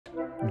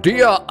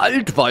Der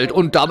Altwald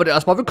und damit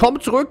erstmal willkommen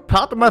zurück.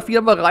 Part Nummer 4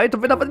 haben wir bereit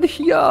und wenn aber nicht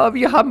hier.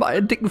 Wir haben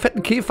einen dicken,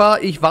 fetten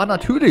Käfer. Ich war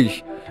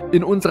natürlich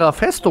in unserer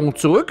Festung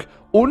zurück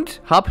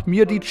und habe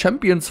mir die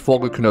Champions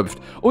vorgeknöpft.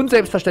 Und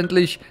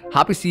selbstverständlich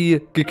habe ich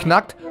sie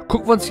geknackt.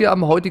 Gucken wir uns hier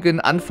am heutigen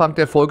Anfang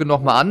der Folge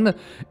nochmal an.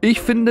 Ich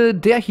finde,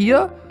 der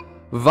hier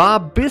war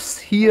bis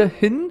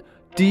hierhin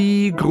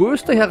die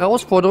größte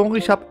Herausforderung.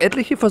 Ich habe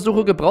etliche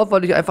Versuche gebraucht,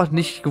 weil ich einfach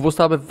nicht gewusst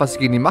habe, was ich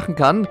gegen ihn machen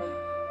kann.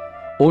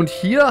 Und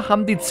hier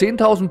haben die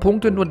 10.000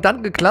 Punkte nur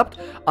dann geklappt,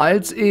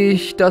 als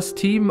ich das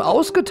Team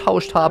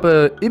ausgetauscht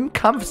habe im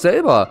Kampf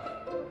selber.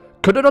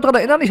 Könnt ihr noch daran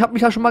erinnern? Ich habe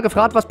mich ja schon mal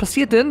gefragt, was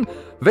passiert denn,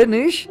 wenn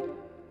ich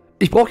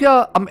brauche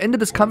ja am Ende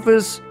des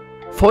Kampfes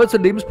vollste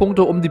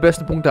Lebenspunkte, um die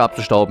besten Punkte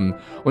abzustauben.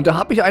 Und da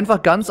habe ich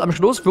einfach ganz am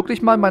Schluss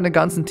wirklich mal meine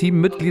ganzen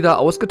Teammitglieder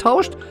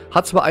ausgetauscht.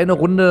 Hat zwar eine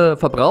Runde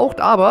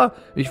verbraucht, aber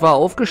ich war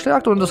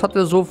aufgestärkt und das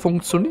hatte so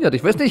funktioniert.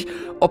 Ich weiß nicht,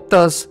 ob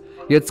das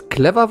jetzt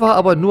clever war,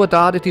 aber nur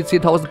da hatte ich die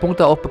 10.000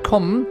 Punkte auch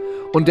bekommen.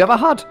 Und der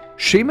war hart.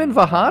 Schemen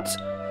war hart.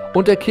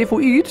 Und der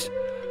Kefoid,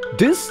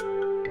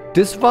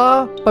 das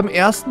war beim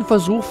ersten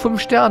Versuch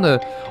 5 Sterne.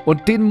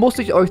 Und den muss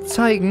ich euch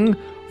zeigen,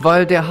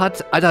 weil der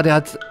hat, Alter,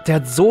 der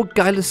hat so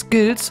geile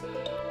Skills.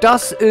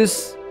 Das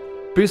ist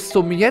bis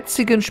zum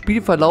jetzigen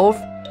Spielverlauf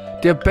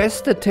der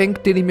beste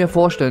Tank, den ich mir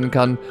vorstellen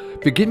kann.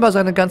 Wir gehen mal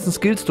seine ganzen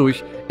Skills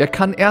durch. Er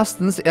kann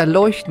erstens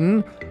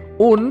erleuchten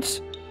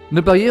und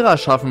eine Barriere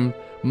schaffen.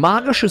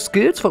 Magische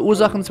Skills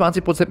verursachen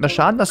 20% mehr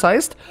Schaden. Das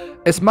heißt,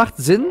 es macht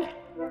Sinn,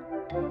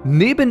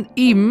 neben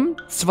ihm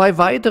 2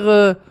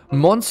 weitere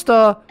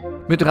Monster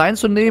mit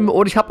reinzunehmen.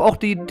 Und ich habe auch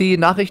die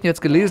Nachrichten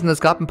jetzt gelesen.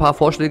 Es gab ein paar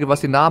Vorschläge,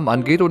 was die Namen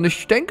angeht. Und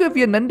ich denke,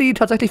 wir nennen die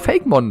tatsächlich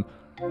Fakemon.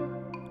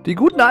 Die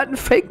guten alten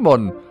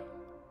Fakemon.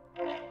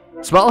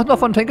 Es war auch noch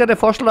von Tanker der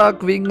Vorschlag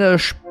wegen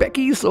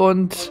Speckies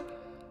und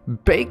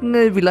Bacon,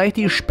 vielleicht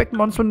die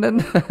Speckmon zu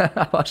nennen.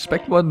 Aber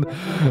Speckmon,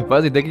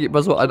 weiß ich, denke ich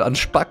immer so an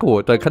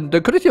Spacko. Da könnte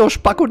ich die auch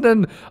Spacko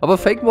nennen. Aber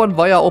Fakemon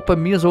war ja auch bei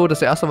mir so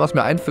das erste, was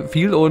mir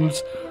einfiel.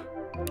 Und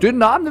den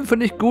Namen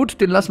finde ich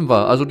gut, den lassen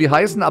wir. Also die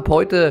heißen ab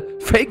heute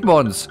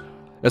Fakemons.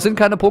 Das sind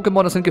keine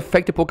Pokémon, das sind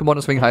gefakte Pokémon,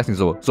 deswegen heißen die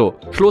so. So,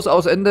 Schluss,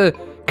 aus, Ende.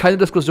 Keine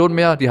Diskussion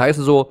mehr, die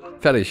heißen so,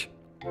 fertig.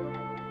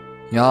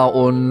 Ja,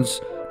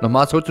 und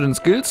nochmal zurück zu den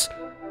Skills.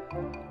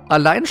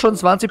 Allein schon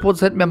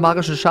 20% mehr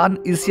magischen Schaden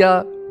ist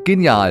ja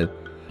genial.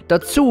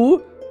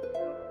 Dazu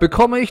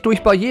bekomme ich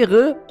durch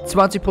Barriere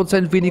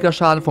 20% weniger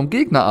Schaden vom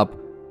Gegner ab.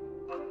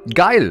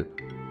 Geil.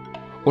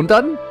 Und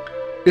dann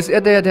ist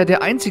er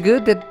der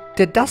Einzige,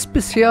 der das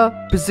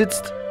bisher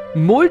besitzt.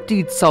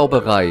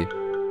 Multizauberei.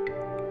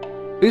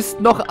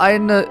 Ist noch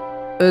eine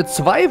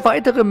 2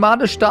 weitere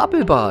Male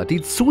stapelbar.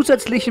 Die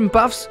zusätzlichen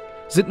Buffs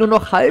sind nur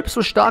noch halb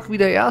so stark wie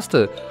der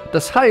erste.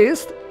 Das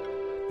heißt,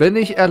 wenn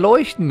ich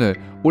Erleuchtende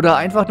oder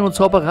einfach nur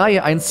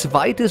Zauberei ein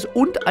zweites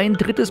und ein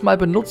drittes Mal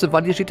benutze,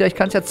 weil hier steht ja, ich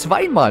kann es ja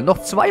zweimal, noch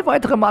 2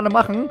 weitere Male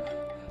machen,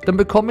 dann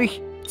bekomme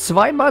ich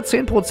 2 mal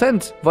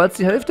 10%, weil es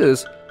die Hälfte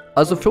ist.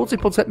 Also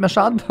 40% mehr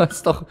Schaden, das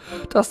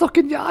ist doch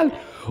genial.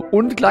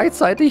 Und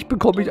gleichzeitig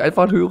bekomme ich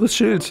einfach ein höheres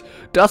Schild.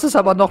 Das ist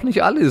aber noch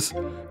nicht alles.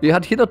 Er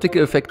hat hier noch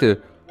dicke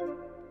Effekte.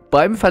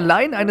 Beim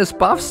Verleihen eines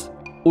Buffs,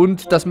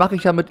 und das mache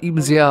ich ja mit ihm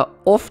sehr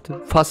oft,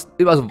 fast,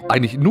 also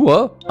eigentlich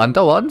nur,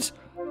 andauernd,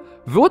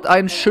 wird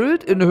ein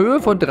Schild in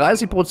Höhe von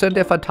 30%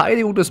 der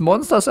Verteidigung des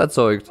Monsters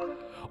erzeugt.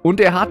 Und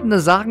er hat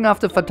eine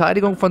sagenhafte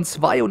Verteidigung von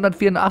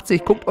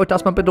 284. Guckt euch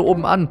das mal bitte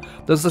oben an.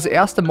 Das ist das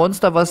erste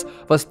Monster, was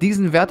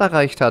diesen Wert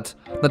erreicht hat.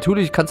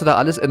 Natürlich kannst du da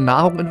alles in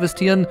Nahrung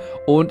investieren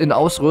und in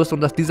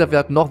Ausrüstung, dass dieser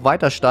Wert noch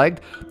weiter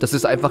steigt. Das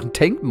ist einfach ein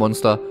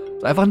Tank-Monster. Das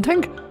ist einfach ein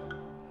Tank.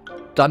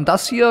 Dann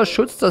das hier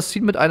schützt das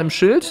Ziel mit einem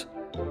Schild.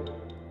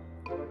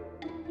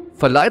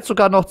 Verleiht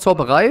sogar noch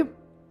Zauberei.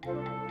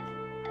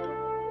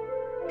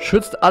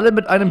 Schützt alle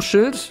mit einem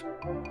Schild.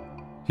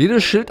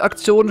 Jede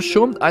Schildaktion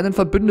schirmt einen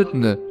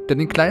Verbündeten, der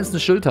den kleinsten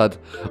Schild hat.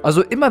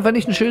 Also immer wenn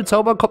ich ein Schild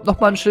zauber, kommt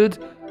nochmal ein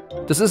Schild.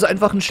 Das ist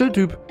einfach ein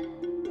Schildtyp.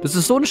 Das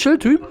ist so ein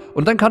Schildtyp.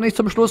 Und dann kann ich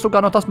zum Schluss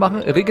sogar noch das machen.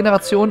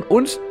 Regeneration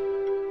und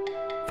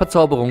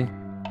Verzauberung.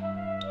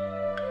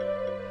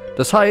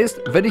 Das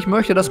heißt, wenn ich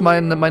möchte, dass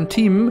mein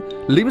Team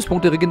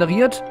Lebenspunkte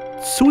regeneriert,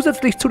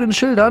 zusätzlich zu den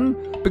Schildern,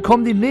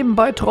 bekommen die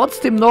nebenbei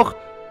trotzdem noch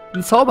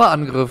einen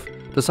Zauberangriff.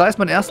 Das heißt,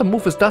 mein erster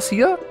Move ist das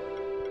hier.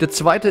 Der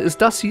zweite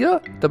ist das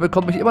hier. Da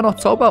bekomme ich immer noch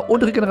Zauber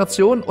und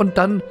Regeneration. Und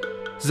dann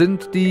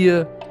sind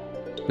die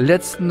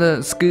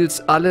letzten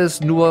Skills alles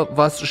nur,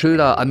 was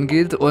Schilder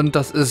angeht. Und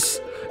das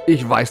ist,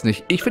 ich weiß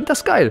nicht. Ich finde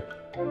das geil.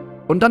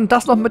 Und dann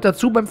das noch mit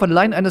dazu. Beim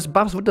Verleihen eines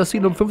Buffs wird das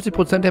Ziel um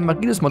 50% der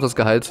Magie des Monsters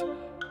geheilt.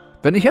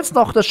 Wenn ich jetzt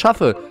noch das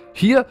schaffe,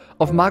 hier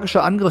auf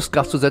magische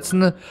Angriffskraft zu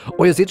setzen,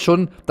 oh, ihr seht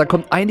schon, da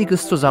kommt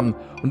einiges zusammen.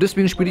 Und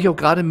deswegen spiele ich auch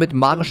gerade mit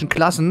magischen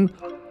Klassen,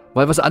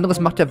 weil was anderes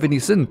macht ja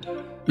wenig Sinn.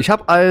 Ich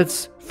habe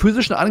als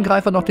physischen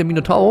Angreifer noch den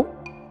Minotaur,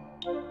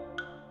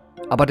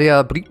 aber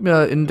der bringt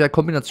mir in der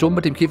Kombination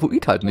mit dem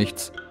Kefoid halt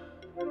nichts.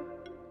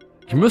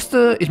 Ich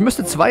müsste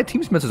 2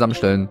 Teams mehr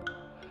zusammenstellen.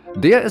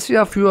 Der ist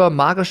ja für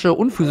magische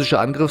und physische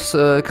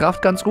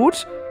Angriffskraft ganz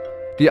gut.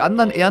 Die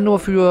anderen eher nur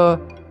für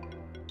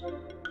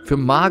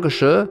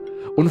magische.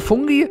 Und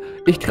Fungi,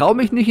 ich traue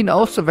mich nicht, ihn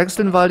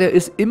auszuwechseln, weil der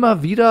ist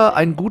immer wieder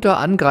ein guter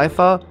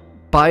Angreifer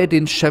bei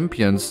den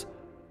Champions.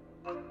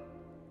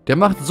 Der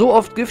macht so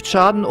oft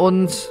Giftschaden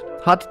und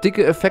hat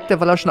dicke Effekte,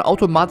 weil er schon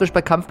automatisch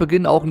bei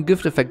Kampfbeginn auch einen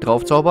Gifteffekt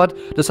draufzaubert.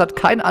 Das hat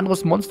kein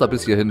anderes Monster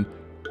bis hierhin.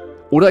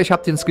 Oder ich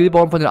habe den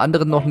Skillbaum von den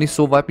anderen noch nicht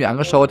so weit mir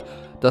angeschaut,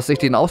 dass ich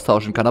den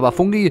austauschen kann. Aber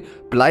Fungi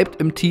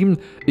bleibt im Team.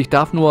 Ich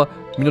darf nur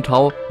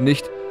Minotaur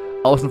nicht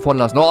außen vor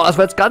lassen. Oh, das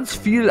war jetzt ganz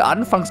viel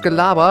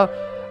Anfangsgelaber.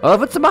 Aber was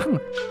willst du machen?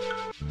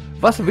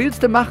 Was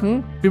willst du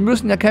machen? Wir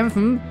müssen ja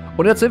kämpfen.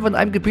 Und jetzt sind wir in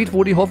einem Gebiet,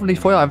 wo die hoffentlich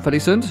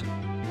feueranfällig sind.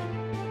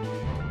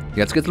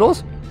 Jetzt geht's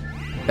los.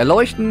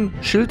 Erleuchten,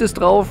 Schild ist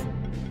drauf.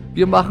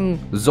 Wir machen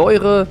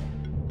Säure.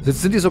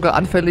 Jetzt sind die sogar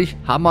anfällig.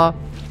 Hammer.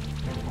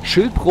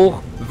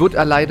 Schildbruch wird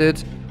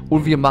erleidet.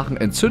 Und wir machen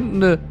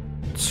Entzündende.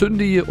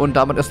 Zündi. Und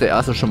damit ist der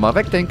erste schon mal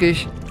weg, denke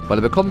ich. Weil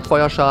er bekommt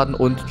Feuerschaden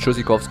und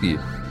Tschüssikowski.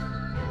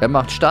 Er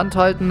macht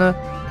Standhaltende.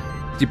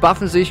 Die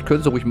buffen sich.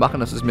 Können sie ruhig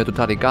machen. Das ist mir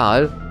total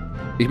egal.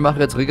 Ich mache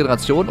jetzt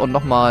Regeneration und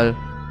nochmal...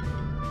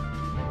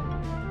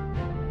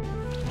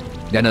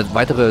 Ja, eine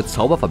weitere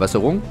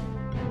Zauberverbesserung.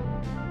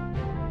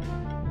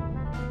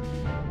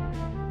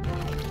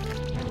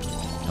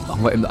 Dann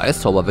machen wir eben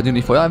Eiszauber, wenn die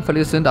nicht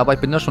feueranfällig sind. Aber ich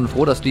bin ja schon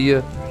froh, dass die...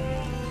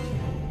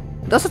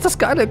 Das ist das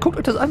Geile. Guckt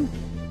euch das an.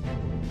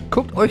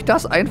 Guckt euch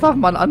das einfach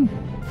mal an.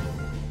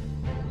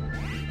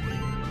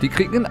 Die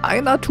kriegen in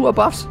einer Tour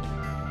Buffs.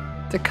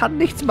 Der kann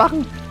nichts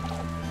machen.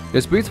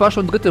 Jetzt bin ich zwar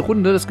schon dritte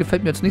Runde. Das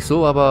gefällt mir jetzt nicht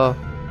so, aber...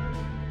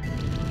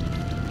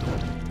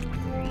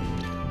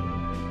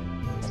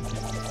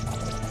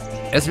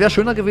 Es wäre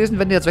schöner gewesen,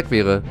 wenn der jetzt weg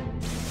wäre.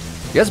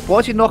 Jetzt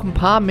bräuchte ich noch ein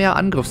paar mehr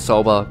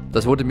Angriffszauber.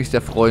 Das würde mich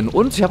sehr freuen.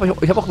 Und ich hab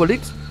auch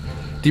überlegt,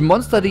 die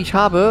Monster, die ich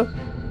habe,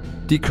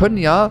 die können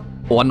ja...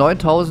 Oh,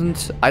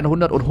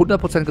 9100 und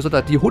 100%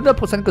 Gesundheit. Die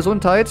 100%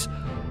 Gesundheit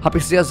habe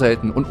ich sehr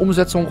selten. Und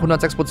Umsetzung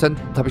 106%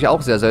 habe ich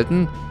auch sehr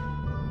selten.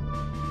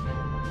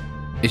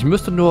 Ich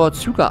müsste nur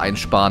Züge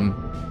einsparen.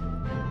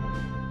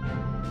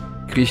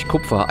 Kriege ich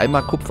Kupfer.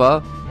 Einmal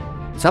Kupfer.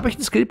 Jetzt habe ich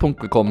einen Skillpunkt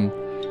bekommen.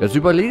 Jetzt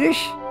überlege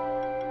ich...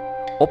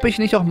 ob ich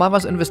nicht auch mal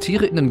was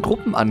investiere in einen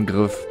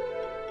Gruppenangriff.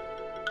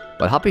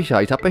 Weil habe ich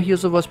ja. Ich habe ja hier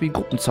sowas wie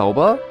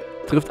Gruppenzauber.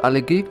 Trifft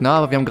alle Gegner,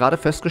 aber wir haben gerade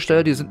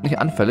festgestellt, die sind nicht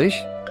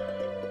anfällig.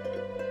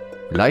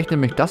 Vielleicht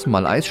nehme ich das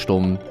mal,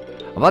 Eissturm.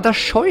 Aber da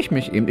scheue ich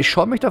mich eben. Ich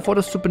scheue mich davor,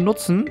 das zu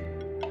benutzen.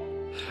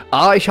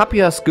 Ah, ich habe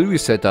ja Skill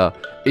Resetter.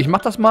 Ich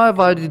mache das mal,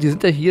 weil die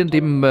sind ja hier in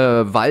dem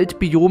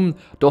Waldbiom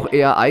doch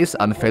eher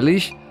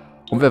eisanfällig.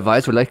 Und wer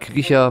weiß, vielleicht kriege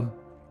ich ja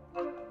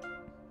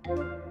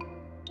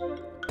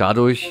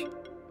dadurch...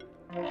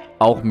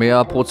 auch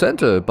mehr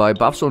Prozente bei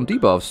Buffs und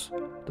Debuffs.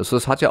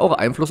 Das hat ja auch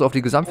Einfluss auf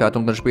die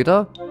Gesamtwertung dann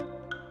später.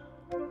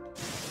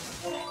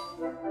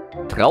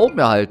 Traum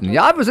erhalten.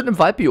 Ja, wir sind im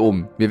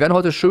Waldbiom. Wir werden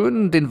heute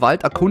schön den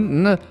Wald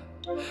erkunden.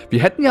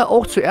 Wir hätten ja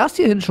auch zuerst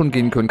hierhin schon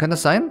gehen können. Kann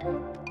das sein?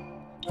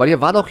 Weil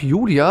hier war doch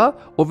Julia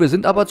und wir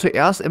sind aber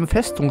zuerst im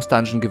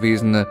Festungsdungeon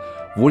gewesen,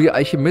 wo die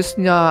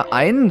Alchemisten ja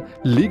ein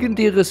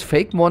legendäres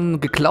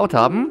Fake-Mon geklaut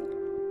haben.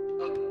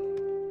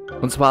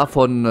 Und zwar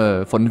von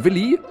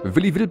Willi.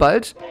 Willi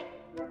Wilbald.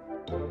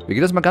 Wir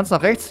gehen jetzt mal ganz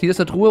nach rechts. Hier ist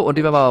eine Truhe und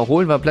die werden wir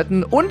holen, wir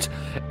plätten. Und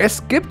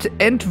es gibt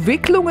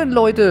Entwicklungen,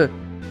 Leute.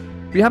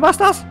 Wie haben wir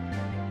das?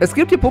 Es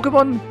gibt hier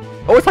Pokémon.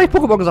 Oh, jetzt habe ich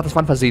Pokémon gesagt. Das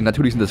war ein Versehen.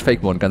 Natürlich sind das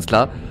Fake-Mon, ganz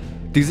klar.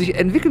 Die sich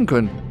entwickeln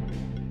können.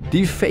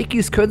 Die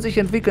Fakies können sich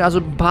entwickeln. Also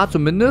ein paar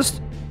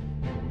zumindest.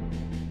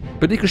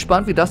 Bin ich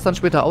gespannt, wie das dann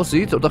später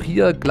aussieht. Und auch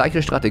hier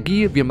gleiche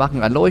Strategie. Wir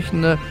machen ein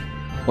Leuchtende.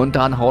 Und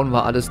dann hauen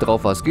wir alles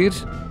drauf, was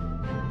geht.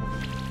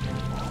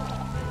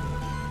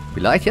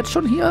 Vielleicht jetzt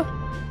schon hier?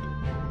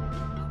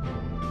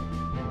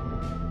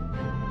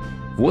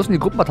 Wo ist denn die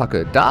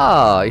Gruppenattacke?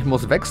 Da! Ich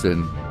muss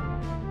wechseln.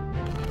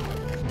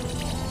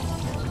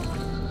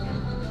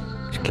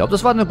 Ich glaube,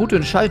 das war eine gute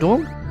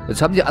Entscheidung.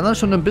 Jetzt haben die anderen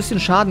schon ein bisschen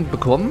Schaden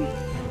bekommen.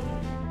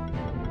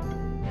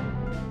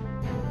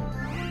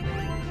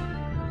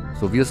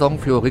 So, wir sorgen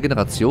für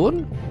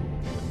Regeneration.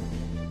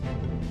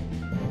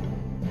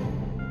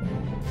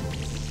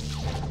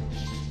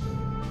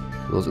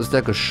 So, jetzt ist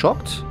der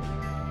geschockt.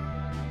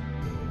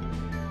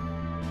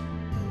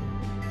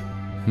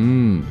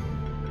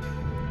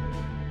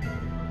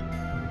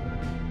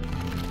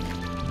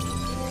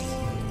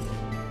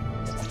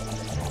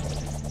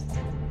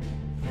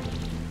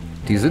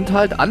 Die sind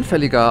halt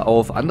anfälliger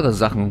auf andere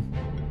Sachen.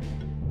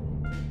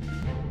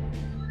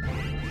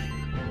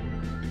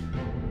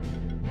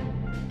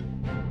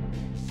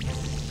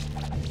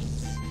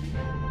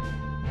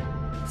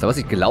 So, was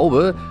ich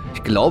glaube?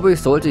 Ich glaube,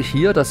 ich sollte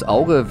hier das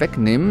Auge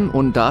wegnehmen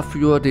und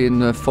dafür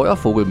den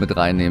Feuervogel mit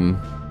reinnehmen.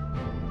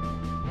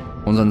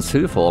 Unseren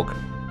Silphawk.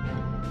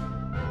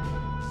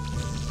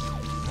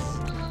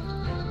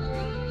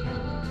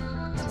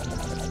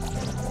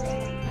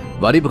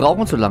 Weil die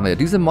brauchen zu lange.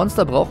 Diese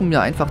Monster brauchen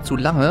mir einfach zu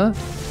lange,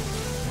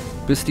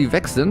 bis die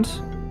weg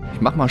sind.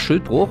 Ich mach mal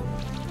Schildbruch.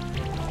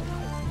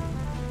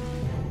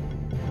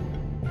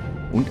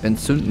 Und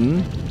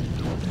entzünden.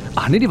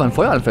 Ach nee, die waren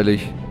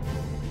feueranfällig.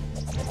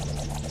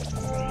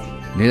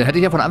 Nee, dann hätte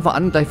ich ja von Anfang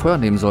an gleich Feuer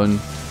nehmen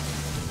sollen.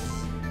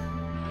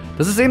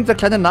 Das ist eben der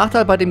kleine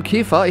Nachteil bei dem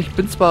Käfer. Ich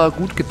bin zwar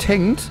gut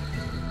getankt,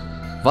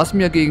 was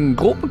mir gegen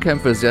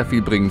Gruppenkämpfe sehr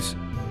viel bringt.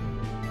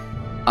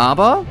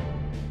 Aber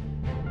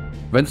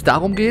wenn es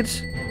darum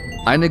geht,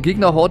 eine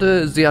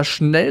Gegnerhorde sehr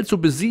schnell zu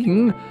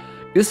besiegen,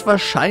 ist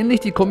wahrscheinlich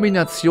die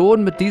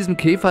Kombination mit diesem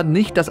Käfer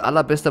nicht das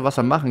allerbeste, was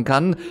man machen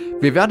kann.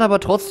 Wir werden aber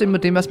trotzdem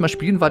mit dem erstmal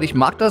spielen, weil ich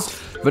mag das,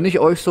 wenn ich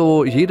euch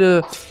so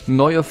jede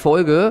neue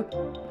Folge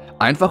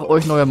einfach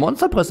euch neue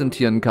Monster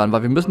präsentieren kann,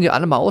 weil wir müssen die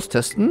alle mal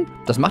austesten.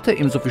 Das macht ja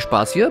eben so viel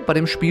Spaß hier bei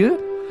dem Spiel.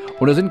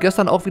 Und da sind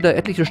gestern auch wieder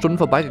etliche Stunden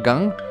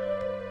vorbeigegangen.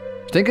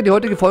 Ich denke, die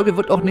heutige Folge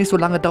wird auch nicht so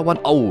lange dauern.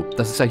 Oh,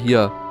 das ist ja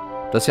hier,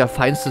 das ist ja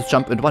feinstes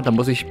Jump and Run, da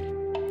muss ich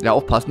ja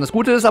aufpassen. Das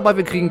Gute ist aber,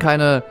 wir kriegen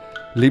keine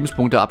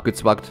Lebenspunkte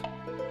abgezwackt.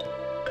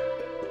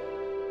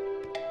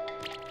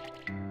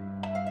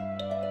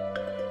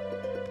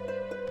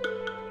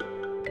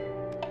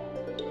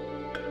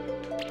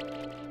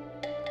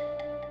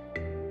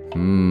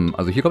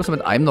 Also hier kommst du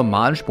mit einem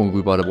normalen Sprung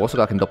rüber. Da brauchst du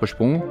gar keinen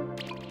Doppelsprung.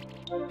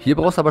 Hier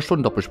brauchst du aber schon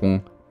einen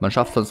Doppelsprung. Man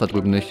schafft es sonst da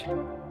drüben nicht.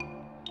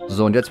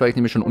 So, und jetzt werde ich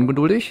nämlich schon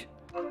ungeduldig.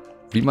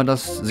 Wie man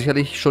das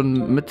sicherlich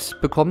schon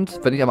mitbekommt,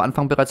 wenn ich am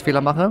Anfang bereits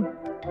Fehler mache.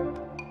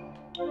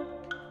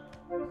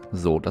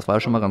 So, das war ja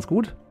schon mal ganz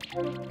gut.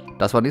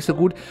 Das war nicht so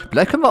gut.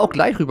 Vielleicht können wir auch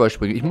gleich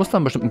rüberspringen. Ich muss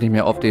dann bestimmt nicht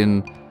mehr auf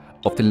den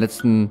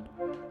letzten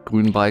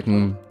grünen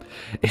Balken.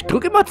 Ich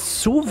drücke immer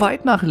zu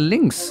weit nach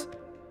links.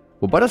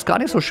 Wobei das gar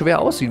nicht so schwer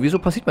aussieht. Wieso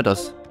passiert mir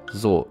das?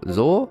 So,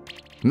 so.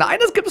 Nein,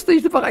 das gibt es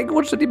nicht. Sind wir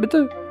reingerutscht in die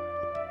Mitte.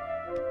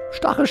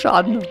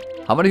 Stachelschaden.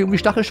 Haben wir nicht irgendwie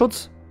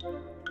Stachelschutz?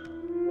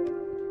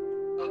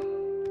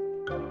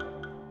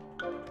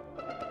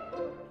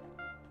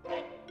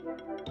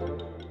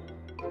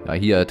 Ja,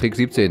 hier, Trick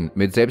 17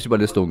 mit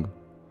Selbstüberlistung.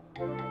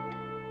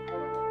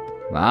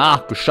 Ah,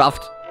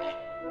 geschafft.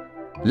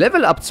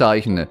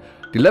 Levelabzeichen.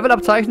 Die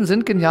Levelabzeichen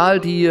sind genial,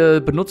 die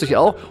benutze ich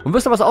auch. Und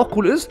wisst ihr, was auch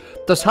cool ist?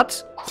 Das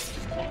hat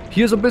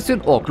hier so ein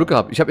bisschen... Oh, Glück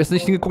gehabt. Ich habe jetzt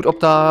nicht hingeguckt, ob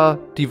da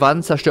die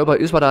Wand zerstörbar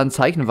ist, weil da ein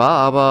Zeichen war,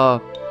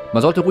 aber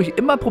man sollte ruhig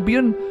immer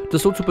probieren,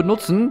 das so zu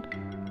benutzen.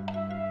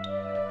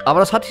 Aber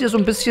das hat hier so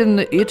ein bisschen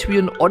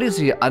Etrian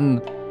Odyssey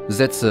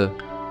Ansätze.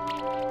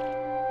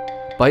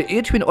 Bei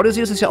Etrian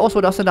Odyssey ist es ja auch so,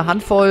 dass du eine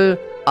Handvoll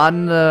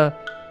an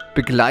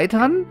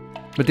Begleitern,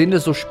 mit denen du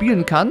so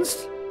spielen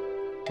kannst.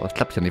 Oh, das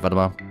klappt ja nicht, warte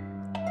mal.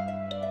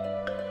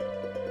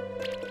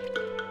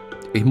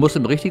 Ich muss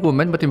im richtigen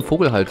Moment mit dem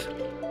Vogel halt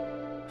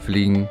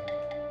fliegen.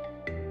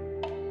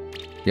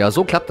 Ja,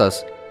 so klappt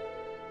das.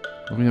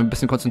 Muss mich ein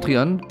bisschen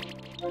konzentrieren.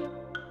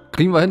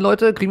 Kriegen wir hin,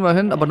 Leute, kriegen wir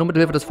hin, aber nur mit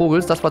der Hilfe des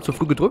Vogels. Das war zu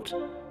früh gedrückt.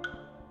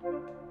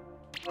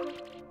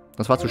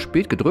 Das war zu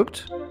spät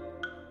gedrückt.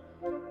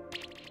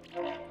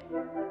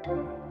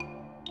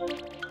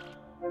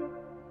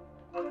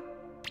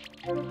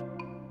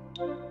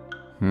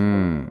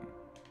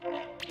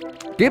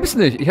 Gibt's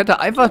nicht. Ich hätte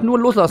einfach nur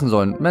loslassen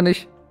sollen. Mehr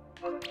nicht.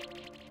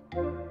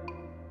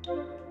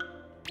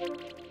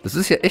 Das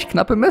ist ja echt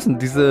knapp bemessen.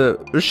 Diese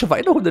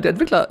Schweinehunde der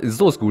Entwickler.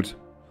 So ist gut.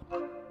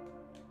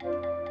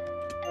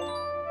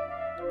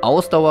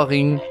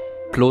 Ausdauerring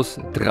plus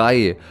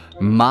 3.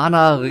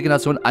 Mana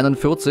Regeneration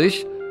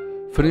 41.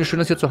 Finde ich schön,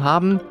 das hier zu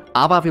haben.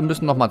 Aber wir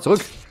müssen nochmal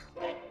zurück.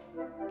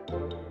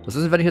 Was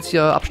ist denn, wenn ich jetzt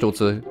hier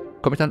abstürze?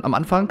 Komme ich dann am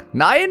Anfang?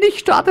 Nein, ich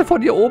starte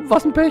von hier oben.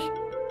 Was ein Pech.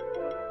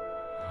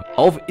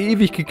 Auf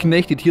ewig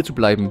geknechtet hier zu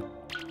bleiben.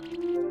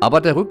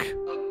 Aber der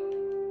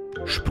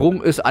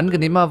Rücksprung ist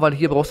angenehmer, weil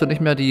hier brauchst du nicht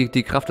mehr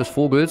die Kraft des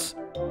Vogels.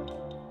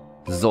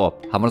 So,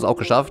 haben wir das auch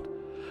geschafft.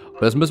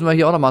 Und jetzt müssen wir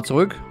hier auch nochmal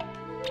zurück.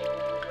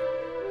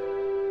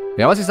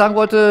 Ja, was ich sagen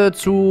wollte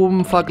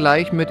zum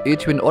Vergleich mit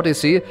Etrian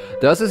Odyssey,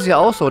 das ist ja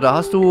auch so. Da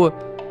hast du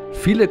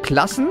viele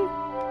Klassen.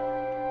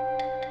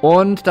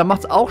 Und da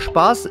macht es auch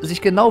Spaß,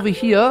 sich genau wie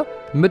hier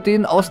mit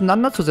denen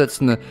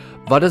auseinanderzusetzen.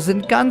 Weil das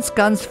sind ganz,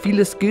 ganz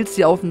viele Skills,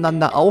 die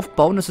aufeinander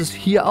aufbauen. Das ist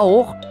hier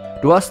auch.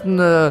 Du hast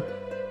ein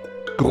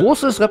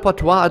großes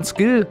Repertoire an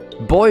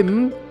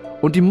Skillbäumen.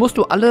 Und die musst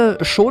du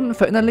alle schon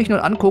verinnerlichen und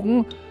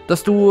angucken,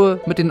 dass du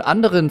mit den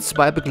anderen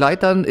 2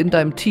 Begleitern in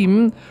deinem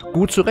Team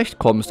gut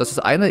zurechtkommst. Dass das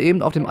eine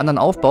eben auf dem anderen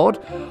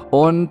aufbaut.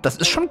 Und das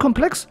ist schon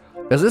komplex.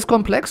 Es ist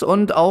komplex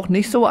und auch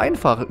nicht so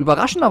einfach.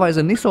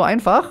 Überraschenderweise nicht so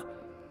einfach,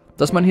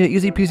 dass man hier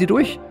easy peasy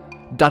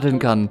durchdaddeln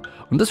kann.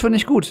 Und das finde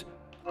ich gut.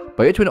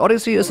 Bei Etrian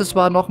Odyssey ist es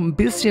zwar noch ein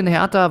bisschen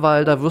härter,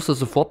 weil da wirst du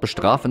sofort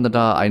bestraft, wenn du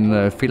da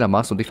einen Fehler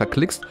machst und dich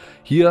verklickst.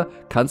 Hier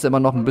kannst du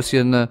immer noch ein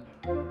bisschen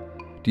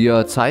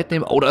dir Zeit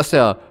nehmen. Oh, das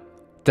ist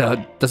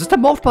das ist der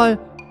Morphball.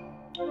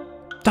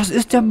 Das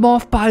ist der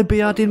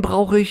Morphball-Bär, den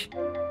brauche ich.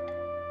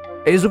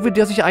 Ey, so wie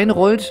der sich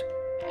einrollt,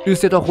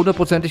 ist der doch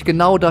hundertprozentig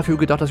genau dafür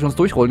gedacht, dass wir uns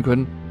durchrollen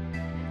können.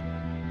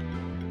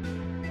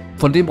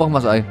 Von dem brauchen wir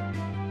das Ei.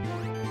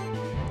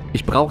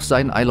 Ich brauche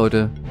sein Ei,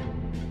 Leute.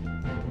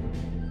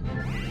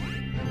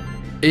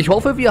 Ich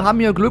hoffe, wir haben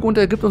hier Glück und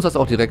er gibt uns das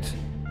auch direkt.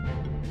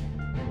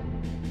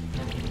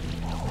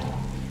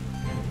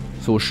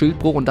 So,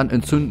 Schildbruch und dann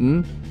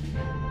entzünden.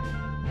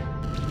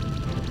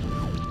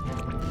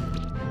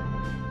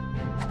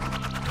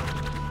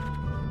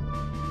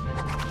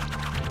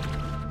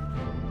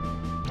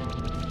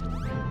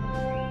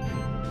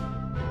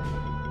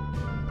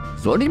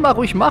 Soll die mal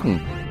ruhig machen.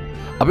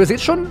 Aber ihr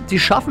seht schon, sie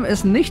schaffen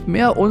es nicht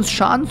mehr, uns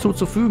Schaden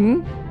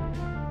zuzufügen,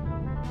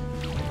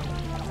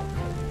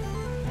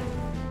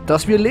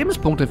 dass wir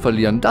Lebenspunkte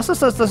verlieren. Das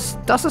ist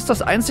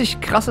das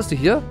einzig Krasseste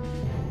hier.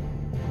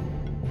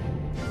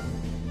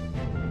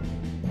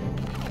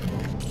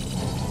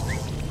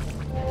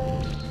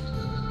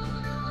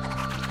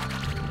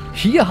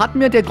 Hier hat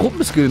mir der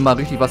Gruppenskill mal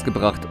richtig was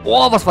gebracht.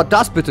 Oh, was war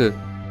das bitte?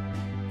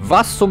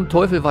 Was zum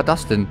Teufel war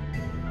das denn?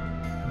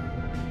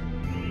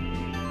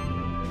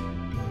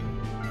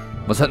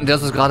 Was hat denn der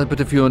das gerade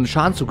bitte für einen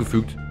Schaden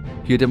zugefügt?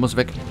 Hier, der muss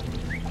weg.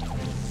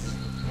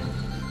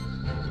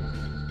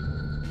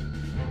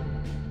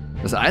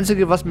 Das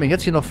Einzige, was mir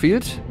jetzt hier noch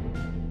fehlt,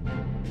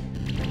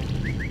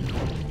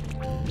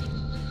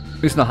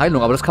 ist eine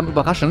Heilung, aber das kam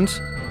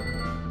überraschend.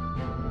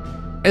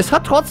 Es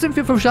hat trotzdem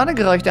für 5 Sterne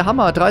gereicht, der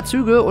Hammer. 3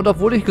 Züge und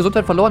obwohl ich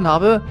Gesundheit verloren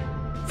habe,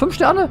 5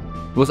 Sterne.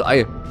 Wo ist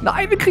Ei?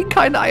 Nein, wir kriegen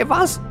kein Ei,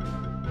 was?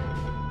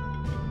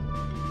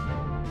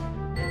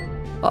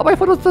 Aber ich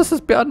wollte, dass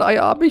das Bärenei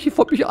haben. Ich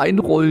wollte mich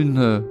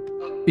einrollen.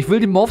 Ich will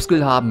den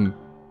Morph-Skill haben.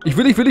 Ich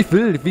will.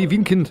 Wie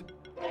ein Kind.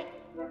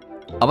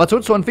 Aber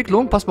zurück zur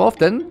Entwicklung. Pass mal auf,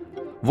 denn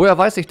woher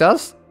weiß ich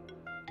das?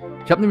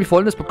 Ich habe nämlich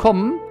Folgendes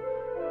bekommen.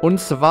 Und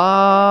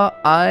zwar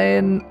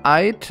ein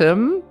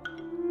Item.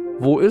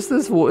 Wo ist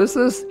es? Wo ist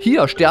es?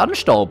 Hier,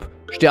 Sternenstaub.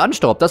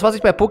 Sternenstaub. Das, was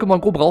ich bei Pokémon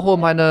Go brauche,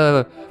 um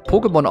meine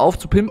Pokémon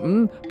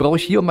aufzupimpen, brauche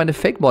ich hier, um meine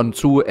Fakemon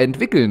zu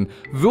entwickeln.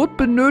 Wird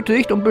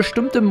benötigt, um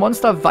bestimmte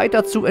Monster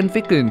weiter zu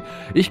entwickeln.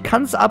 Ich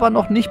kann es aber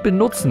noch nicht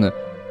benutzen.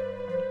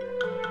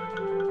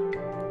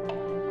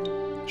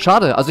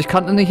 Schade. Also ich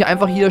kann nicht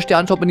einfach hier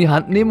Sternenstaub in die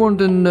Hand nehmen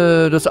und in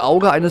das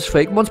Auge eines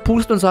Fakemons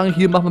pusten und sagen,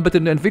 hier, mach mal bitte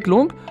eine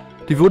Entwicklung.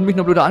 Die würden mich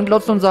nur blöd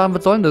anglotzen und sagen,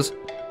 was soll denn das?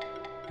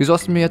 Wieso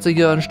hast du mir jetzt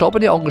hier einen Staub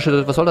in die Augen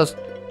geschüttet? Was soll das?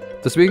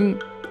 Deswegen,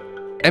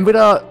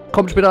 entweder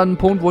kommt später ein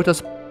Punkt, wo ich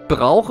das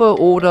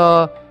brauche,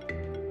 oder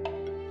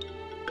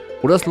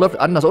es läuft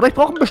anders. Oder ich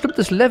brauche ein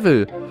bestimmtes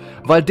Level.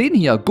 Weil den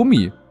hier,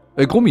 Gummi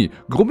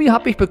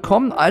habe ich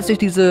bekommen, als ich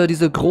diese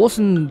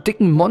großen,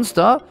 dicken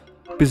Monster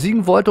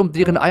besiegen wollte, um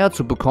deren Eier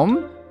zu bekommen.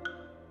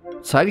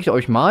 Zeige ich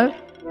euch mal.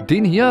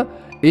 Den hier,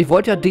 ich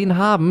wollte ja den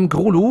haben,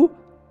 Grulu.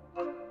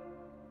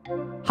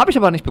 Habe ich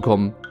aber nicht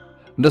bekommen.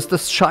 Und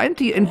das scheint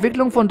die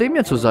Entwicklung von dem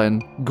hier zu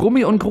sein.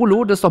 Grummi und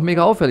Grulu, das ist doch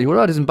mega auffällig,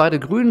 oder? Die sind beide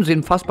grün,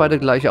 sehen fast beide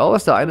gleich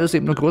aus. Der eine ist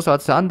eben nur größer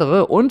als der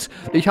andere. Und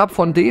ich habe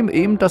von dem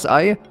eben das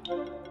Ei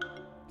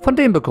von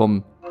dem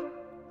bekommen.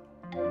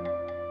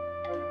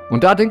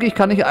 Und da denke ich,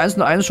 kann ich 1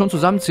 und 1 schon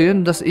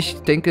zusammenzählen, dass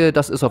ich denke,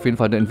 das ist auf jeden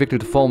Fall eine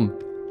entwickelte Form.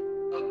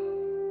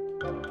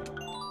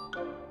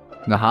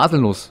 Eine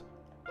Haselnuss.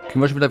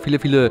 Kriegen wir schon wieder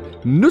viele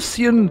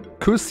Nüsschen,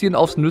 Küsschen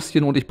aufs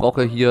Nüsschen. Und ich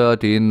brauche hier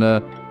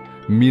den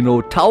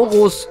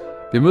Minotaurus.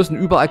 Wir müssen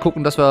überall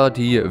gucken, dass wir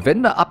die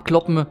Wände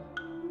abkloppen.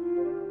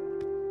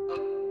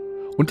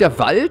 Und der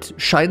Wald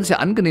scheint sehr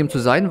angenehm zu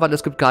sein, weil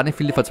es gibt gar nicht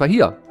viele Verzweige.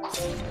 Hier.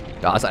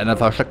 Da ist eine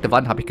versteckte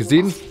Wand, habe ich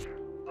gesehen.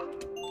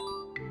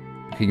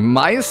 Wir kriegen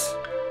Mais.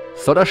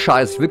 So der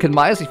Scheiß. Ich will kein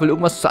Mais, ich will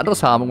irgendwas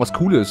anderes haben, irgendwas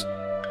Cooles.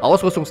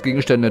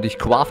 Ausrüstungsgegenstände, die ich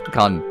craften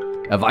kann,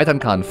 erweitern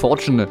kann,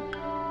 forgen,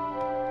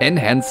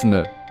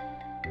 enhancen.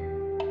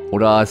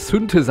 Oder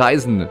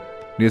synthetisieren.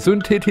 Ne,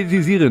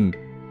 synthetisieren.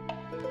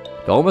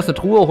 Da oben ist eine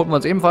Truhe, holen wir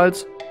uns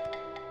ebenfalls.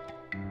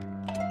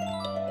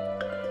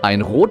 Ein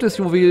rotes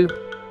Juwel.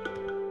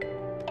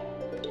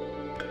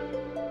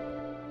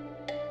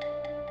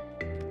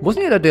 Wo ist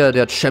denn hier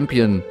der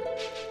Champion?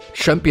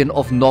 Champion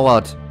of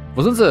Nord.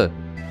 Wo sind sie?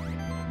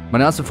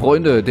 Meine ersten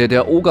Freunde,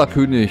 der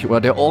Ogre-König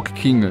oder der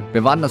Ork-King.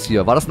 Wer war denn das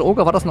hier? War das ein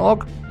Ogre? War das ein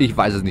Ork? Ich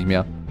weiß es nicht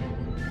mehr.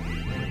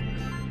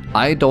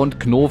 I don't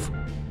Knof.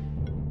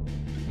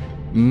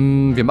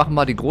 Wir machen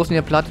mal die großen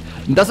hier platt.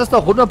 Und das ist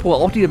doch 100%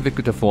 auch die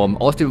entwickelte Form.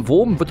 Aus dem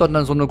Wurm wird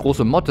dann so eine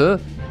große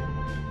Motte.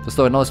 Das ist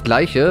doch genau das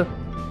gleiche.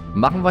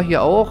 Machen wir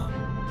hier auch?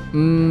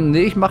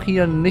 Nee, ich mache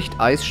hier nicht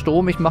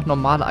Eissturm. Ich mache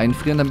normal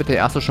einfrieren, damit der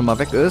erste schon mal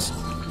weg ist.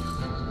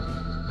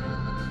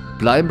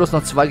 Bleiben bloß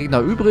noch 2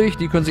 Gegner übrig.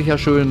 Die können sich ja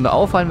schön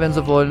auffallen, wenn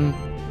sie wollen.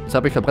 Jetzt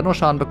habe ich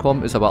Verbrennungsschaden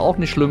bekommen. Ist aber auch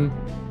nicht schlimm.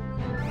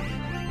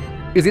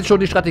 Ihr seht schon,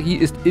 die Strategie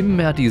ist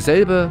immer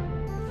dieselbe.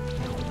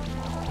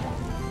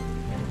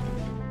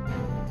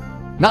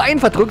 Nein,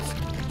 verdrückt.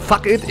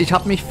 Fuck it, ich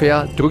habe mich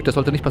verdrückt. Das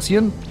sollte nicht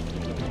passieren.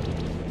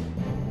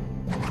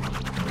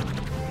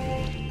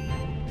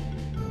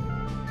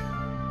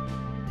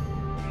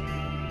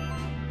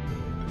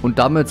 Und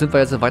damit sind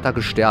wir jetzt weiter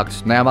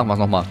gestärkt. Naja, machen wir es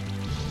nochmal.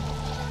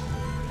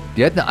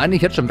 Die hätten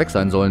eigentlich jetzt schon weg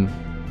sein sollen.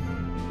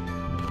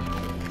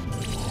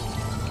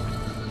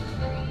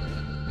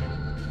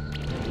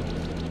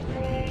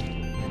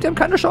 Die haben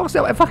keine Chance, die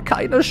haben einfach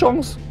keine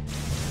Chance.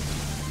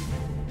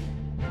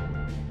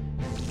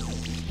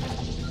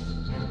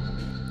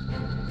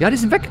 Ja, die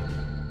sind weg.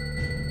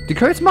 Die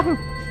können jetzt machen.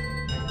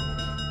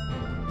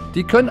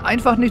 Die können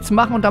einfach nichts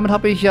machen und damit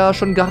habe ich ja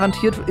schon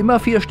garantiert immer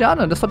 4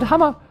 Sterne. Das ist doch der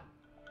Hammer.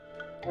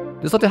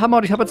 Das ist doch der Hammer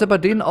und ich habe jetzt ja bei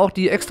denen auch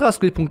die extra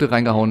Skillpunkte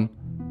reingehauen.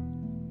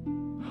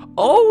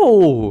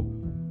 Oh!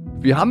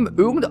 Wir haben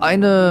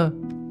irgendeine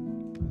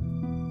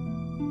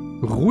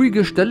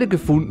Ruhige Stelle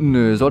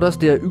gefunden. Soll das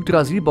der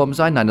Yggdrasil-Baum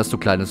sein? Nein, das ist zu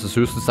klein. Das ist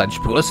höchstens ein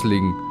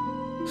Sprössling.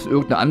 Das ist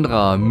irgendein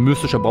anderer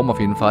mystischer Baum auf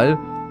jeden Fall.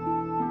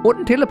 Und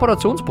ein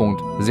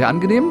Teleportationspunkt. Sehr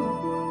angenehm.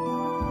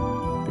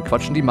 Wir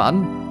quatschen die mal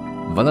an.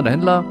 Wandernder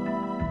Händler.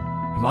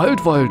 Im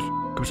Altwald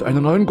gibt es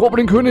einen neuen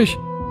Goblinkönig.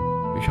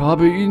 Ich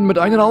habe ihn mit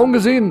eigenen Augen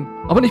gesehen,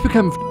 aber nicht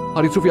bekämpft.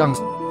 Hatte ich zu viel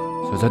Angst.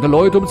 Seine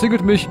Leute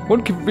umzingelt mich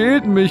und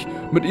quälten mich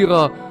mit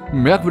ihrer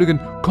merkwürdigen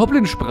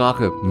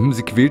Goblinsprache.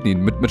 Sie quälten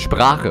ihn mit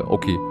Sprache,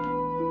 okay.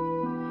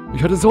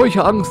 Ich hatte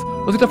solche Angst,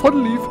 dass ich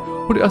davonlief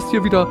und erst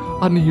hier wieder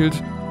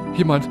anhielt.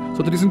 Jemand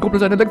sollte diesen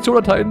Goblin seine Lektion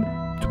erteilen.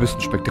 Du bist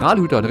ein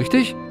Spektralhüter,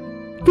 richtig?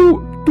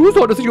 Du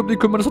solltest dich um die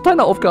kümmern, das ist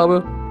deine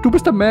Aufgabe. Du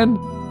bist der Man.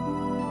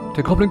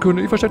 Der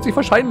Goblinkönig versteckt sich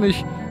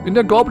wahrscheinlich in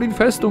der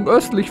Goblin-Festung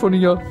östlich von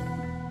hier.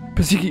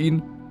 Besiege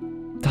ihn.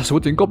 Das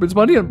wird den Goblins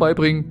Manieren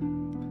beibringen.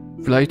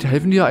 Vielleicht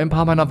helfen dir ein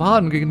paar meiner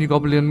Waden gegen die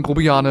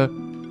Goblin-Grobiane.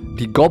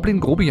 Die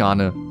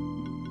Goblin-Grobiane.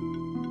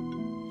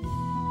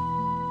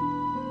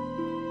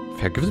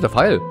 Vergifteter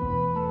Pfeil.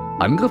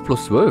 Angriff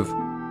plus 12.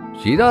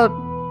 Jeder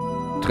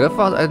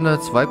Treffer hat eine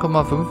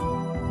 2,5.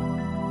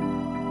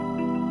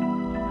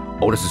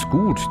 Oh, das ist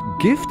gut.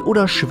 Gift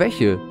oder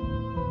Schwäche?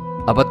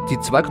 Aber die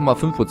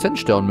 2,5%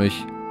 stören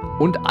mich.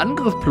 Und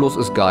Angriff plus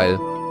ist geil.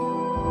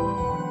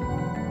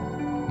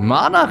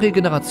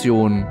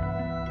 Mana-Regeneration.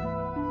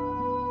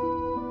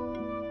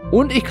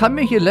 Und ich kann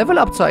mir hier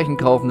Level-Abzeichen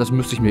kaufen. Das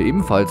müsste ich mir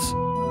ebenfalls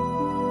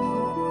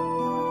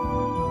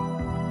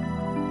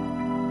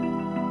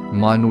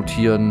mal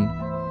notieren.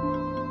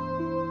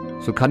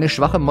 So kann ich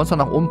schwache Monster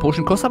nach oben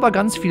pushen. Kostet aber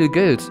ganz viel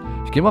Geld.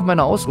 Ich gehe mal auf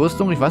meine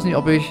Ausrüstung. Ich weiß nicht,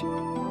 ob ich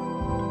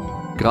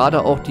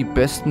gerade auch die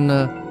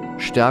besten,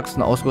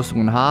 stärksten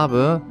Ausrüstungen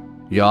habe.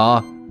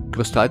 Ja,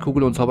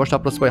 Kristallkugel und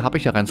Zauberstab plus 2 habe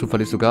ich ja rein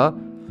zufällig sogar.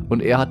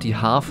 Und er hat die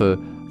Harfe.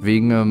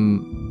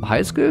 Wegen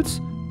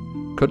Highskills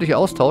könnte ich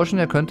austauschen.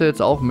 Er könnte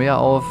jetzt auch mehr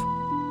auf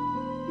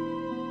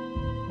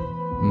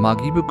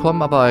Magie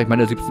bekommen. Aber ich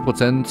meine,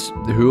 17%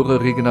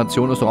 höhere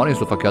Regeneration ist doch auch nicht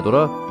so verkehrt,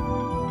 oder?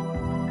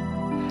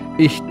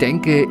 Ich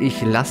denke,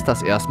 ich lasse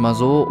das erstmal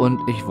so. Und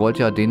ich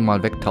wollte ja den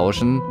mal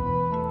wegtauschen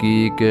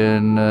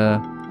gegen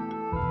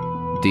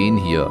den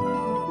hier.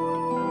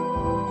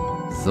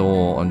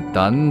 So, und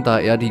dann, da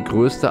er die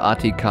größte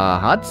ATK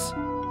hat,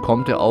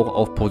 kommt er auch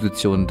auf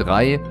Position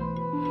 3.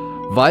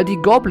 Weil die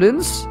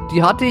Goblins,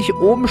 die hatte ich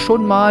oben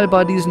schon mal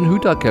bei diesen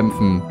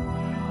Hüterkämpfen.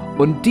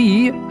 Und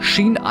die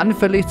schienen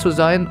anfällig zu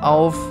sein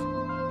auf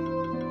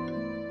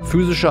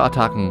physische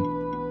Attacken.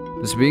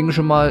 Deswegen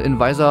schon mal in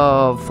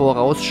weiser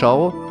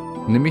Vorausschau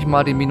nehme ich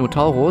mal den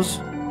Minotaurus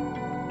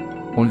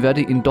und werde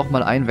ihn doch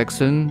mal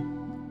einwechseln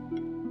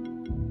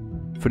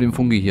für den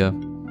Fungi hier.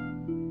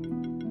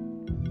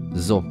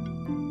 So.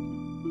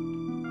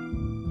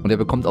 Und er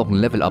bekommt auch ein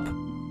Level-Up.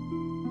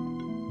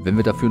 Wenn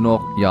wir dafür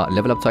noch, ja,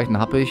 Level-Abzeichen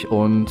habe ich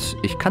und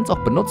ich kann es auch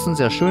benutzen,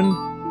 sehr schön.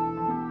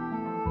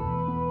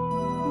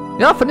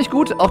 Ja, finde ich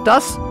gut. Auch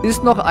das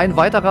ist noch ein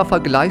weiterer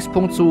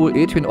Vergleichspunkt zu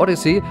Etrian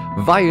Odyssey,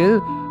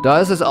 weil da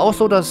ist es auch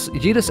so, dass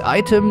jedes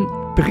Item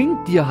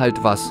bringt dir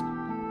halt was.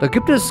 Da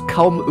gibt es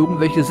kaum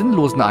irgendwelche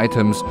sinnlosen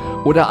Items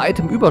oder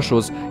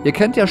Itemüberschuss. Ihr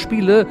kennt ja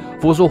Spiele,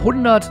 wo so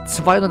 100,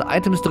 200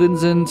 Items drin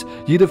sind,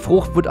 jede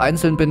Frucht wird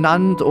einzeln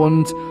benannt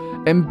und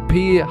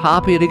MP,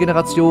 HP,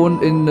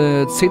 Regeneration in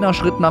 10er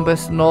Schritten am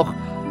besten noch.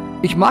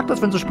 Ich mag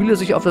das, wenn so Spiele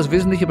sich auf das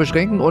Wesentliche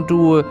beschränken und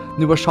du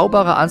eine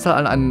überschaubare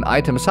Anzahl an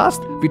Items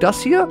hast, wie das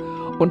hier.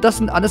 Und das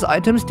sind alles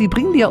Items, die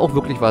bringen dir auch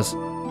wirklich was.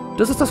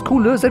 Das ist das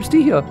Coole, selbst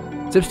die hier.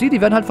 Selbst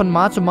die werden halt von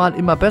Mal zu Mal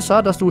immer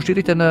besser, dass du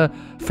stetig deine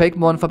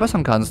Fake-Mon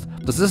verbessern kannst.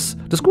 Das ist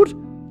gut.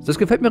 Das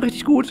gefällt mir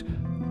richtig gut.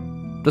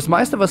 Das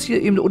meiste, was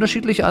hier eben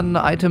unterschiedlich an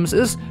Items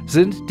ist,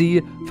 sind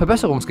die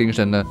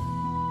Verbesserungsgegenstände.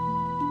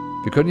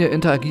 Wir können hier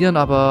interagieren,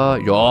 aber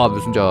ja,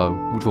 wir sind ja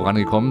gut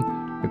vorangekommen.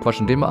 Wir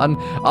quatschen den mal an.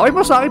 Aber ich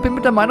muss sagen, ich bin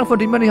mit der Meinung von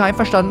dem ja nicht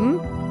einverstanden.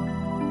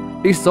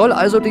 Ich soll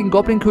also den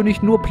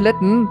Goblinkönig nur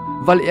plätten,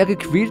 weil er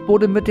gequält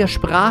wurde mit der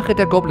Sprache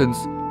der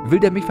Goblins. Will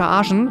der mich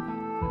verarschen?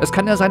 Es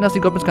kann ja sein, dass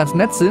die Goblins ganz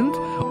nett sind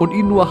und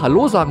ihnen nur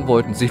Hallo sagen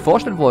wollten, sich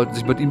vorstellen wollten,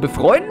 sich mit ihm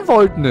befreunden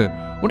wollten.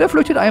 Und er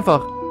flüchtet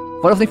einfach,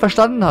 weil er es nicht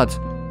verstanden hat.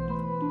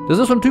 Das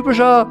ist so ein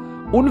typischer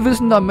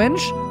unwissender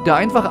Mensch, der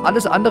einfach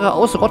alles andere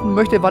ausrotten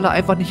möchte, weil er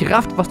einfach nicht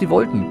rafft, was die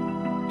wollten.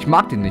 Ich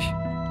mag den nicht.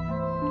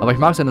 Aber ich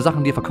mag seine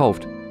Sachen, die er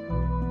verkauft.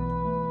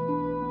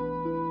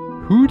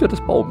 Hüter des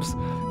Baums.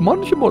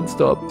 Manche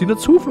Monster, die in der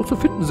Zuflucht zu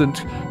finden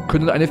sind,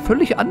 können eine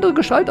völlig andere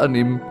Gestalt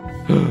annehmen.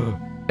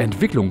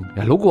 Entwicklung.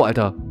 Ja, Logo,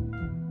 Alter.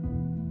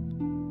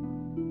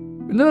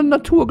 In der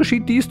Natur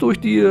geschieht dies durch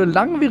die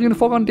langwierigen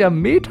Vorgänge der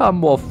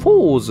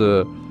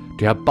Metamorphose.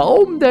 Der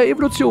Baum der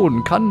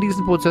Evolution kann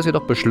diesen Prozess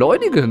jedoch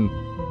beschleunigen.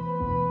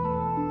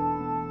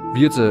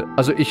 Wie jetzt?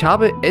 Also ich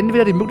habe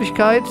entweder die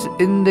Möglichkeit,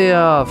 in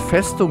der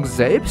Festung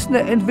selbst eine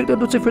Entwicklung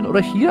durchzuführen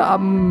oder hier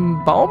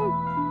am Baum.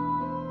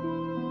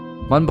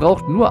 Man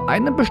braucht nur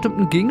einen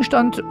bestimmten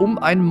Gegenstand, um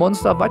ein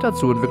Monster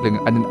weiterzuentwickeln.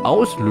 Einen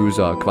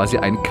Auslöser, quasi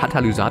einen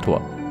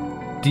Katalysator.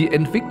 Die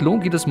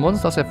Entwicklung jedes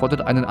Monsters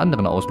erfordert einen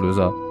anderen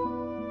Auslöser.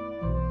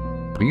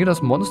 Bringe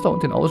das Monster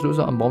und den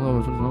Auslöser am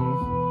Baum.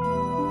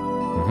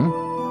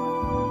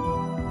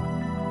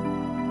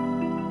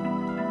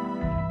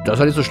 Das ist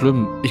ja nicht so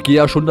schlimm. Ich gehe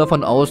ja schon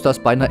davon aus, dass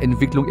bei einer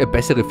Entwicklung er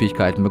bessere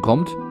Fähigkeiten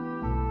bekommt.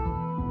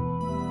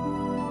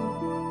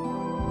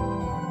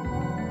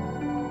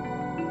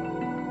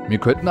 Mir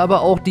könnten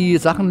aber auch die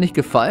Sachen nicht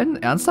gefallen.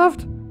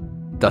 Ernsthaft?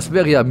 Das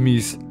wäre ja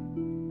mies.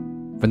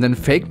 Wenn ein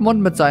Fake-Mon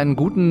mit seinen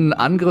guten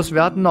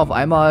Angriffswerten auf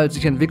einmal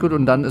sich entwickelt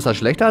und dann ist er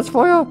schlechter als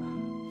vorher?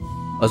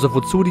 Also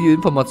wozu die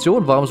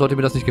Information? Warum sollte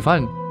mir das nicht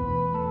gefallen?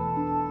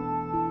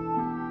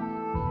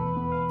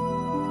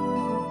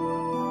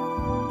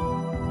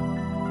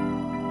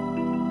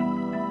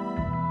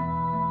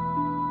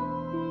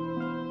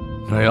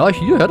 Naja,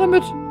 hier, her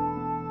damit.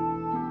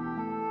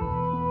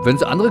 Wenn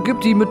es andere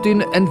gibt, die mit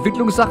den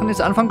Entwicklungssachen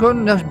nichts anfangen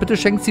können, ja, bitte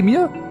schenkt sie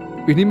mir.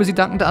 Ich nehme sie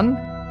dankend an.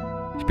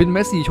 Ich bin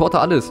Messi, ich horte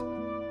alles.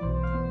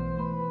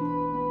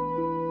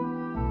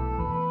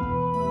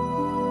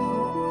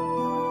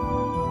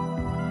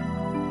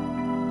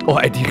 Oh,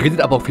 ey, die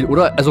redet aber auch viel,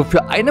 oder? Also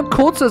für eine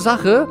kurze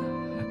Sache,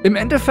 im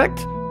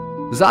Endeffekt,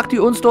 sagt die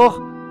uns doch,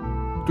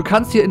 du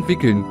kannst hier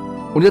entwickeln.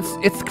 Und jetzt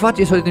Quatsch,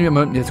 jetzt hört ihr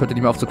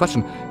nicht mehr auf zu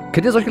quatschen.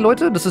 Kennt ihr solche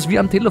Leute? Das ist wie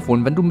am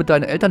Telefon. Wenn du mit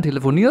deinen Eltern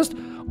telefonierst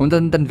und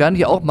dann werden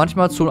die auch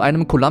manchmal zu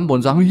einem Kollabo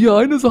und sagen, hier,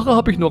 eine Sache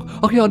habe ich noch.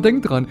 Ach ja,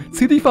 denk dran,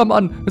 zieh dich warm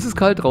an, es ist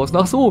kalt draußen.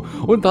 Ach so,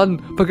 und dann,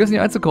 vergessen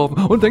nicht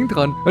einzukaufen. Und denk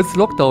dran, es ist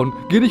Lockdown,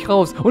 geh nicht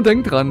raus und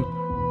denk dran.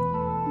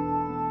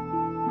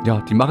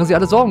 Ja, die machen sich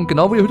alle Sorgen,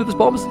 genau wie die Hütte des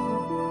Baums.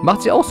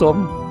 Macht sie auch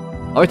Sorgen.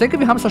 Aber ich denke,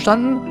 wir haben es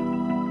verstanden.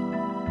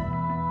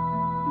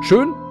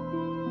 Schön.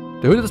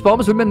 Der Hütte des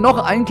Baumes will mir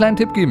noch einen kleinen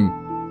Tipp geben.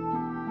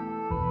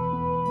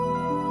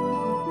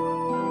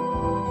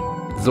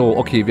 So,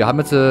 okay, wir haben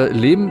jetzt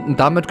Leben und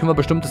damit können wir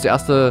bestimmt das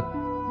erste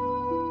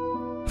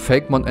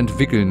Fake-Mon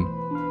entwickeln.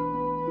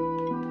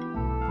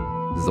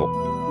 So.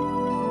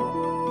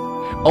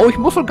 Oh, ich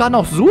muss sogar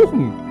noch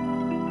suchen.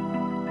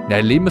 Ja,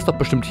 Leben ist doch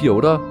bestimmt hier,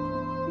 oder?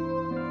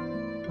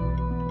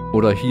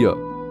 Oder hier.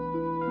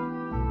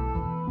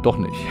 Doch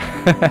nicht.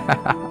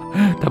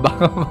 Da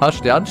machen wir mal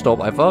Sternstaub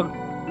einfach.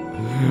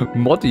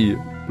 Motti.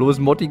 Bloß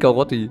Motti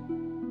Garotti.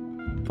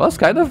 Was?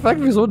 Kein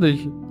Effekt? Wieso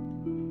nicht?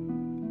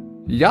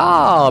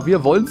 Ja,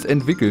 wir wollen es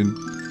entwickeln.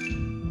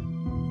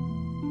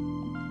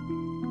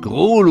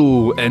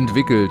 Grolu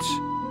entwickelt.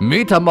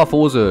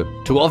 Metamorphose.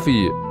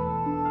 Trophy.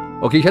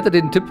 Okay, ich hätte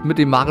den Tipp mit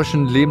dem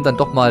magischen Leben dann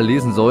doch mal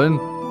lesen sollen.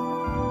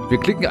 Wir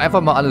klicken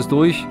einfach mal alles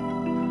durch.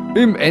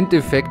 Im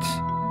Endeffekt,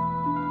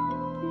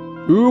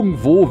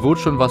 irgendwo wird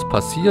schon was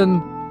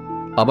passieren.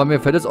 Aber mir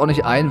fällt jetzt auch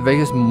nicht ein,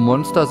 welches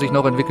Monster sich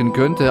noch entwickeln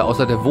könnte,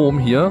 außer der Wurm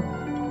hier.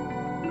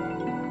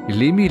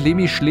 Lemi,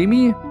 Lemi,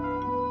 Schlemi?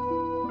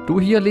 Du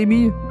hier,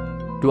 Lemi?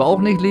 Du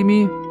auch nicht,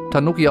 Lemi?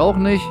 Tanuki auch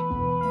nicht?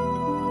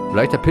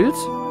 Vielleicht der Pilz?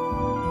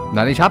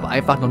 Nein, ich habe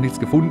einfach noch nichts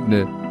gefunden.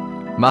 Ne?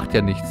 Macht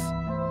ja nichts.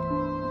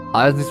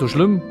 Alles nicht so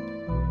schlimm.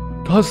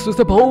 Das ist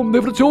der Baum der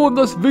Evolution,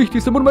 das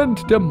wichtigste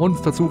Monument der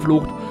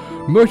Monsterzuflucht.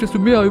 Möchtest du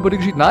mehr über die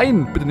Geschichte?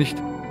 Nein, bitte nicht.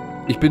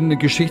 Ich bin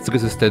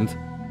geschichtsresistent.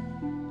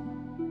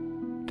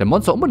 Der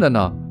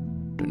Monster-Umbenenner.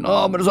 Der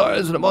Name des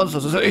einzelnen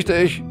Monsters ist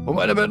wichtig, um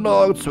eine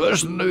Bindung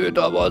zwischen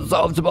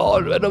Hütermonster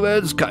aufzubauen. Wenn du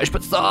willst, kein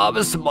Spitznamen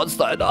ist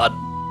Monster ändern.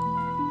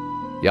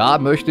 Ja,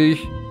 möchte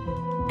ich.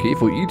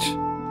 Kefoid.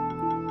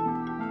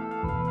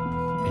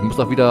 Ich muss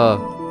doch wieder...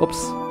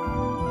 Ups.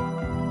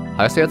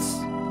 Heißt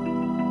jetzt...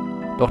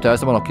 Doch, der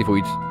heißt immer noch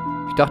Kefoid.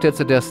 Ich dachte jetzt,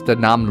 der ist der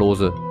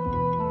Namenlose.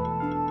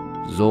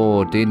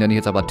 So, den nenne ich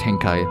jetzt aber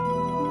Tenkai.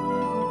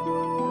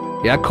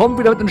 Er kommt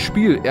wieder mit ins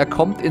Spiel. Er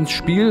kommt ins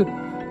Spiel,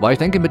 weil ich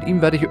denke, mit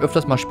ihm werde ich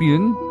öfters mal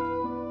spielen.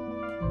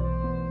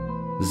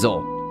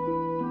 So.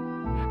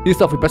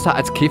 Ist auch viel besser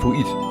als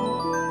Kefoid.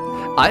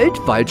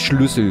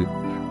 Altwaldschlüssel.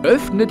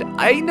 Öffnet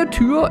eine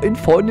Tür in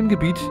folgendem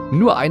Gebiet.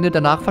 Nur eine,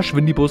 danach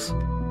verschwindet die Bus.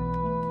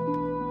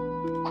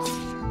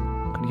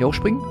 Kann ich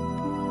hochspringen?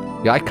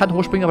 Ja, ich kann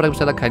hochspringen, aber da gibt es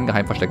leider kein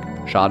Geheimversteck.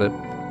 Schade.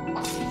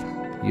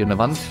 Hier eine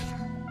Wand.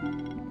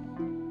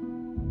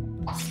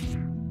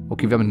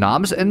 Okay, wir haben einen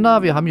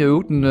Namensänder. Wir haben hier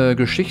irgendeinen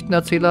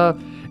Geschichtenerzähler.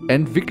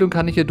 Entwicklung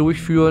kann ich hier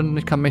durchführen.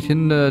 Ich kann mich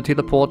hin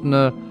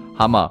teleporten.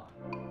 Hammer.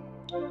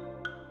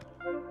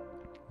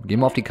 Gehen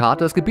wir auf die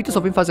Karte. Das Gebiet ist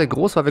auf jeden Fall sehr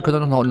groß, weil wir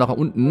können noch nach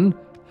unten.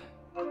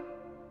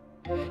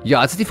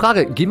 Ja, jetzt ist die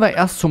Frage, gehen wir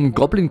erst zum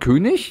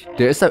Goblinkönig?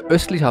 Der ist ja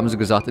östlich, haben sie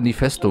gesagt, in die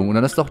Festung. Und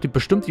dann ist doch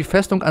bestimmt die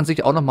Festung an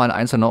sich auch nochmal ein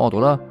einzelner Ort,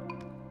 oder?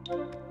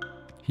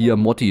 Hier,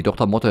 Motti,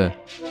 Dr. Motte.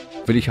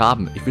 Will ich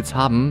haben. Ich will's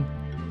haben.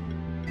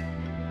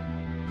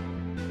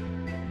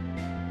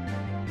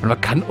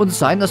 Und kann uns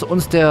sein, dass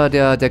uns der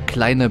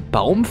kleine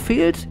Baum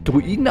fehlt?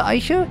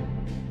 Druideneiche?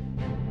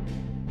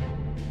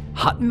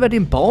 Hatten wir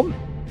den Baum?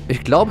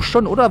 Ich glaube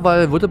schon, oder?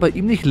 Weil würde bei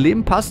ihm nicht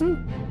Leben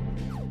passen?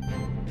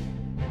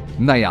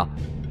 Naja.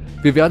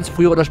 Wir werden es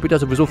früher oder später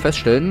sowieso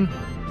feststellen.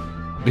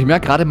 Und ich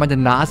merke gerade, meine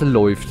Nase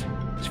läuft.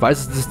 Ich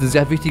weiß, das ist eine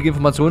sehr wichtige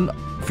Information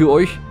für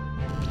euch.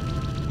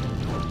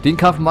 Den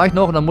Kampf mache ich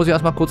noch und dann muss ich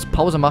erstmal kurz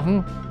Pause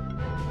machen.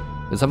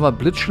 Jetzt haben wir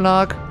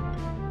Blitzschlag.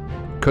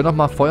 Können auch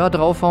mal Feuer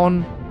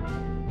draufhauen.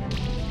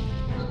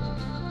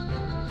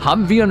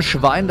 Haben wir ein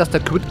Schwein, dass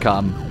der Crit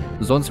kam.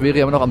 Sonst wäre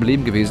er immer noch am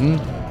Leben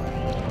gewesen.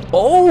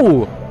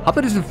 Oh! Habt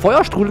ihr diesen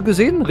Feuerstrudel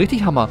gesehen?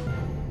 Richtig Hammer.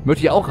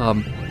 Möchte ich auch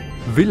haben.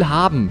 Will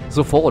haben.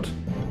 Sofort.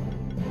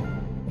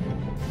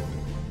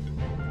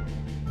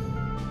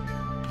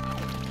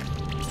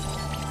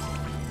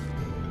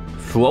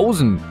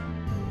 Frozen.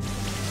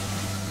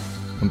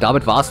 Und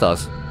damit war's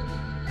das.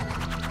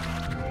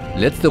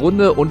 Letzte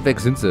Runde und weg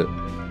sind sie.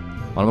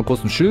 Machen wir mal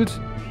kurz ein Schild.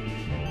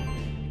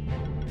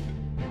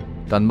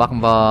 Dann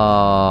machen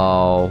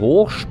wir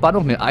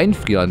Hochspannung. Ne,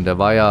 einfrieren. Der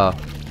war ja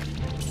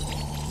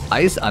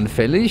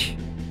eisanfällig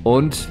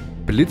und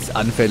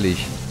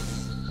blitzanfällig.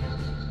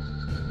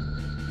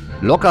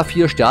 Locker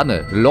 4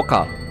 Sterne.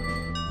 Locker.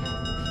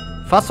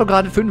 Fast so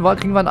gerade 5 war,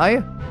 kriegen wir ein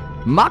Ei.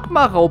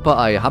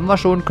 Magma-Raupe-Ei. Haben wir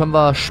schon. Können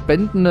wir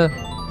spenden.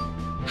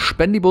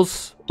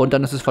 Spendibus. Und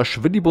dann ist es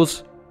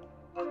Verschwindibus.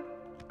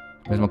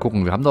 Müssen wir mal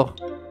gucken. Wir haben doch...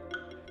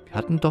 Wir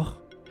hatten doch...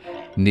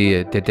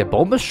 Nee, der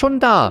Baum ist schon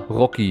da.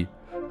 Rocky.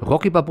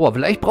 Rocky Balboa.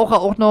 Vielleicht braucht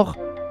er auch noch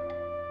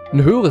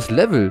ein höheres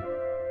Level.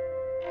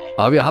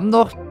 Aber wir haben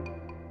doch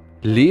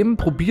Leben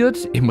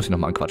probiert. Ich muss ihn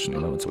nochmal anquatschen.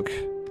 Immer zurück.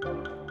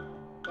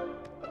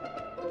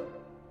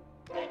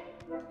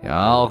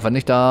 Ja, auch wenn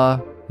ich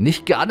da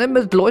nicht gerne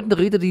mit Leuten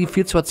rede, die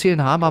viel zu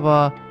erzählen haben,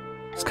 aber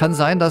es kann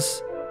sein,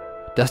 dass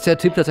der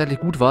Tipp tatsächlich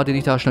gut war, den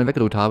ich da schnell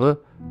weggedrückt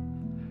habe.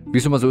 Wie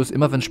es immer so ist,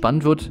 immer wenn es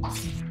spannend wird,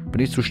 bin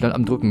ich zu schnell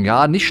am Drücken.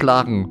 Ja, nicht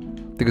schlagen.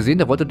 Habt ihr gesehen,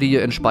 der wollte die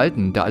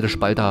entspalten, der alte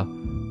Spalter.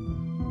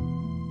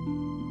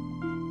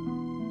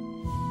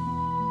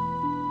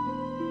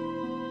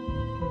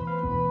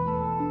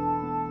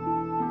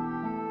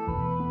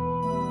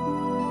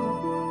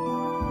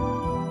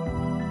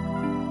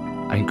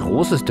 Ein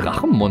großes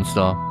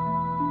Drachenmonster.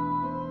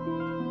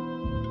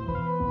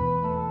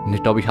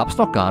 Ich glaube, ich hab's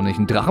noch gar nicht.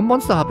 Ein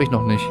Drachenmonster habe ich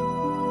noch nicht.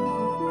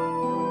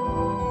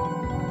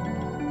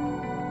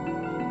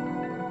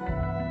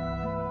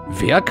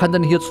 Wer kann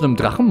denn hier zu einem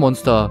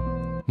Drachenmonster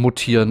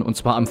mutieren? Und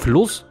zwar am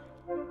Fluss.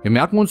 Wir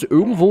merken uns,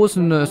 irgendwo ist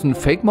ein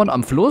Fake-Mon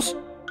am Fluss.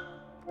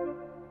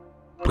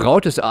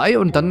 Braut das Ei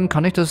und dann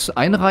kann ich das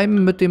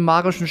einreimen mit dem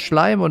magischen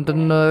Schleim und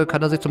dann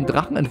kann er sich zum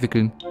Drachen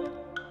entwickeln.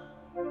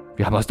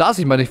 Wir haben was da.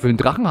 Ich meine, ich will einen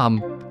Drachen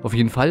haben. Auf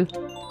jeden Fall.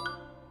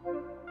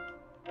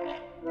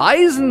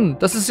 Eisen!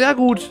 Das ist sehr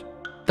gut.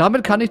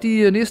 Damit kann ich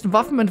die nächsten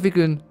Waffen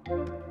entwickeln.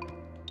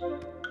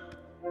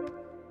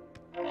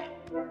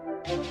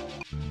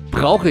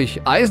 Brauche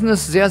ich. Eisen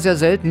ist sehr, sehr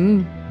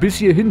selten. Bis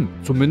hierhin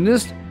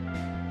zumindest.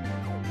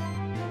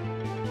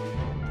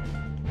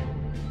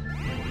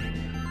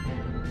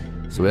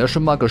 So, er ist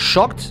schon mal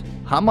geschockt.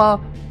 Hammer.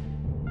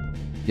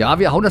 Ja,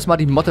 wir hauen erstmal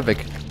die Motte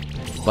weg.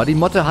 Weil die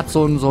Motte hat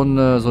so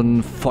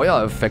einen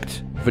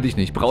Feuereffekt. Will ich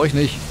nicht. Brauche ich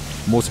nicht.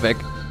 Muss weg.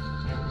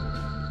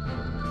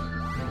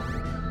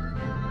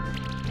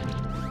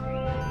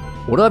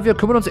 Oder wir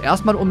kümmern uns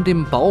erstmal um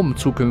den Baum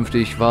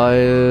zukünftig,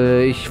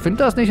 weil ich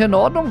finde das nicht in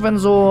Ordnung, wenn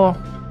so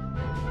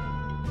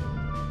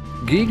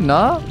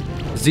Gegner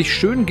sich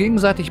schön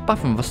gegenseitig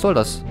buffen. Was soll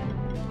das?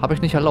 Habe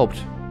ich nicht erlaubt.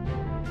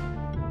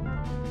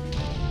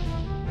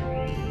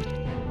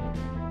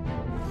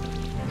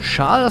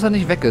 Schade, dass er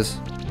nicht weg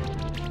ist.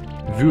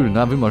 Wühlen,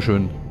 na, will mal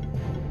schön.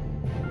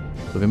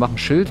 So, wir machen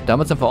Schild.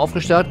 Damit sind wir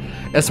aufgestellt.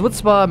 Es wird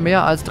zwar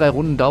mehr als 3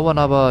 Runden dauern,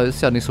 aber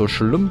ist ja nicht so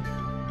schlimm.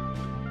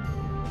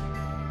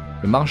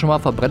 Wir machen schon mal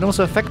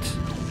Verbrennungseffekt.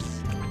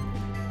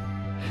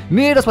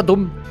 Nee, das war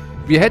dumm.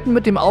 Wir hätten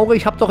mit dem Auge...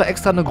 Ich habe doch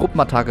extra eine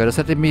Gruppenattacke. Das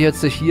hätte mir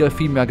jetzt hier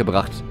viel mehr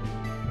gebracht.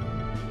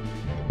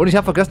 Und ich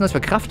habe vergessen, dass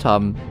wir Kraft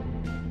haben.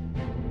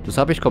 Das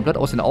habe ich komplett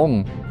aus den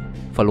Augen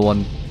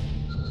verloren.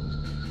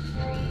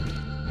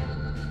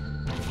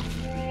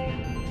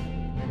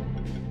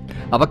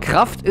 Aber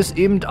Kraft ist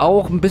eben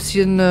auch ein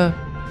bisschen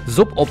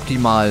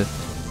suboptimal.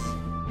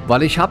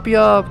 Weil ich habe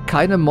ja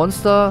keine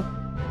Monster,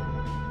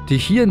 die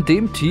hier in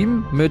dem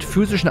Team mit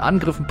physischen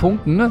Angriffen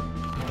punkten.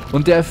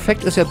 Und der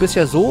Effekt ist ja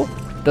bisher so,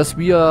 dass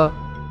wir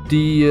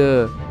die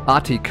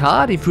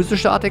ATK, die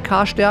physische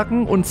ATK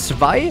stärken. Und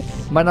 2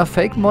 meiner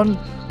Fake-Mon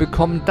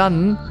bekommen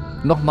dann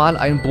nochmal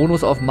einen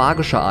Bonus auf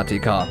magische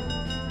ATK.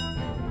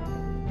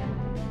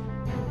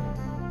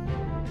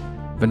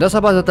 Wenn das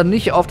aber dann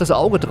nicht auf das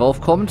Auge drauf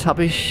kommt,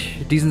 habe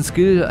ich diesen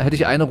Skill, hätte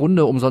ich eine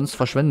Runde umsonst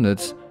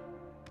verschwendet.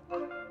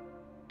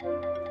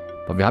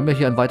 Aber wir haben ja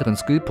hier einen weiteren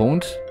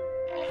Skillpunkt.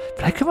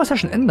 Vielleicht können wir es ja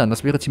schon ändern,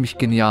 das wäre ziemlich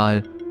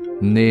genial.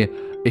 Nee,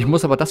 ich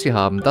muss aber das hier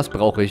haben, das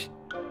brauche ich.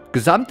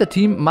 Gesamte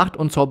Team, Macht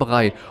und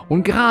Zauberei.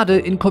 Und gerade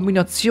in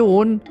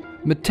Kombination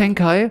mit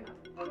Tenkai,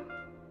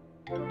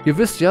 ihr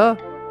wisst ja,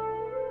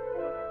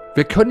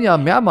 wir können ja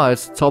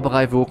mehrmals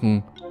Zauberei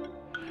wirken.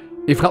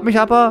 Ich frage mich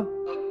aber...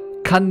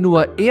 Kann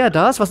nur er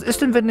das? Was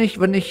ist denn, wenn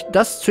ich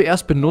das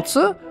zuerst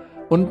benutze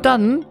und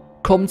dann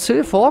kommt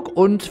Silphok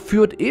und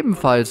führt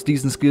ebenfalls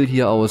diesen Skill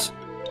hier aus?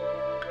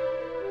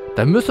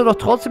 Dann müsste doch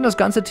trotzdem das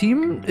ganze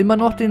Team immer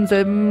noch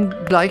denselben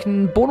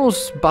gleichen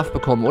Bonus-Buff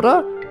bekommen,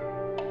 oder?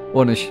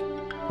 Oder nicht?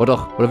 Oder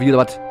doch? Oder wie oder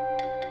was?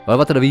 Oder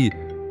was oder wie?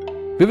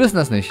 Wir wissen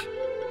das nicht.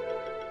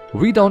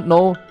 We don't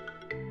know.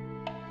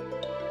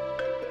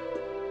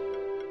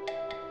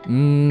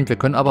 Wir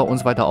können aber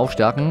uns weiter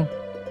aufstärken.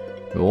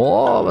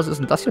 Oh, was ist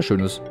denn das hier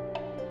Schönes?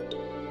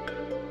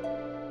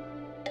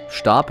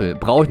 Stapel.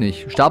 Brauche ich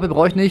nicht. Stapel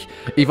brauche ich nicht.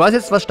 Ich weiß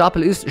jetzt, was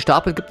Stapel ist.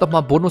 Stapel gibt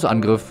nochmal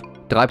Bonusangriff.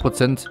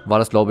 3% war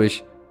das, glaube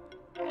ich.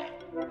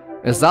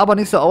 Es sah aber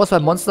nicht so aus, weil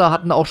Monster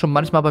hatten auch schon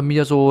manchmal bei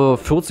mir so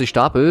 40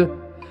 Stapel.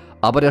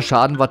 Aber der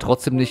Schaden war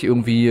trotzdem nicht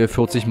irgendwie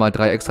 40 mal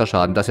 3 extra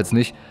Schaden. Das jetzt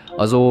nicht.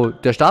 Also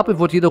der Stapel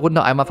wird jede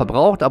Runde einmal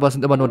verbraucht, aber es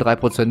sind immer nur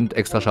 3%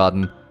 extra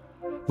Schaden.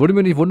 Würde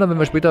mir nicht wundern, wenn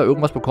wir später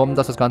irgendwas bekommen,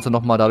 dass das Ganze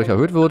nochmal dadurch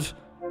erhöht wird.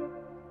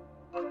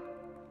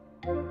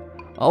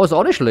 Aber ist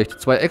auch nicht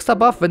schlecht. 2 extra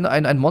Buff, wenn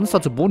ein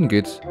Monster zu Boden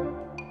geht.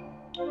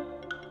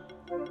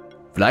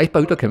 Vielleicht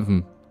bei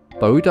Hüterkämpfen.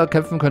 Bei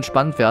Hüterkämpfen könnte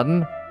spannend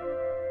werden.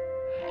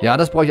 Ja,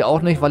 das brauche ich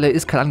auch nicht, weil er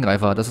ist kein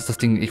Angreifer. Das ist das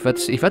Ding. Ich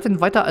werd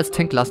ihn weiter als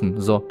Tank lassen.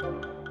 So.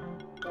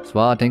 Das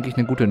war, denke ich,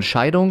 eine gute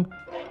Entscheidung.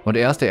 Und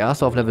er ist der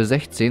Erste auf Level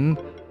 16.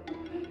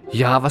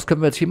 Ja, was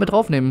können wir jetzt hier mit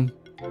draufnehmen?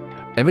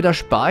 Entweder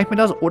spare ich mir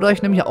das oder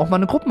ich nehme hier auch mal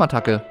eine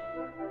Gruppenattacke.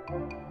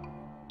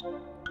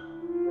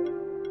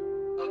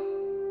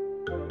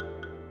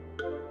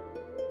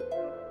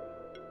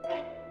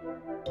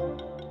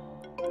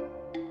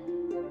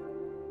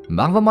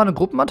 Machen wir mal eine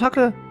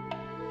Gruppenattacke?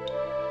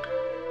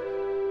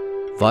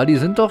 Weil die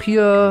sind doch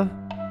hier...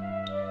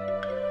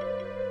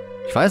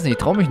 Ich weiß nicht, ich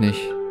traue mich nicht.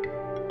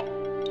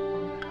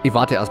 Ich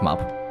warte erstmal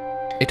ab.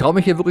 Ich traue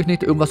mich hier wirklich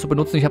nicht, irgendwas zu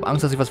benutzen. Ich habe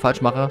Angst, dass ich was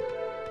falsch mache.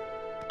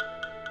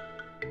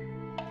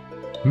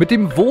 Mit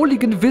dem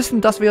wohligen Wissen,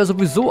 dass wir ja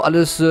sowieso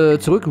alles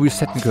zurück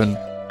resetten können.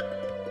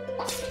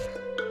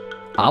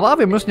 Aber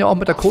wir müssen ja auch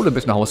mit der Kohle ein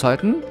bisschen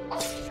haushalten.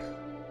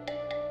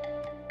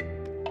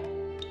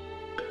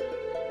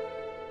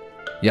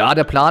 Ja,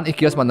 der Plan, ich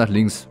gehe erstmal nach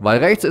links. Weil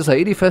rechts ist ja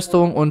eh die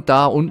Festung und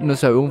da unten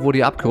ist ja irgendwo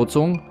die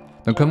Abkürzung.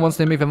 Dann können wir uns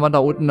nämlich, wenn wir da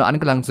unten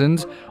angelangt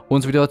sind,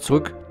 uns wieder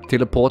zurück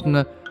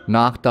teleporten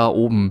nach da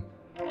oben.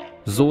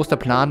 So ist der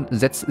Plan.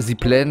 Setz sie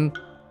Pläne.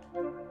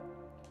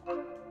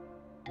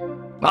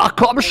 Ach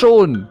komm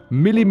schon!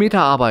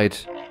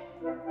 Millimeterarbeit.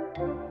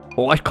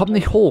 Oh, ich komme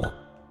nicht hoch.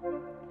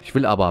 Ich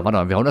will aber. Warte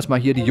mal, wir hauen erstmal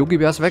hier die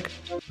Yogi-Bärs weg.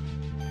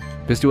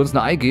 Bis die uns ein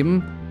Ei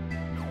geben.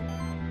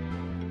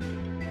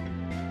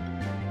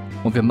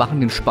 Und wir machen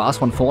den Spaß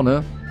von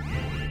vorne.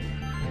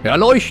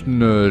 Erleuchten,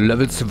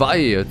 Level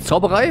 2.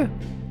 Zauberei?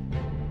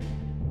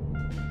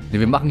 Ne,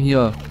 wir machen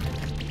hier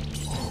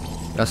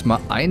erstmal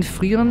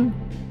einfrieren.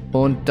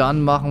 Und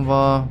dann machen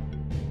wir...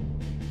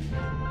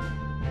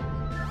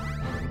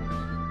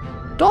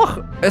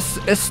 Doch,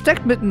 es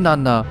stackt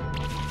miteinander.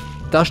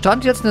 Da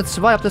stand jetzt eine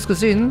 2, habt ihr das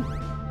gesehen?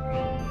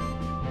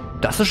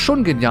 Das ist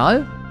schon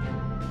genial.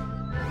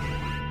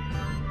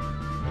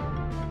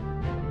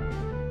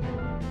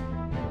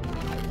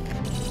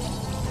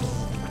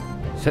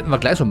 Das hätten wir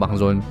gleich so machen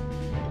sollen.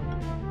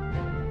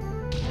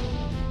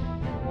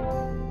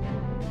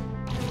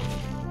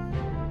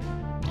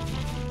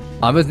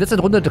 Aber wir sind jetzt in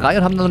Runde 3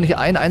 und haben noch nicht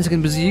einen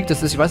einzigen besiegt.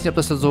 Das ist, ich weiß nicht, ob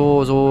das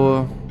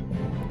so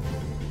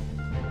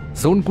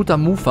ein guter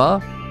Move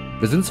war.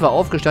 Wir sind zwar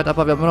aufgestellt,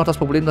 aber wir haben immer noch das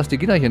Problem, dass die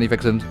Gegner hier nicht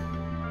weg sind.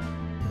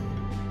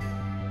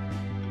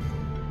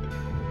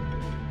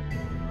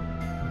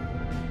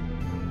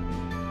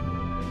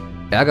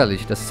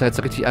 Ärgerlich, das ist ja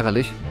jetzt richtig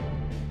ärgerlich.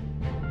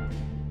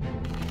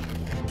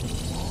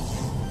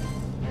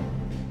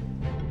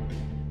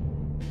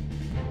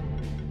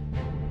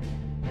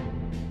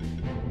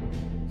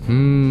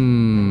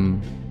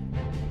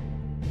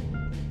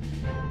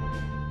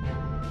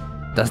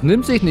 Das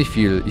nimmt sich nicht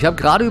viel. Ich habe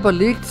gerade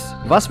überlegt,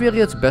 was wäre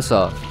jetzt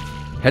besser?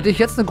 Hätte ich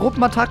jetzt eine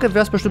Gruppenattacke,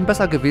 wäre es bestimmt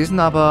besser gewesen,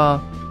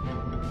 aber...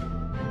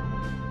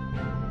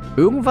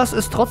 Irgendwas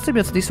ist trotzdem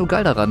jetzt nicht so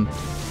geil daran.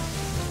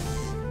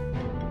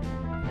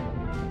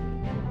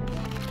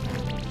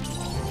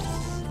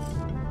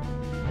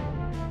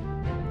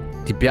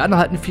 Die Bären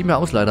halten viel mehr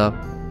aus, leider.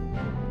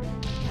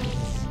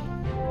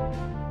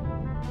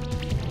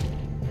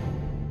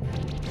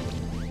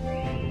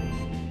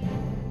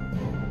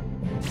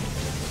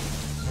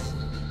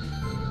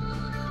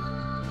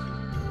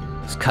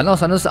 Es kann auch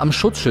sein, dass es am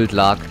Schutzschild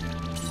lag.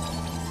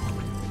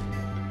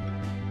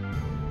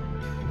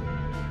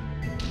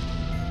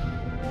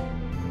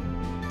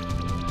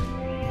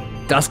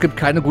 Das gibt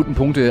keine guten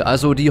Punkte.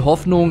 Also die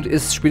Hoffnung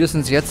ist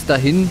spätestens jetzt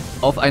dahin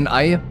auf ein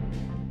Ei.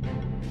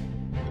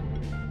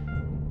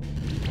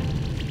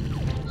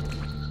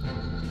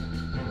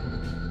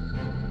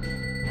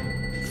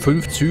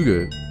 Fünf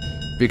Züge.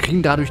 Wir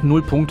kriegen dadurch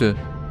 0 Punkte.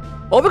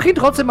 Oh, wir kriegen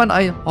trotzdem ein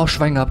Ei. Oh,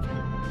 Schwein gehabt.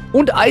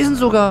 Und Eisen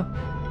sogar.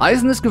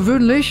 Eisen ist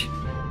gewöhnlich.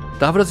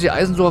 Dafür, dass ich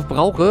Eisen so oft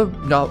brauche.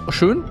 Ja,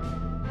 schön.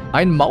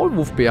 Ein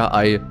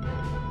Maulwurfbär-Ei.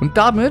 Und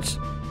damit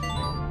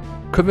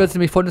können wir jetzt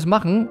nämlich Folgendes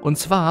machen. Und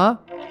zwar,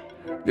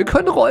 wir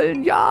können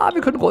rollen. Ja,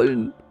 wir können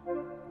rollen.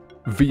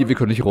 Wie, wir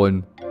können nicht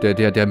rollen.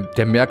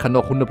 Der Meer kann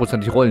doch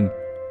hundertprozentig rollen.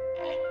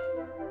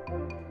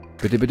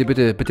 Bitte, bitte,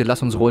 bitte, bitte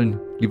lass uns rollen,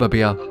 lieber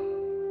Bär.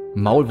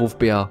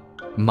 Maulwurfbär.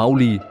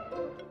 Mauli.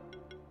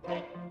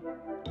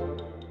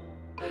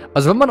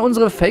 Also wenn man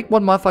unsere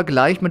Fake-Mon mal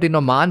vergleicht mit den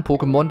normalen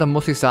Pokémon, dann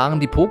muss ich sagen,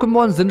 die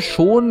Pokémon sind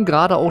schon,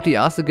 gerade auch die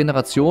erste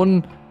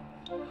Generation,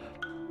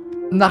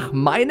 nach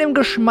meinem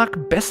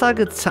Geschmack besser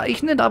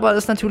gezeichnet, aber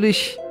ist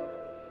natürlich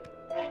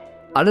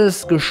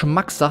alles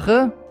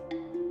Geschmackssache.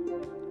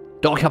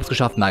 Doch, ich hab's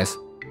geschafft, nice.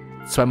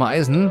 2-mal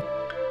Eisen.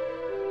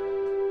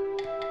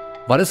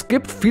 Weil es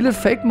gibt viele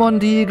Fake-Mon,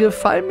 die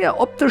gefallen mir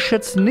optisch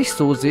jetzt nicht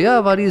so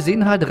sehr, weil die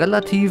sehen halt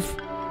relativ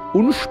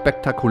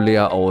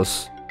unspektakulär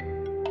aus.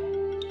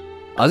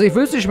 Also ich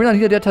will es nicht schmälern,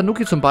 hier der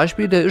Tanuki zum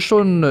Beispiel, der ist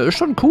schon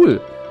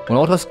cool. Und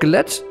auch das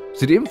Skelett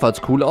sieht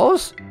ebenfalls cool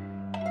aus.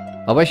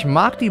 Aber ich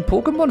mag die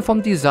Pokémon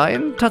vom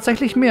Design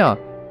tatsächlich mehr.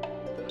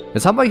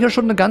 Jetzt haben wir hier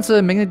schon eine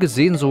ganze Menge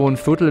gesehen, so ein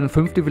Viertel, ein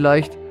Fünftel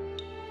vielleicht.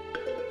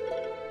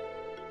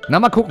 Na,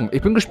 mal gucken.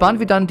 Ich bin gespannt,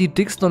 wie dann die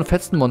dicksten und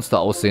fetzten Monster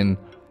aussehen.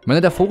 Ich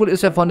meine, der Vogel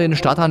ist ja von den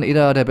Startern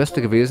eher der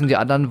beste gewesen. Die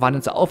anderen waren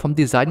jetzt auch vom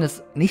Design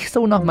jetzt nicht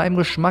so nach meinem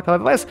Geschmack.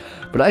 Aber wer weiß,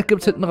 vielleicht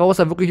gibt es hinten raus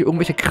dann wirklich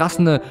irgendwelche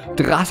krassen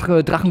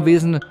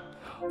Drachenwesen,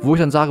 wo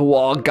ich dann sage,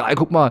 wow, geil,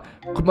 guck mal,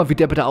 wie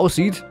der bitte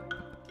aussieht.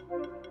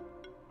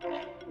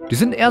 Die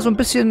sind eher so ein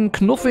bisschen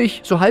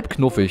knuffig, so halb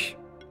knuffig.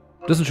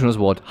 Das ist ein schönes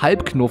Wort,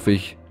 halb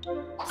knuffig.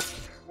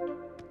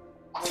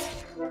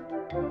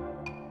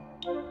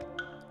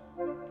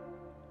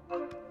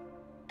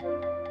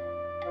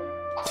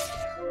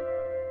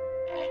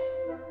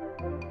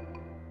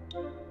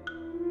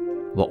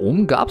 Aber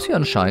oben gab es hier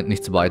anscheinend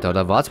nichts weiter.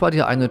 Da war zwar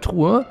hier eine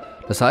Truhe.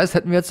 Das heißt,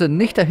 hätten wir jetzt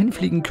nicht dahin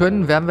fliegen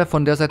können, wären wir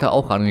von der Seite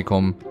auch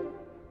rangekommen.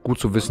 Gut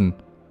zu wissen.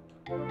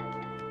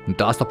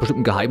 Und da ist doch bestimmt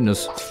ein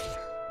Geheimnis.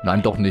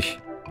 Nein, doch nicht.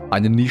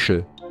 Eine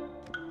Nische.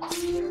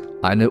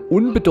 Eine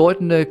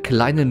unbedeutende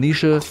kleine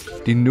Nische,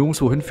 die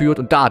nirgendwo hinführt.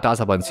 Und da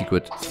ist aber ein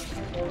Secret.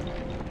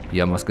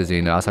 Hier haben wir es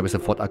gesehen. Ja, das habe ich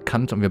sofort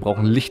erkannt. Und wir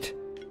brauchen Licht.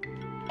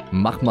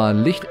 Mach mal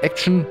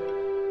Licht-Action.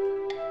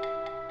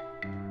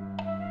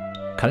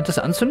 Kann ich das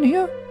anzünden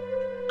hier?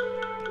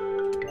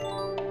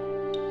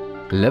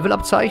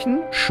 Level-Abzeichen.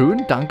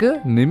 Schön,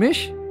 danke. Nimm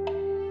ich.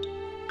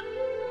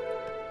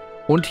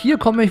 Und hier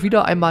komme ich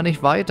wieder einmal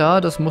nicht weiter.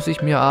 Das muss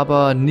ich mir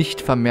aber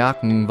nicht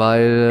vermerken,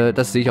 weil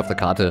das sehe ich auf der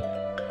Karte.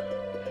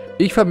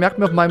 Ich vermerke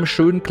mir auf meinem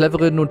schönen,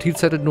 cleveren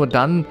Notizzettel nur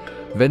dann,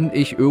 wenn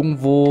ich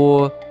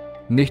irgendwo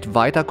nicht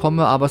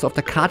weiterkomme, aber es auf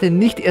der Karte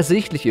nicht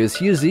ersichtlich ist.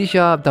 Hier sehe ich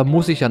ja, da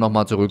muss ich ja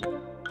nochmal zurück.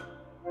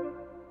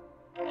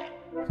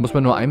 Ich muss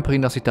mir nur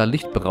einbringen, dass ich da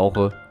Licht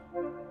brauche.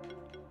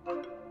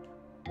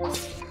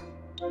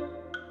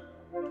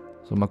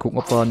 So, mal gucken,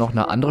 ob wir noch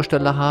eine andere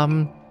Stelle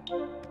haben.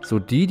 So,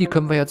 die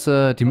können wir jetzt,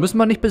 die müssen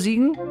wir nicht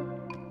besiegen.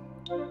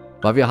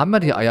 Weil wir haben ja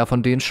die Eier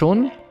von denen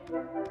schon.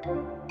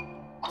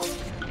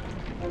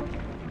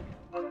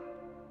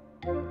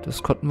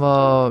 Das konnten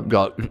wir,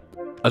 ja,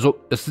 also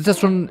es ist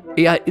jetzt schon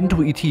eher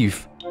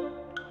intuitiv.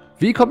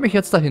 Wie komme ich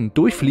jetzt dahin?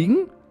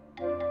 Durchfliegen?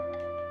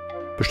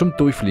 Bestimmt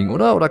durchfliegen,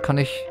 oder? Oder kann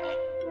ich...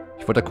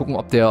 Ich wollte gucken,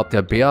 ob der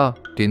Bär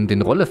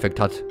den Rolleffekt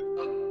hat.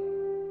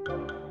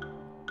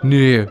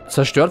 Nee,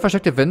 zerstört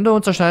versteckte Wände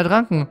und zerschneidet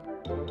Ranken.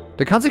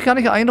 Der kann sich gar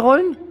nicht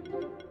einrollen?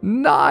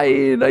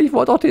 Nein, ich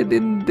wollte auch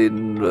den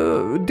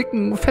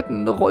dicken,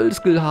 fetten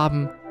Rollskill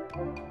haben.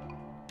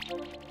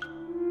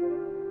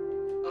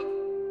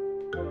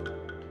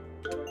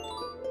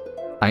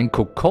 Ein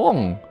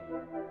Kokon.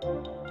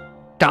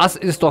 Das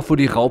ist doch für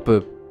die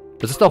Raupe.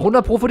 Das ist doch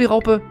 100 Pro für die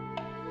Raupe.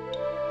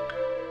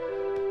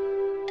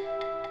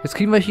 Jetzt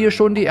kriegen wir hier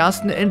schon die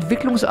ersten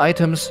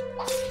Entwicklungs-Items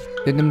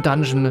in dem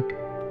Dungeon.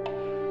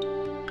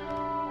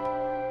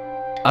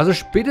 Also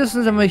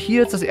spätestens, wenn wir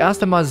hier jetzt das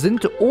erste Mal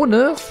sind,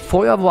 ohne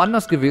vorher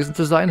woanders gewesen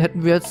zu sein,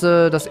 hätten wir jetzt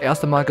das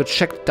erste Mal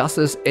gecheckt, dass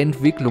es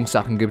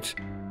Entwicklungssachen gibt.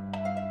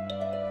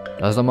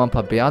 Da sind nochmal ein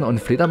paar Bären und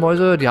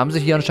Fledermäuse, die haben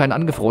sich hier anscheinend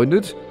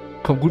angefreundet.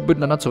 Kommen gut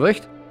miteinander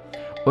zurecht.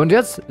 Und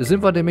jetzt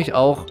sind wir nämlich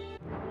auch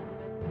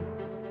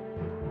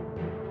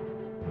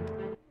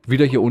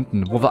wieder hier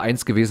unten, wo wir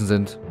 1 gewesen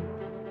sind.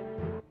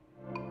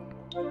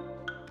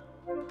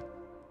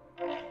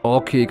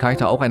 Okay, kann ich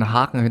da auch einen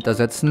Haken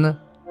hintersetzen?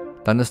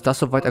 Dann ist das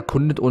soweit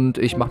erkundet und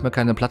ich mache mir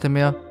keine Platte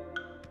mehr.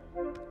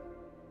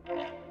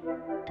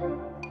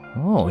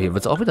 Oh, hier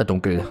wird es auch wieder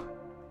dunkel.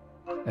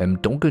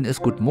 Dunkeln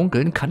ist gut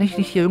munkeln. Kann ich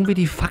nicht hier irgendwie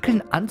die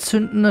Fackeln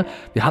anzünden?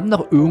 Wir haben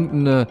doch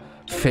irgendeine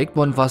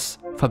Fake-Mon, was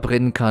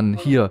verbrennen kann.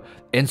 Hier,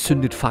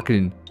 entzündet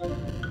Fackeln.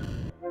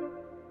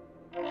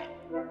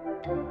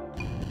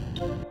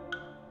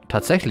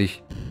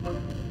 Tatsächlich.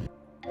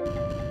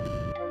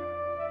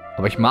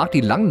 Aber ich mag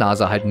die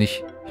Langnase halt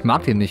nicht. Ich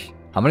mag den nicht.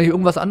 Haben wir nicht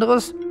irgendwas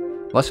anderes,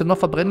 was wir noch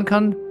verbrennen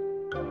kann?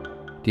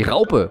 Die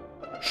Raupe.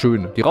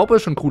 Schön. Die Raupe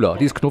ist schon cooler.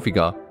 Die ist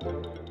knuffiger.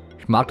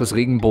 Ich mag das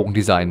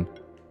Regenbogendesign.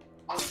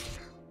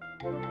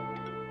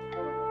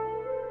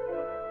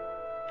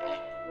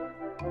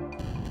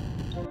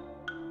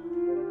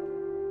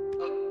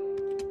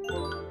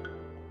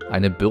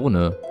 Eine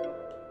Birne.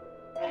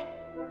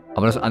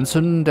 Aber das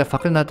Anzünden der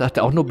Fackeln hat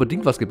auch nur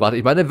bedingt was gebracht.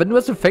 Ich meine, wenn du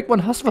jetzt einen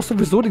Fake-Mon hast, was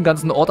sowieso den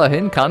ganzen Ort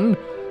erhellen kann,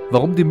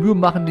 warum die Mühe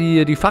machen,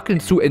 die Fackeln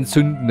zu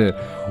entzünden?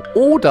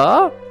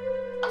 Oder,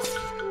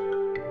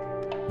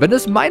 wenn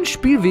es mein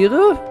Spiel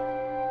wäre,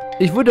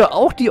 ich würde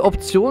auch die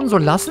Option so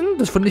lassen,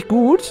 das finde ich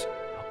gut.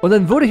 Und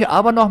dann würde ich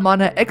aber noch mal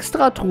eine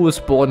Extra-Truhe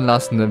spawnen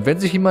lassen, wenn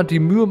sich jemand die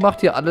Mühe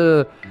macht, hier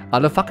alle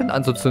Fackeln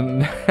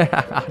anzuzünden.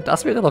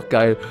 Das wäre doch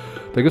geil.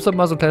 Da gibt es doch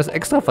mal so ein kleines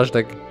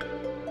Extra-Versteck.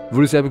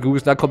 Würde ich sehr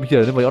begrüßen. Na komm,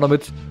 hier, nehmen wir auch noch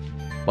mit.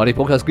 Warte, ich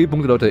brauche ja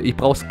Skillpunkte, Leute. Ich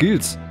brauche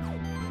Skills.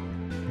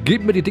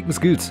 Gebt mir die dicken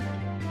Skills.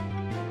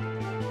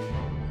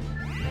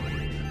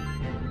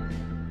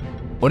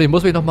 Und ich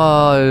muss mich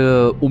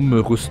nochmal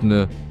umrüsten,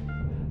 ne?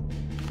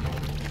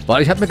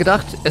 Weil ich habe mir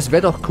gedacht, es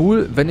wäre doch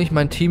cool, wenn ich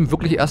mein Team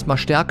wirklich erstmal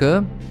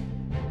stärke.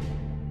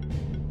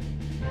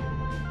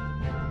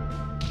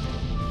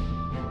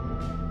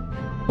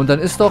 Und dann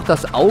ist doch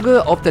das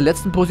Auge auf der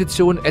letzten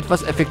Position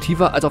etwas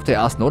effektiver als auf der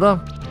ersten,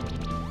 oder?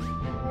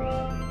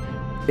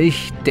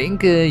 Ich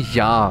denke,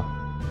 ja.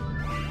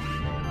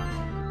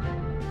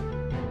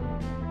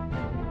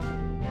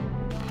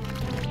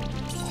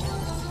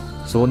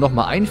 So,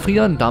 nochmal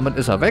einfrieren. Damit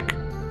ist er weg.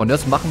 Und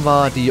jetzt machen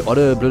wir die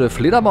olle, blöde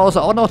Fledermaus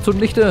auch noch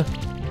zunichte.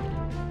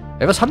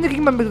 Ey, was haben die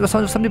gegen mein... Was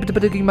haben die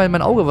bitte gegen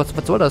mein Auge? Was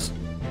soll das?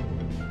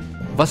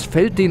 Was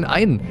fällt denen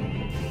ein?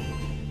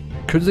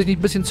 Können sie sich nicht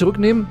ein bisschen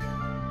zurücknehmen?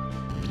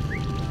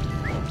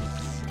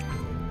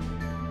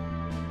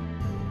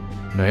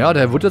 Naja,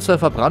 der wird jetzt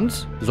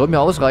verbrannt. Soll mir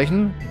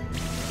ausreichen.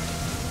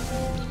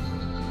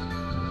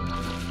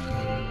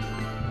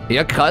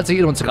 Er krallt sich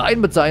in uns rein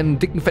mit seinen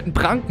dicken, fetten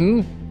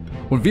Pranken.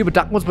 Und wir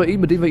bedanken uns bei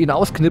ihm, indem wir ihn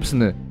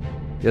ausknipsen.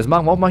 Jetzt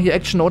machen wir auch mal hier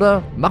Action,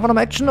 oder? Machen wir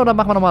nochmal Action oder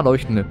machen wir nochmal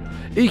Erleuchten?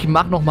 Ich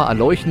mach nochmal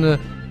Erleuchten.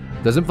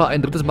 Da sind wir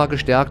ein drittes Mal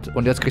gestärkt.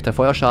 Und jetzt kriegt er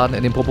Feuerschaden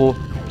in den Popo.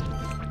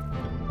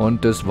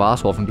 Und das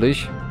war's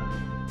hoffentlich.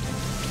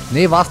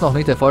 Nee, war's noch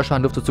nicht. Der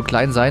Feuerschaden dürfte zu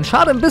klein sein.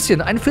 Schade ein bisschen.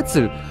 Ein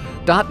Fitzel.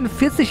 Da hat ein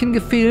Fitzelchen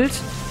gefehlt.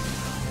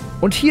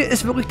 Und hier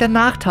ist wirklich der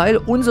Nachteil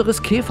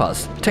unseres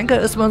Käfers.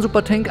 Tanker ist mal ein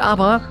super Tank,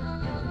 aber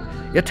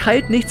er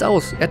teilt nichts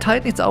aus. Er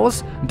teilt nichts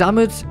aus.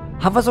 Damit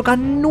haben wir sogar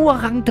nur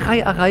Rang 3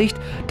 erreicht.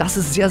 Das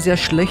ist sehr, sehr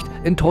schlecht,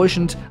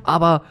 enttäuschend,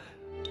 aber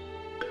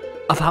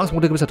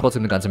Erfahrungspunkte gibt es ja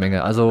trotzdem eine ganze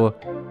Menge. Also,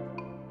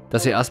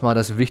 das ist ja erstmal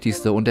das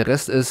Wichtigste. Und der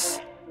Rest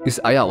ist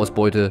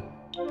Eierausbeute.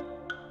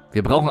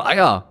 Wir brauchen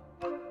Eier.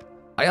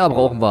 Eier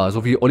brauchen wir,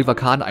 so wie Oliver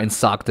Kahn einst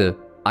sagte.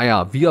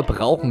 Eier. Wir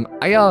brauchen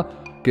Eier.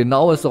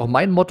 Genau, ist doch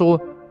mein Motto.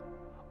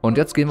 Und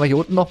jetzt gehen wir hier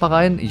unten nochmal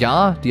rein.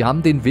 Ja, die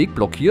haben den Weg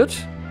blockiert.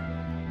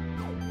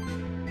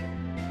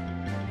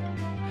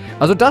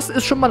 Also das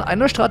ist schon mal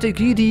eine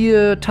Strategie,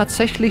 die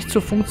tatsächlich zu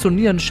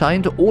funktionieren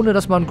scheint, ohne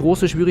dass man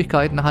große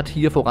Schwierigkeiten hat,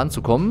 hier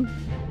voranzukommen.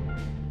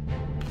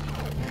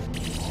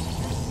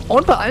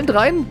 Und bei allen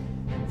dreien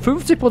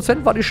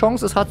 50% war die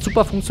Chance, es hat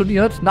super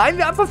funktioniert. Nein,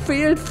 wir haben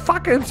verfehlt.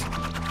 Fuck it.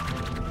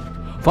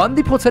 Vor allem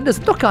die Prozente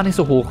sind doch gar nicht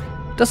so hoch.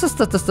 Das ist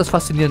das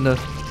Faszinierende.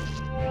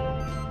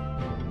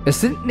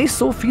 Es sind nicht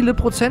so viele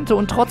Prozente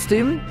und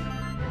trotzdem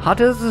hat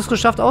er es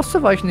geschafft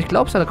auszuweichen. Ich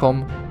glaub's ja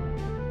kaum.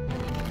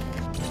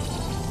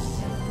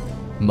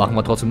 Machen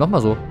wir trotzdem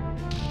nochmal so.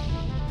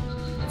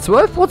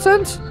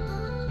 12%?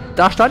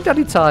 Da stand ja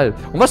die Zahl.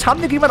 Und was haben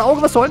die gegen mein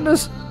Auge? Was soll denn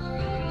das?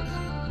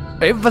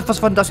 Ey,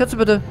 was war denn das jetzt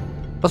bitte?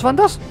 Was war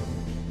denn das?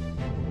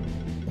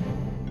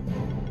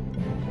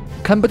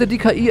 Kann bitte die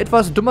KI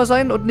etwas dümmer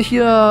sein und nicht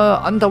hier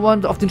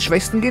andauernd auf den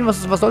Schwächsten gehen?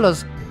 Was soll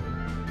das?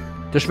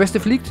 Der Schwächste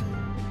fliegt?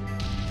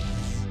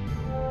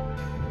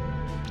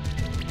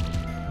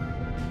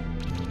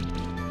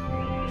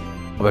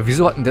 Aber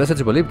wieso hat denn der das jetzt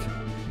überlebt?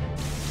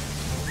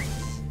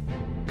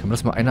 Kann mir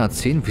das mal einer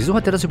erzählen? Wieso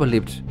hat der das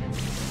überlebt?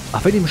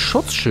 Ach, wegen dem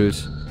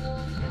Schutzschild.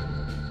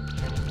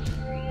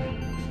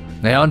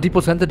 Naja, und die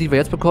Prozente, die wir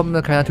jetzt bekommen,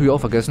 kann ich natürlich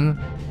auch vergessen.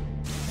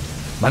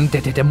 Mann,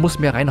 der muss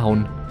mehr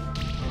reinhauen.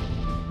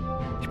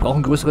 Ich brauche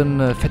einen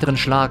größeren, fetteren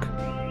Schlag.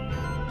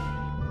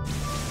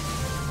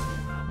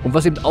 Und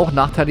was eben auch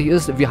nachteilig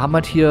ist, wir haben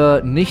halt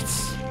hier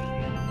nichts,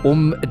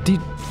 um die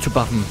zu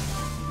buffen.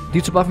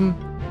 Die zu buffen?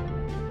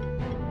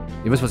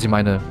 Ihr wisst, was ich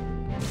meine.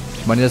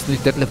 Ich meine jetzt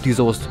nicht Deadlift die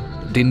Soest.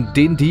 Den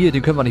können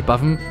wir nicht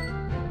buffen.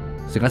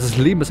 Sein ganzes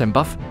Leben ist ein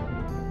Buff.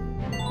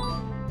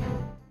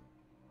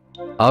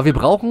 Aber wir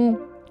brauchen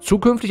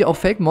zukünftig auch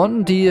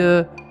Fake-Mon,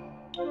 die...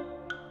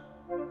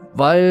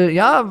 weil,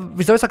 ja,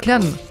 wie soll ich es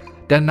erklären?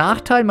 Der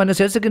Nachteil meines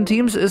jetzigen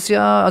Teams ist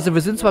ja... Also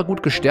wir sind zwar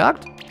gut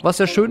gestärkt, was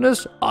ja schön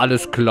ist.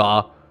 Alles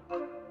klar.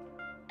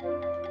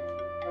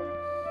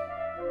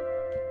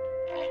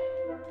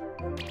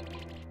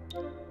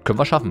 Können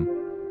wir schaffen.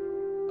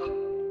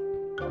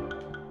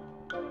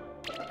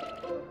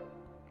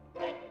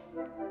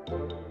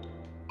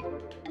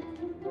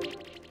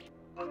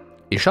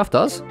 Ich schaff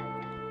das.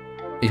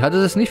 Ich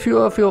hatte das nicht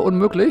für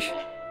unmöglich.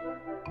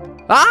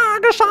 Ah,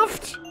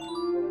 geschafft!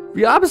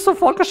 Wir haben es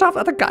sofort geschafft,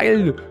 Alter,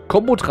 geil.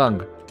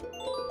 Kombo-Trank.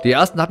 Die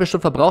ersten habe ich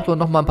schon verbraucht und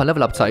nochmal ein paar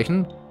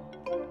Level-Abzeichen.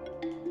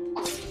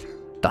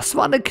 Das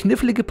war eine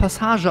knifflige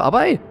Passage,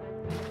 aber ey,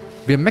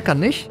 wir meckern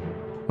nicht.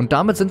 Und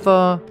damit sind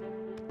wir...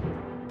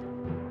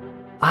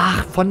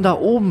 Ach, von da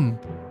oben.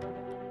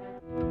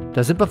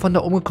 Da sind wir von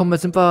da oben gekommen.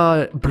 Jetzt sind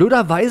wir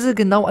blöderweise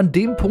genau an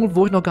dem Punkt,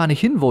 wo ich noch gar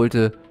nicht hin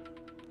wollte.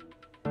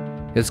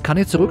 Jetzt kann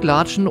ich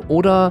zurücklatschen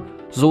oder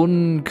so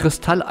ein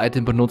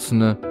Kristall-Item benutzen.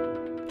 Ne?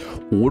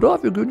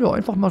 Oder wir gehen ja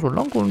einfach mal so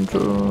lang und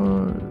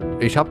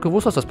ich habe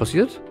gewusst, dass das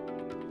passiert.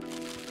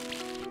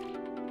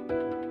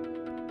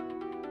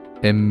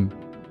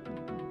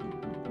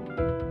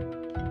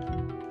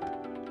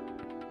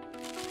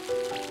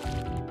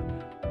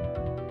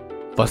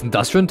 Was ist denn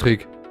das für ein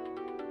Trick?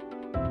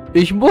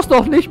 Ich muss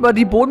noch nicht mal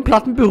die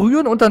Bodenplatten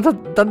berühren und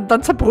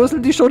dann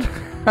zerbröseln die schon.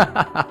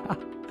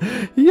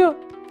 Hier.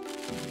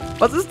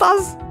 Was ist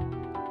das?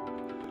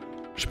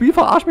 Spiel,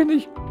 verarsch mich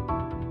nicht.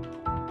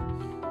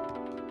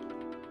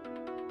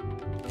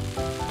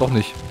 Doch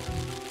nicht.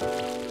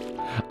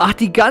 Ach,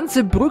 die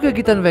ganze Brücke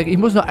geht dann weg. Ich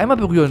muss nur einmal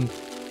berühren.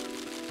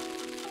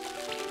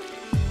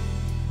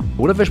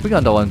 Oder wir springen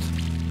andauernd.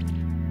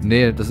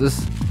 Nee, das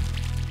ist...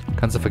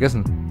 Kannst du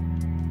vergessen.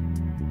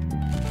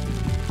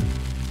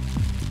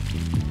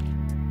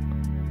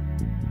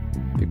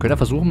 Wir können ja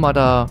versuchen, mal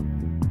da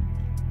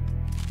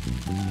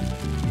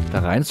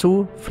rein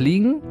zu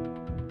fliegen.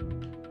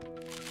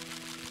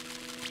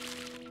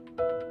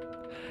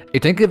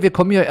 Ich denke, wir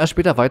kommen hier erst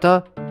später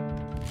weiter.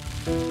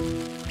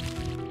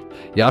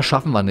 Ja,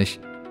 schaffen wir nicht.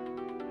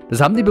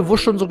 Das haben die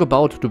bewusst schon so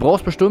gebaut. Du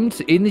brauchst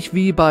bestimmt, ähnlich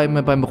wie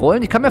beim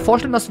Rollen. Ich kann mir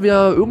vorstellen, dass wir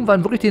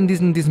irgendwann wirklich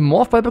diesen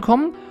Morphball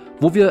bekommen,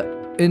 wo wir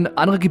in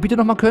andere Gebiete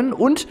nochmal können.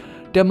 Und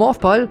der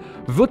Morphball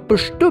wird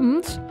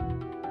bestimmt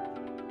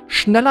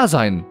schneller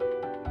sein.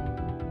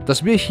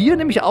 Dass wir hier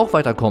nämlich auch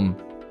weiterkommen.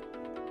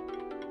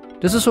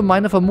 Das ist so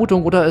meine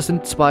Vermutung. Oder es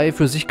sind zwei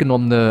für sich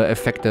genommene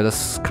Effekte.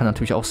 Das kann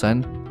natürlich auch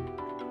sein.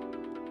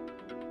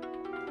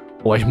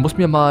 Oh, ich muss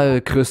mir mal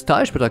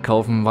Kristallsplitter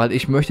kaufen, weil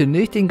ich möchte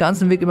nicht den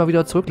ganzen Weg immer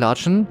wieder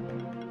zurücklatschen.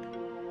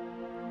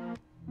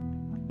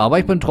 Aber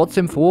ich bin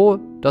trotzdem froh,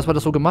 dass wir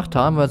das so gemacht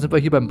haben, weil dann sind wir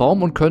hier beim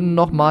Baum und können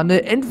nochmal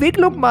eine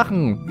Entwicklung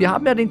machen. Wir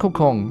haben ja den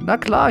Kokon. Na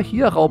klar,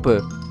 hier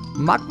Raupe.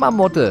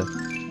 Magma-Motte.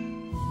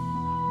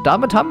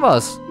 Damit haben wir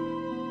es.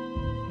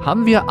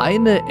 Haben wir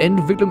eine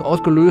Entwicklung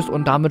ausgelöst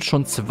und damit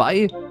schon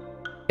 2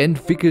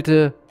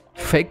 entwickelte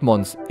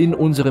Fake-Mons in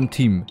unserem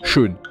Team.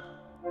 Schön.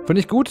 Finde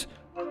ich gut.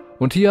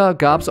 Und hier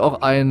gab es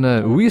auch ein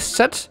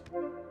Reset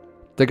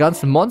der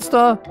ganzen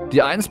Monster.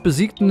 Die einst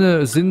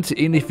Besiegten sind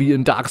ähnlich wie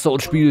in Dark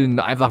Souls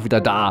Spielen einfach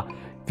wieder da.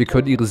 Wir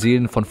können ihre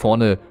Seelen von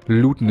vorne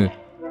looten.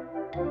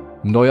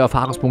 Neue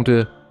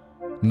Erfahrungspunkte,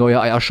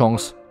 neue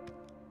Eierchance.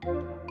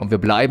 Und wir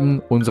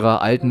bleiben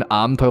unserer alten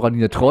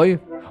Abenteurerlinie treu.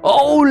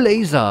 Oh,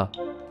 Laser!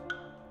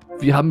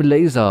 Wir haben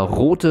Laser,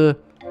 rote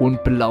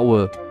und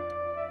blaue.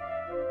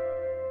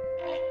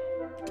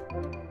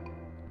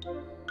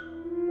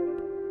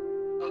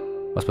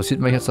 Was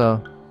passiert, wenn ich jetzt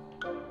da...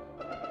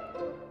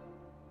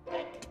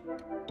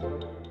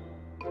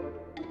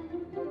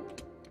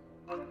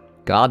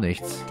 Gar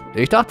nichts.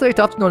 Ich dachte, ich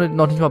darf es noch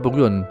nicht mal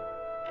berühren.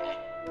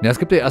 Ja, es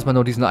gibt ja erstmal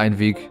nur diesen einen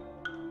Weg.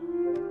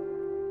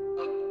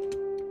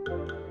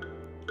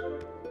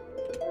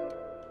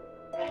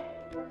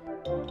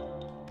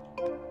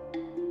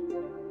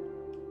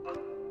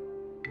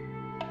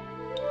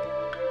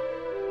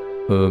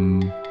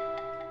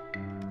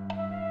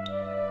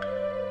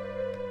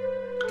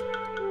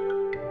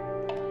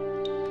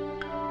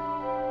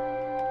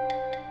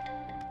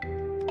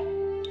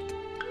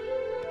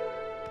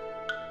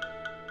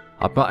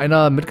 Hat mal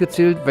einer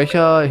mitgezählt,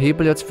 welcher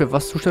Hebel jetzt für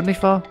was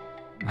zuständig war?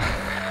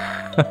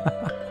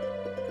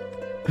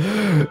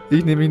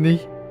 Ich nehme ihn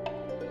nicht.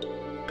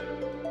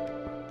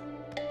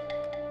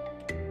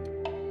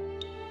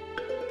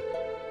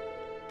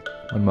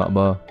 Warte mal,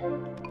 aber...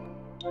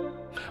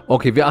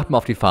 Okay, wir achten mal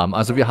auf die Farben.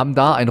 Also wir haben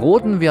da einen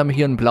roten, wir haben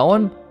hier einen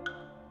blauen.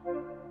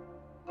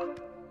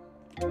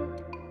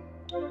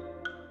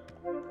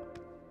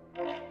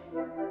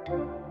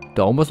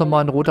 Da oben ist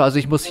nochmal ein roter. Also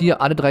ich muss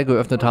hier alle 3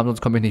 geöffnet haben,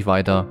 sonst komme ich nicht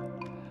weiter.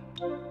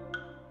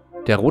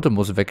 Der rote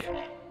muss weg.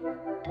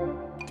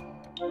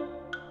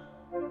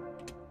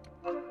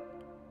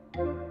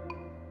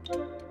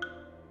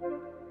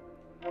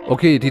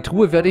 Okay, die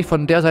Truhe werde ich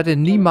von der Seite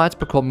niemals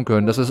bekommen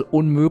können. Das ist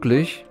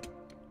unmöglich.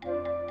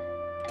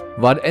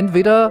 Weil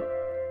entweder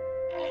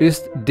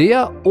ist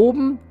der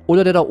oben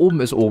oder der da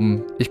oben ist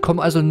oben. Ich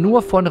komme also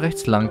nur von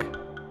rechts lang.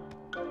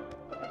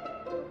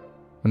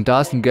 Und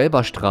da ist ein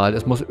gelber Strahl.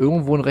 Es muss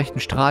irgendwo einen rechten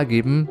Strahl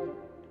geben.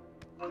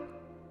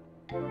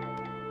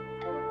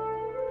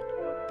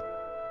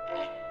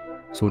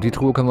 So, die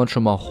Truhe können wir uns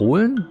schon mal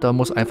holen. Da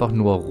muss einfach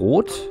nur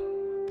rot.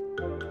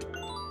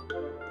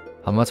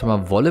 Haben wir jetzt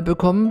mal Wolle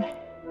bekommen.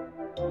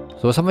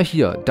 So, was haben wir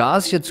hier? Da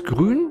ist jetzt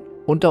grün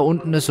und da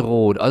unten ist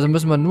rot. Also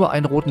müssen wir nur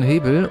einen roten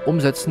Hebel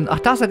umsetzen. Ach,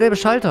 da ist der gelbe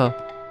Schalter.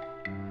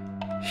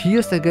 Hier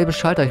ist der gelbe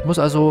Schalter. Ich muss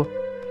also...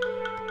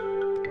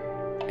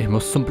 Ich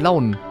muss zum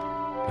blauen.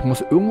 Ich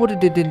muss irgendwo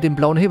den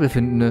blauen Hebel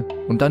finden, ne?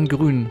 Und dann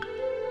grün.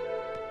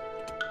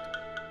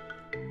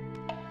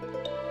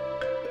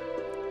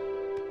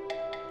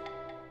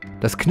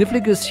 Das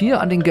Knifflige ist hier,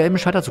 an den gelben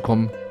Schalter zu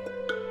kommen.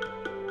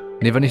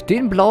 Ne, wenn ich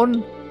den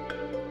blauen...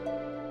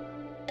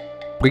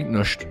 Bringt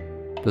nichts.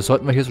 Das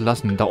sollten wir hier so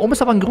lassen. Da oben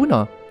ist aber ein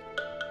grüner.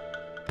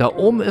 Da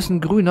oben ist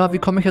ein grüner. Wie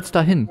komme ich jetzt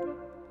da hin?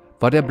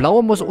 Weil der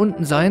blaue muss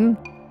unten sein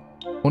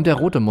und der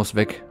rote muss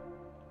weg.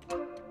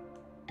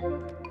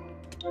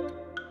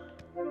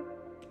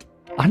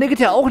 Ach ne, geht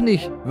ja auch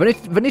nicht.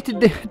 Wenn ich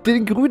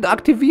den grünen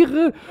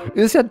aktiviere,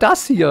 ist ja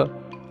das hier.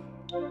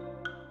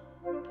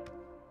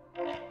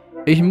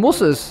 Ich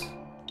muss es.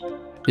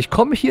 Ich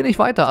komme hier nicht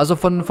weiter. Also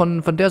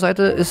von der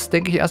Seite ist,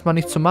 denke ich, erstmal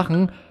nichts zu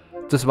machen.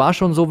 Das war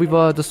schon so, wie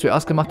wir das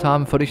zuerst gemacht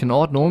haben, völlig in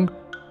Ordnung.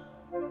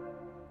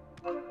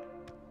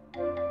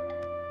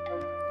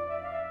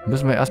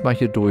 Müssen wir erstmal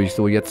hier durch.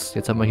 So,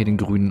 jetzt haben wir hier den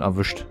grünen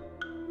erwischt.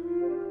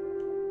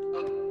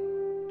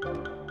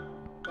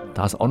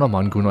 Da ist auch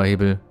nochmal ein grüner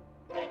Hebel.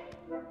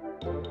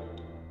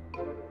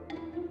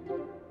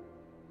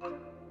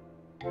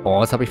 Oh,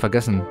 das habe ich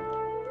vergessen.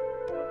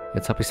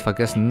 Jetzt habe ich es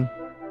vergessen.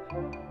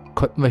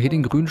 Konnten wir hier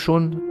den grünen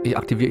schon? Ich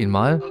aktiviere ihn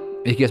mal.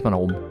 Ich gehe erstmal nach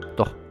oben.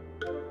 Doch.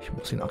 Ich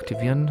muss ihn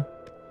aktivieren.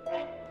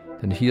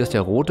 Denn hier ist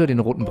der rote. Den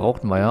roten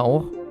brauchten wir ja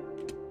auch.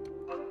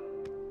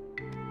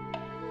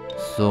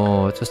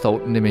 So, jetzt ist da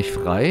unten nämlich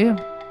frei.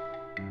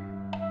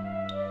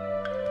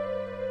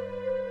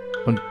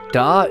 Und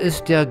da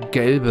ist der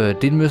gelbe.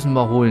 Den müssen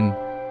wir holen.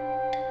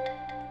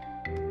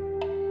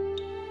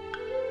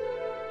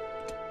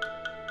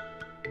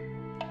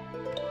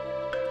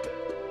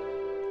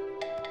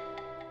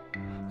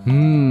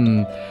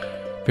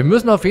 Wir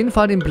müssen auf jeden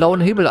Fall den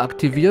blauen Hebel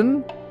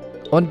aktivieren.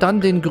 Und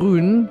dann den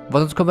grünen.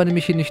 Weil sonst kommen wir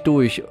nämlich hier nicht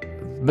durch.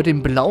 Mit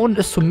dem blauen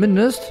ist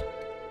zumindest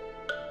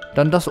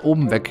dann das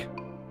oben weg.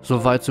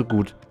 So weit, so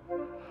gut.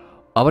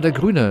 Aber der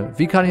grüne.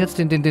 Wie kann ich jetzt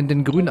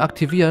den grünen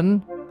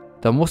aktivieren?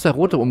 Da muss der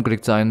rote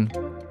umgelegt sein.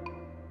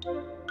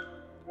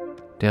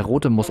 Der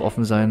rote muss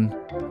offen sein.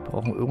 Wir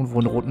brauchen irgendwo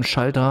einen roten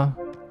Schalter.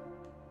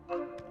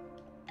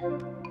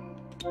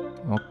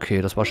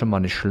 Okay, das war schon mal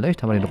nicht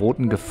schlecht. Haben wir den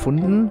roten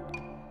gefunden.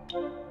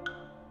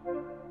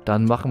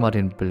 Dann machen wir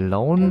den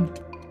blauen.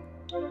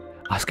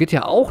 Ach, es geht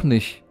ja auch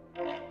nicht.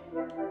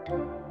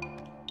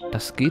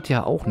 Das geht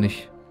ja auch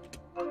nicht.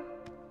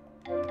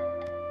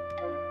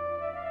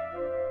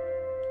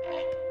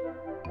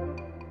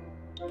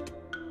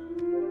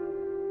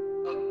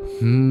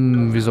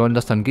 Wie soll denn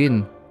das dann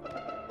gehen?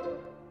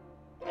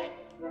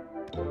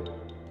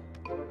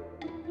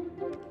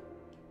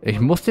 Ich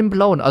muss den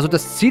blauen. Also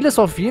das Ziel ist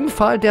auf jeden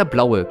Fall der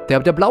blaue. Der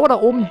blaue da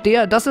oben,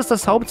 das ist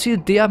das Hauptziel,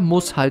 der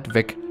muss halt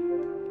weg.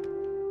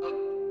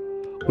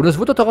 Und es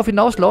wird doch darauf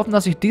hinauslaufen,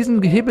 dass ich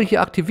diesen Hebel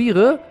hier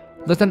aktiviere,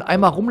 dass ich dann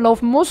einmal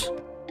rumlaufen muss.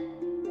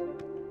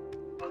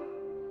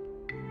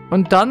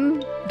 Und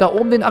dann da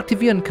oben den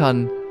aktivieren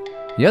kann.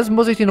 Jetzt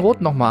muss ich den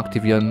roten nochmal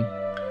aktivieren.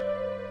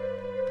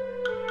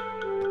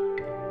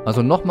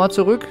 Also nochmal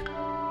zurück.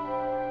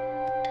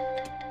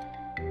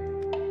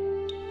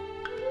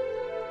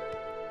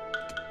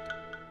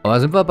 Aber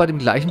sind wir bei dem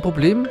gleichen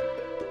Problem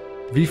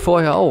wie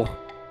vorher auch?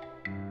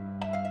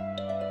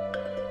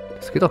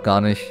 Das geht doch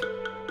gar nicht.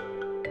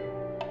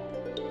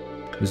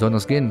 Wie soll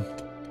das gehen?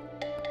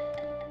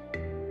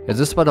 Jetzt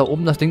ist zwar da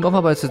oben das Ding offen,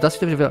 aber jetzt ist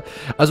das wieder...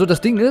 Also das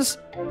Ding ist,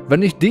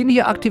 wenn ich den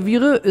hier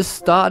aktiviere,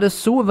 ist da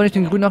alles zu. Und wenn ich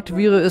den grünen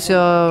aktiviere, ist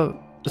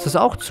das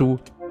auch zu.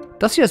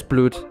 Das hier ist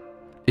blöd.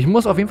 Ich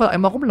muss auf jeden Fall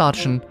einmal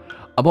rumlatschen.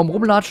 Aber um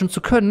rumlatschen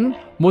zu können,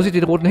 muss ich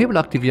den roten Hebel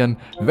aktivieren.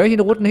 Wenn ich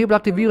den roten Hebel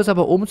aktiviere, ist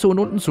aber oben zu und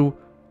unten zu.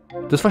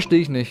 Das verstehe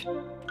ich nicht.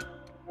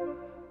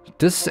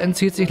 Das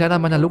entzieht sich leider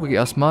meiner Logik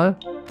erstmal.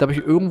 Da habe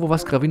ich irgendwo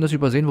was Gravierendes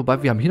übersehen.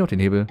 Wobei, wir haben hier noch den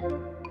Hebel.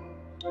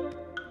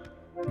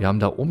 Wir haben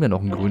da oben ja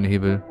noch einen grünen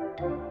Hebel.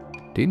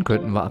 Den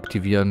könnten wir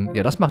aktivieren.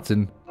 Ja, das macht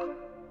Sinn.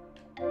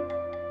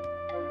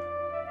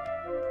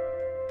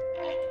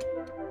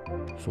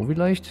 So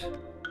vielleicht?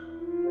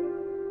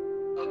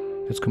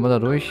 Jetzt können wir da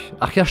durch.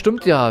 Ach ja,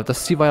 stimmt ja.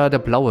 Das Ziel war ja der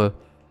blaue.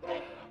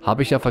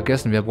 Habe ich ja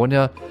vergessen. Wir wollen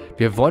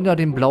ja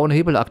den blauen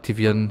Hebel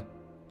aktivieren.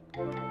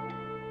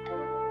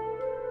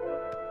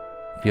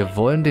 Wir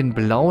wollen den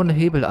blauen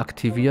Hebel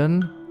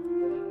aktivieren.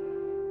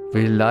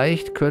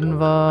 Vielleicht können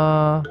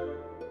wir...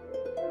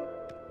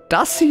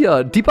 Das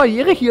hier! Die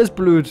Barriere hier ist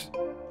blöd.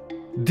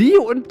 Die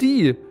und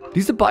die.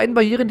 Diese beiden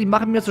Barrieren, die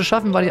machen mir zu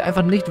schaffen, weil ich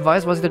einfach nicht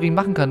weiß, was ich dagegen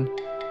machen kann.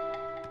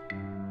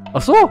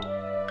 Ach so!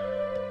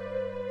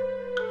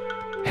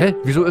 Hä?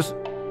 Wieso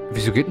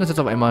geht denn das jetzt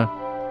auf einmal?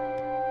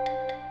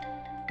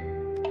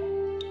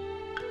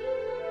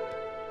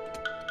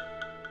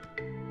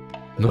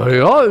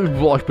 Naja,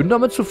 boah, ich bin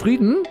damit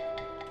zufrieden.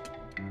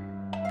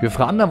 Wir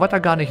fragen da weiter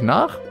gar nicht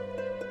nach.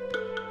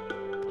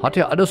 Hat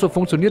ja alles so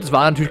funktioniert. Das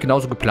war natürlich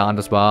genauso geplant.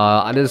 Das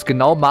war alles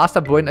genau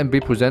Masterbrain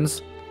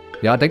mbpresents.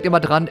 Ja, denkt immer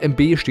dran,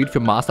 MB steht für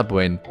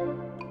Masterbrain.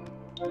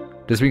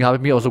 Deswegen habe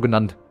ich mich auch so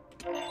genannt.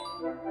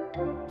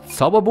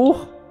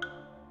 Zauberbuch.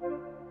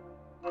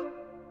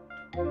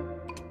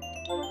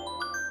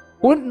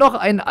 Und noch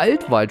ein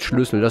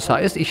Altwaldschlüssel. Das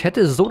heißt, ich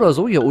hätte so oder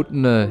so hier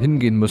unten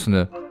hingehen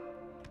müssen.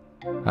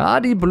 Ja,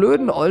 die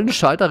blöden ollen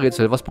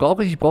Schalterrätsel. Was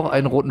brauche ich? Ich brauche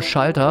einen roten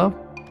Schalter.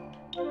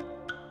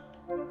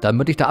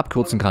 Damit ich da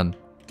abkürzen kann.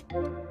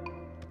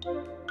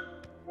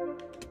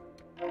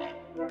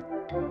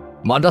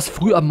 Mann, das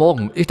früh am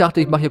Morgen. Ich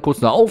dachte, ich mache hier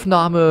kurz eine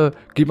Aufnahme,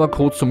 gehe mal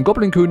kurz zum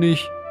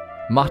Goblinkönig,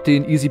 mach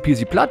den easy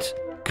peasy platt,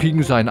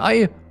 kriegen sein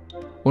Ei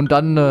und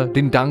dann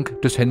den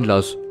Dank des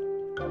Händlers,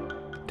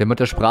 der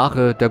mit der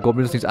Sprache der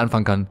Goblins nichts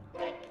anfangen kann.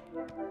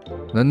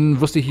 Dann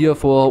wirst du hier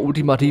vor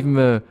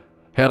ultimativen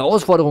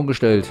Herausforderungen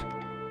gestellt.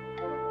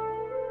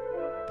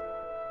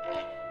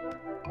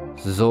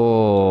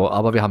 So,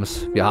 aber wir haben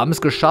es. Wir haben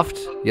es geschafft.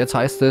 Jetzt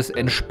heißt es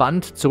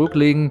entspannt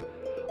zurücklegen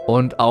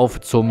und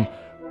auf zum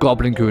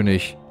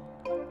Goblinkönig.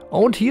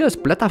 Und hier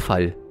ist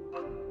Blätterfall.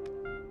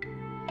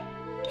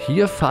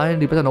 Hier fallen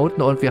die Blätter nach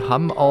unten und wir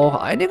haben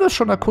auch einiges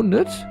schon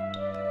erkundet.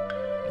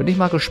 Bin ich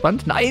mal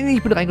gespannt. Nein,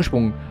 ich bin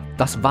reingesprungen.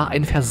 Das war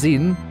ein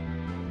Versehen.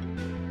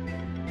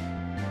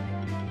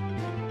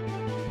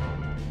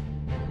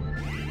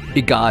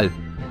 Egal.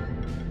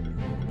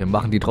 Wir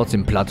machen die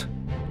trotzdem platt.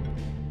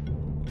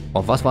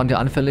 Auf was waren die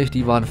anfällig?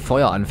 Die waren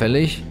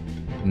feueranfällig.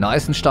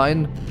 Nice, ein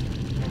Stein.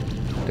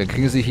 Dann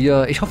kriegen sie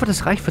hier... Ich hoffe,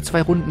 das reicht für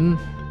 2 Runden.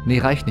 Nee,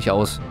 reicht nicht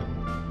aus.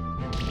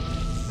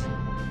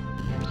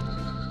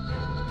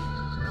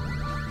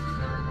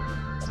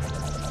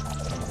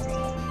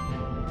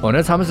 Und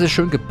jetzt haben sie sich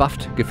schön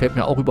gebufft. Gefällt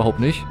mir auch überhaupt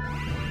nicht.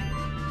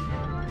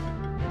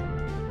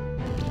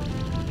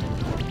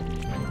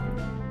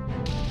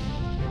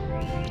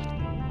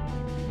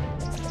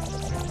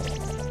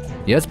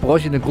 Jetzt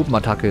bräuchte ich eine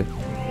Gruppenattacke.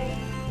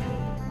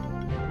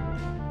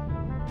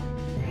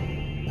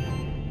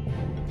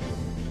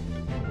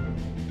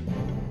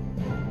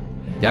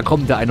 Ja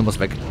komm, der eine muss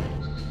weg.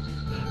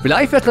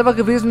 Vielleicht wäre es clever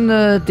gewesen,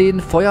 den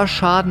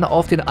Feuerschaden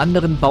auf den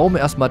anderen Baum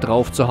erstmal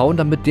drauf zu hauen,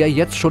 damit der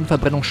jetzt schon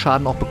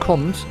Verbrennungsschaden auch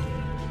bekommt.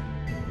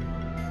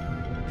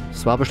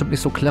 Das war bestimmt nicht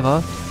so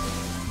clever.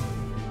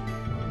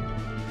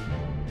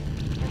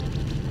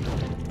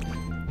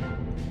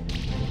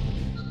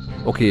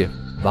 Okay,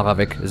 war er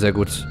weg. Sehr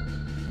gut.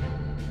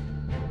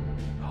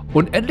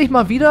 Und endlich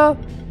mal wieder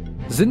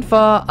sind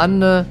wir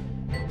an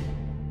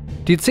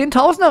die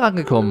 10.000er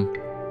rangekommen.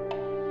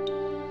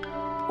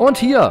 Und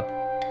hier.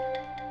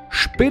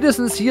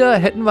 Spätestens hier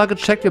hätten wir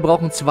gecheckt, wir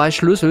brauchen 2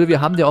 Schlüssel.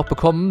 Wir haben die auch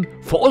bekommen.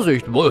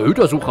 Vorsicht,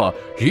 Hütersucher.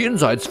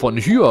 Jenseits von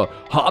hier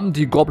haben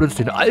die Goblins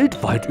den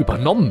Altwald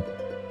übernommen.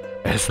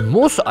 Es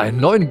muss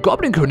einen neuen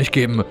Goblinkönig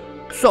geben.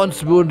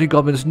 Sonst würden die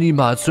Goblins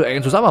niemals so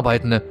eng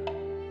zusammenarbeiten.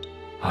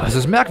 Aber es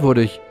ist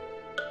merkwürdig.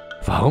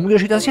 Warum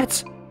geschieht das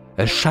jetzt?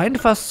 Es scheint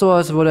fast so,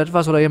 als würde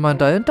etwas oder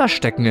jemand dahinter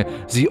stecken.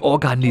 Sie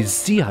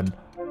organisieren.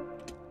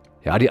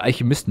 Ja, die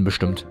Alchemisten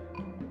bestimmt.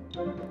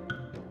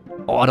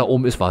 Oh, da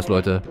oben ist was,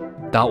 Leute.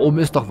 Da oben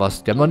ist doch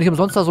was. Die haben doch nicht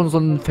umsonst da so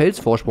einen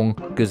Felsvorsprung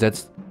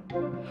gesetzt.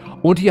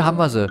 Und hier haben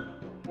wir sie.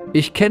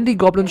 Ich kenne die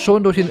Goblins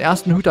schon durch den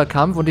ersten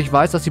Hüterkampf und ich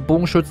weiß, dass die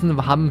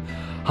Bogenschützen haben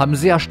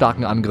sehr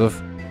starken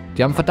Angriff.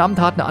 Die haben einen verdammt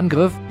harten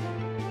Angriff.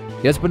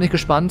 Jetzt bin ich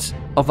gespannt,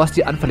 auf was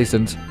die anfällig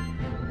sind.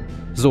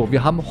 So,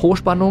 wir haben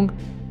Hochspannung,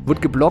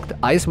 wird geblockt,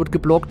 Eis wird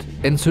geblockt,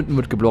 Entzünden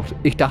wird geblockt.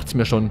 Ich dachte es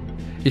mir schon.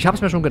 Ich habe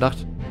es mir schon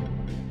gedacht.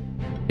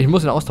 Ich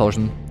muss ihn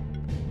austauschen.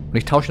 Und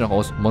ich tausche ihn auch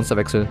aus.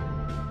 Monsterwechsel.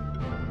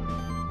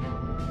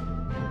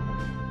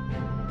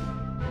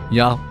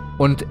 Ja,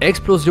 und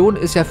Explosion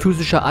ist ja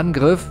physischer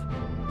Angriff.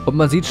 Und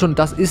man sieht schon,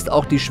 das ist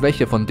auch die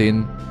Schwäche von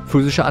denen.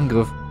 Physischer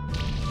Angriff.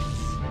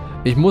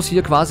 Ich muss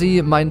hier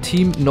quasi mein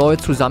Team neu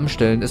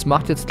zusammenstellen. Es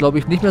macht jetzt, glaube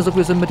ich, nicht mehr so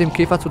viel Sinn, mit dem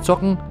Käfer zu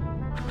zocken.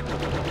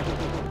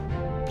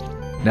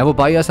 Na,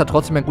 wobei er ist ja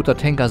trotzdem ein guter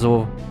Tank,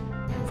 also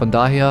von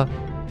daher...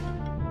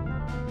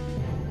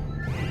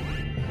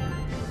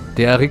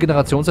 Der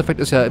Regenerationseffekt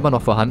ist ja immer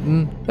noch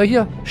vorhanden. Ja,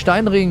 hier,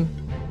 Steinring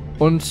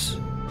und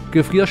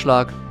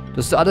Gefrierschlag.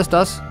 Das ist alles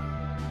das,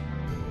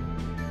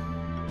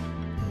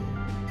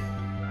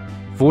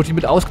 wo ich die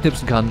mit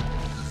ausknipsen kann.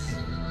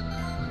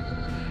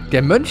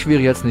 Der Mönch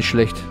wäre jetzt nicht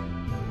schlecht.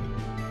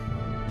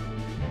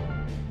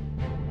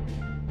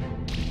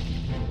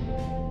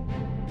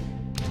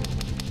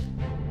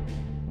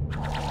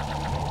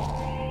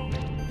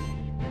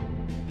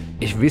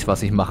 Ich weiß,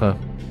 was ich mache.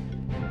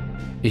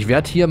 Ich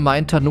werde hier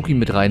meinen Tanuki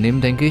mit reinnehmen,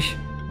 denke ich.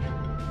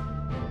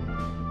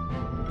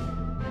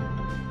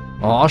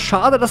 Oh,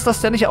 schade, dass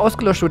das ja nicht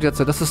ausgelöscht wird jetzt.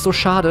 Das ist so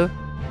schade.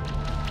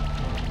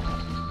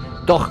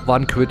 Doch, war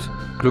ein Quit.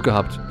 Glück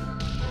gehabt.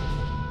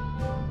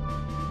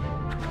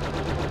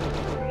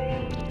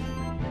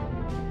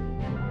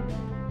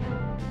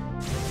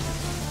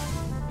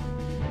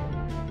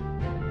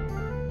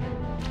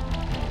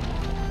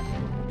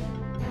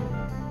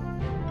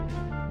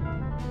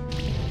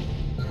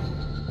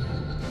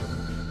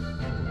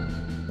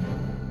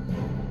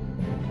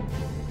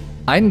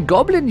 Ein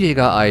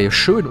Goblin-Jäger-Ei.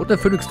 Schön. Und eine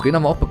Phönix-Trainer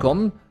haben wir auch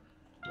bekommen.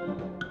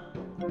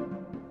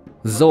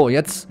 So,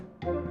 jetzt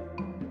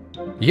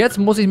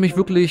muss ich mich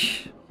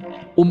wirklich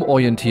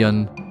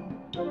umorientieren.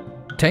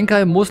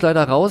 Tenkai muss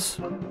leider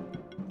raus.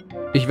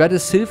 Ich werde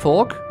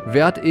Silphawk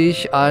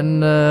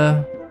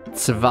an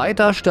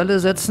zweiter Stelle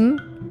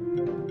setzen.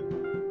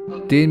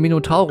 Den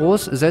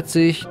Minotaurus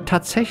setze ich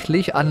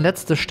tatsächlich an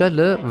letzte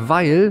Stelle,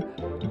 weil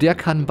der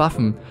kann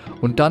buffen.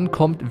 Und dann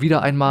kommt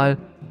wieder einmal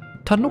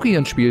Tanuki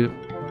ins Spiel.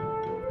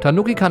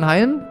 Tanuki kann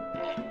heilen.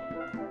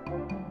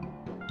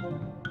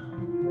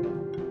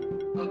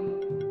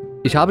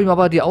 Ich habe ihm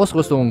aber die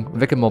Ausrüstung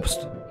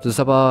weggemobst. Das ist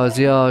aber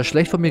sehr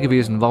schlecht von mir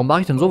gewesen. Warum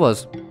mache ich denn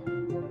sowas?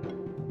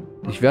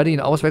 Ich werde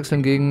ihn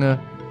auswechseln gegen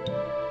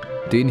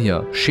den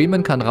hier.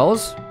 Schemen kann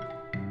raus.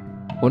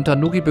 Und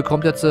Tanuki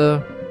bekommt jetzt...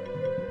 da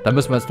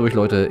müssen wir jetzt durch,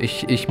 Leute.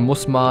 Ich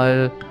muss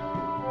mal...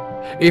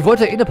 Ich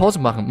wollte eine Pause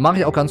machen. Mache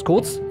ich auch ganz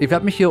kurz. Ich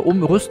werde mich hier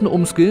umrüsten,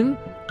 umskillen.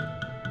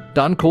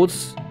 Dann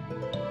kurz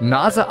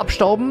Nase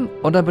abstauben.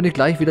 Und dann bin ich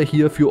gleich wieder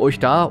hier für euch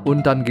da.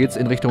 Und dann geht's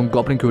in Richtung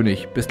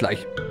Goblinkönig. Bis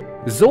gleich.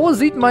 So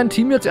sieht mein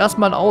Team jetzt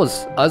erstmal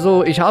aus.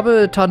 Also ich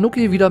habe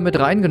Tanuki wieder mit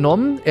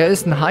reingenommen. Er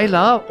ist ein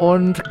Heiler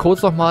und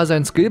kurz nochmal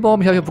sein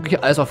Skillbaum. Ich habe hier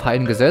wirklich alles auf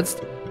Heilen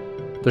gesetzt.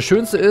 Das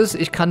Schönste ist,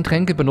 ich kann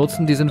Tränke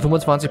benutzen, die sind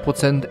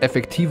 25%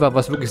 effektiver,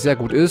 was wirklich sehr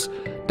gut ist.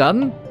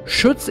 Dann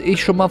schütze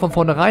ich schon mal von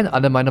vornherein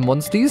alle meine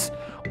Monsties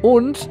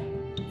und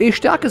ich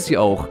stärke sie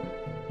auch.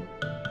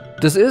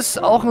 Das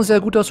ist auch ein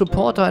sehr guter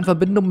Supporter in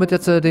Verbindung mit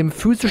jetzt dem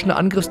physischen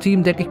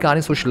Angriffsteam, denke ich gar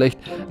nicht so schlecht.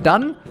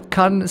 Dann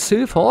kann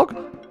Silphawk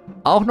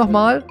auch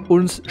nochmal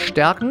uns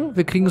stärken.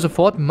 Wir kriegen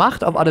sofort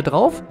Macht auf alle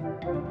drauf,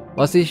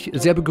 was ich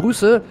sehr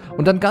begrüße.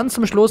 Und dann ganz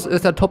zum Schluss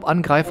ist der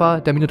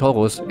Top-Angreifer der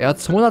Minotaurus. Er hat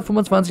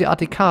 225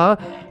 ATK. Das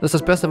ist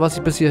das Beste, was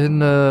ich bis hierhin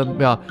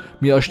mir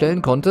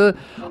erstellen konnte.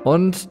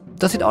 Und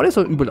das sieht auch nicht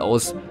so übel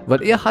aus,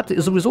 weil er hat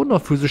sowieso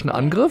noch physischen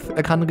Angriff.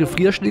 Er kann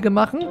Gefrierschläge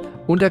machen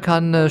und er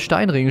kann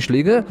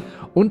Steinregenschläge.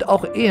 Und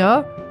auch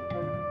er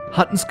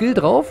hat einen Skill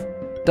drauf,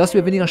 dass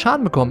wir weniger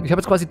Schaden bekommen. Ich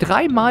habe jetzt quasi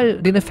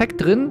 3-mal den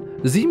Effekt drin,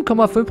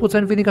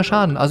 7,5% weniger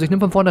Schaden. Also ich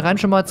nehme von vornherein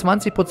schon mal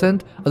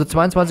 20%, also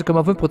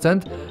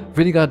 22,5%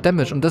 weniger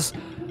Damage. Und das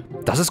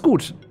ist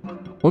gut.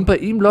 Und bei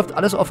ihm läuft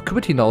alles auf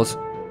Crit hinaus.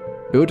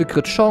 Erhöhte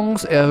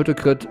Crit-Chance, erhöhte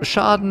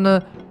Crit-Schaden,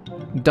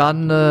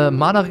 dann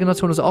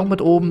Mana-Regeneration ist auch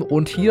mit oben.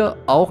 Und hier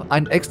auch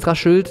ein extra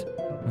Schild,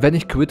 wenn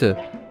ich quitte.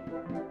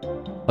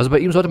 Also bei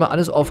ihm sollte man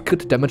alles auf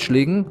Crit-Damage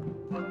legen.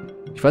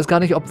 Ich weiß gar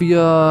nicht, ob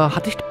wir...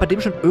 Hatte ich bei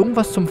dem schon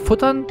irgendwas zum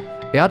Futtern?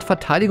 Er hat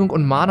Verteidigung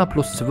und Mana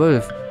plus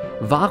 12.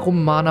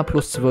 Warum Mana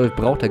plus 12?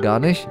 Braucht er gar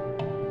nicht.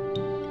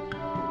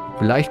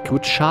 Vielleicht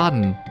Crit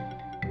Schaden.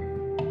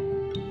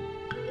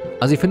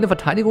 Also ich finde,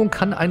 Verteidigung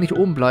kann eigentlich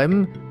oben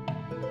bleiben.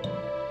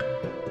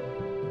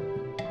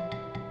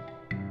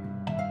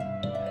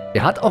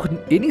 Er hat auch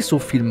eh nicht so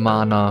viel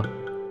Mana.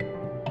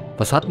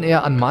 Was hat denn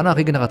er an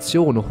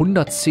Mana-Regeneration?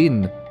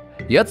 110.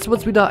 Jetzt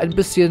wird es wieder ein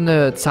bisschen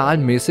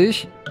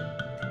zahlenmäßig.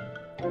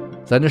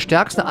 Seine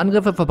stärksten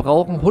Angriffe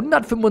verbrauchen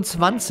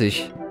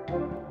 125.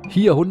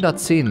 Hier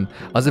 110.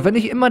 Also wenn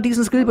ich immer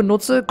diesen Skill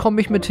benutze, komme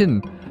ich mit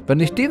hin.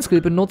 Wenn ich den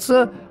Skill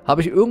benutze,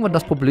 habe ich irgendwann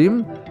das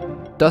Problem,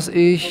 dass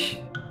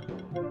ich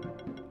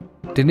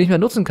den nicht mehr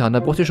nutzen kann. Da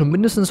braucht ihr schon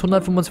mindestens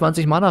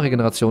 125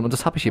 Mana-Regeneration und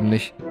das habe ich eben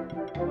nicht.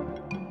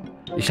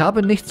 Ich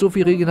habe nicht so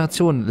viel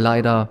Regeneration,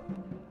 leider.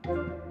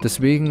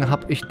 Deswegen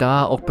habe ich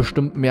da auch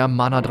bestimmt mehr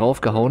Mana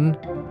draufgehauen.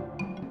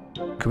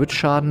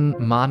 Crit-Schaden,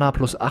 Mana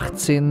plus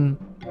 18...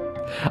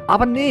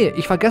 Aber nee,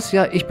 ich vergesse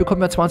ja, ich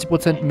bekomme ja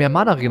 20% mehr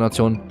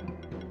Mana-Regeneration.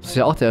 Das ist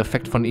ja auch der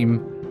Effekt von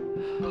ihm.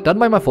 Dann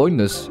mache ich mal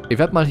Folgendes. Ich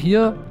werde mal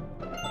hier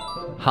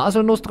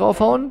Haselnuss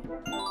draufhauen.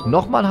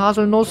 Nochmal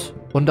Haselnuss.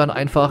 Und dann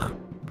einfach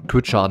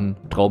Crit-Schaden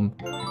drauf.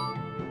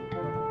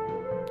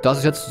 Das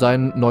ist jetzt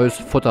sein neues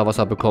Futter, was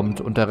er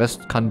bekommt. Und der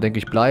Rest kann, denke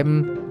ich,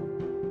 bleiben.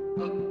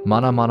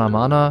 Mana, Mana,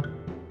 Mana.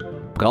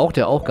 Braucht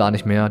er auch gar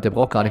nicht mehr. Der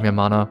braucht gar nicht mehr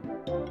Mana.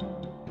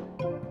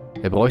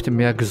 Er bräuchte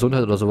mehr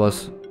Gesundheit oder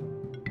sowas.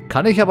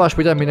 Kann ich aber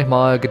später mir nicht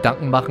mal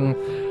Gedanken machen.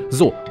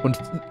 So, und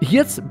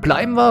jetzt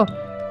bleiben wir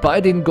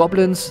bei den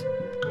Goblins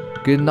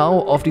genau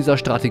auf dieser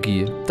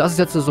Strategie. Das ist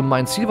jetzt so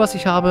mein Ziel, was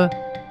ich habe.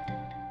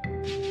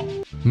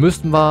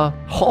 Müssten wir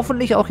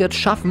hoffentlich auch jetzt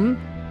schaffen.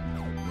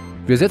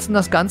 Wir setzen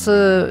das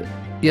Ganze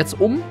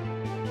jetzt um.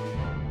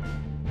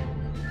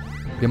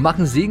 Wir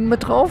machen Segen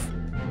mit drauf.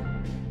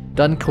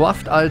 Dann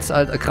Kraft als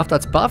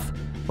Buff.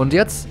 Und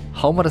jetzt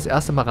hauen wir das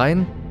erste Mal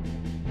rein.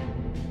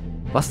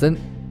 Was denn?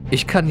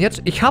 Ich kann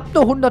jetzt... Ich habe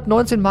nur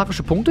 119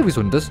 magische Punkte. Wieso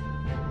denn das?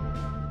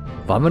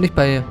 Waren wir nicht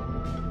bei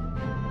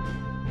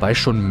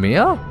schon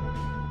mehr?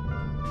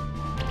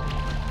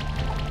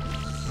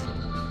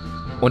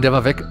 Und der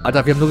war weg.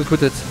 Alter, wir haben nur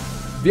gequittet.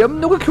 Wir haben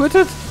nur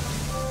gequittet.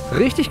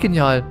 Richtig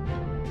genial.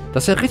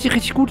 Das ist ja richtig,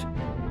 richtig gut.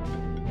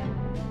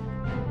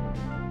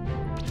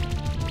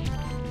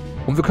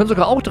 Und wir können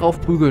sogar auch drauf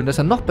prügeln. Das ist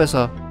ja noch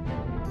besser.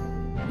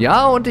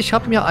 Ja, und ich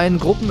habe mir einen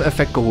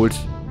Gruppeneffekt geholt.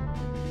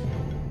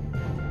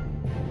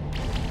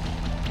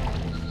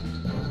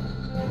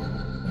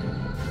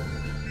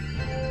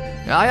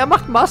 Ja, er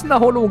macht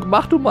Massenerholung.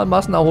 Mach du mal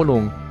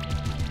Massenerholung.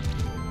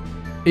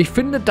 Ich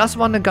finde, das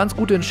war eine ganz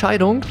gute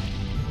Entscheidung.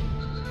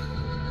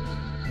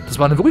 Das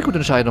war eine wirklich gute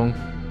Entscheidung.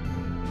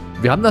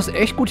 Wir haben das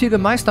echt gut hier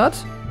gemeistert.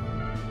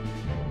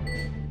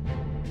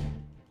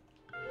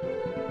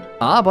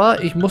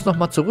 Aber ich muss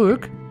nochmal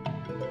zurück.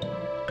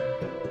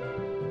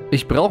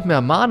 Ich brauche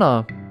mehr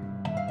Mana.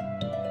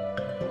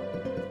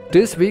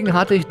 Deswegen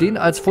hatte ich den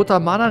als Futter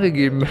Mana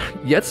gegeben.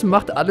 Jetzt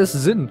macht alles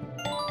Sinn.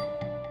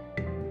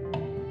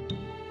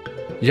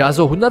 Ja,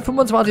 so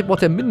 125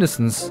 braucht er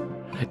mindestens.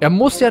 Er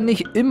muss ja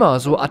nicht immer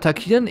so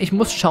attackieren. Ich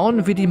muss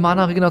schauen, wie die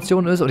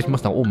Mana-Regeneration ist. Und ich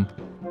muss nach oben.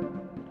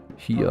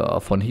 Hier,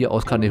 von hier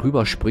aus kann ich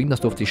rüberspringen.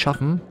 Das durfte ich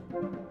schaffen.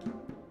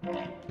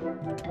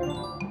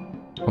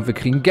 Und wir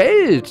kriegen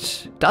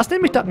Geld. Das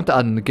nehme ich dankend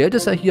an. Geld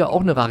ist ja hier auch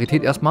eine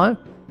Rarität erstmal.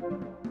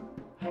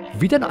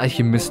 Wieder ein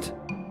Alchemist.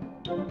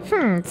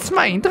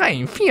 2,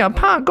 3, 4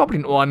 Paar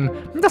Goblinohren.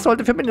 Das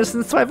sollte für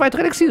mindestens 2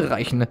 weitere Elixiere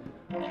reichen.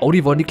 Oh,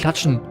 die wollen die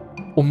klatschen.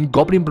 Um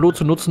Goblin-Blut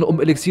zu nutzen, um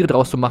Elixiere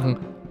draus zu machen.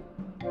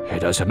 Hey,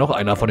 da ist ja noch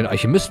einer von den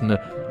Alchemisten, ne?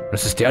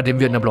 Das ist der,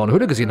 den wir in der blauen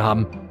Höhle gesehen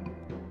haben.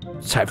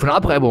 Zeit für eine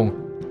Abreibung.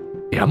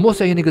 Er muss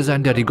derjenige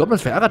sein, der die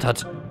Goblins verärgert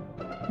hat.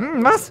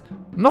 Was?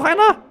 Noch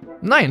einer?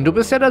 Nein, du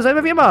bist ja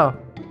derselbe wie immer.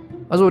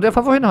 Also der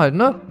von vorhin halt,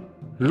 ne?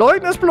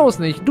 Leugn es bloß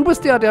nicht. Du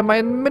bist der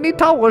meinen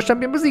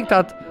Minotaurus-Champion besiegt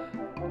hat.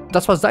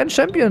 Das war sein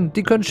Champion.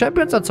 Die können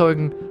Champions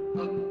erzeugen.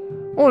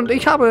 Und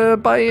ich habe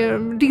bei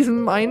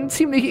diesem ein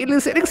ziemlich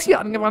edles Elixier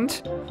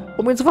angewandt,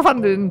 um ihn zu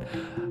verwandeln.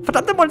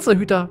 Verdammte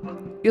Monsterhüter.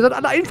 Ihr seid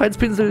alle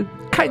Einfallspinsel.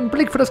 Keinen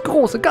Blick für das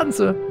große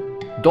Ganze.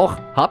 Doch,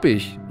 hab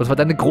ich. Das war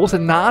deine große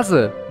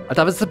Nase.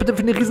 Alter, was ist das bitte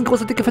für eine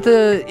riesengroße, dicke,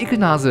 fette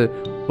Ekelnase?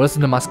 Oder ist das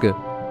eine Maske?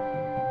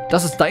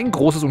 Das ist dein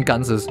Großes und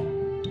Ganzes.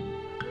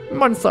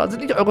 Monster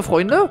sind nicht eure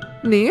Freunde?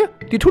 Nee,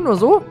 die tun nur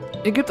so.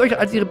 Ihr gebt euch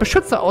als ihre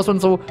Beschützer aus und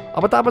so.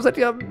 Aber dabei seid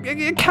ihr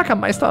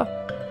Kerkermeister.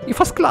 Ihr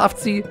versklavt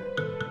sie.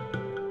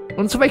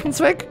 Und zu welchem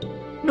Zweck?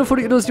 Nur für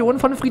die Illusion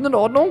von Frieden und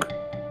Ordnung?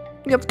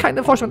 Ihr habt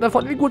keine Vorstellung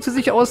davon, wie gut sie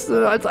sich als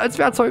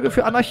Werkzeuge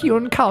für Anarchie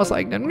und Chaos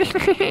eignen.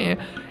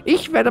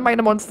 Ich werde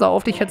meine Monster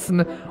auf dich hetzen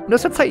und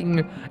das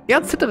erzeigen.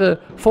 Er zittere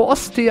vor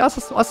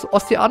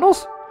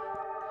Osteanus?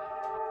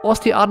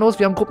 Osteanus,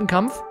 wir haben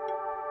Gruppenkampf.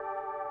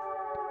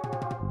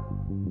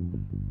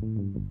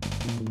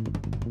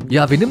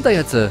 Ja, wen nimmt er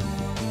jetzt?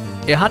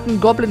 Er hat einen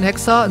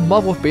Goblin-Hexer, einen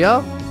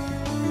Maulwurf-Bär.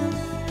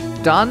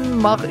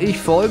 Dann mache ich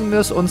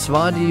Folgendes, und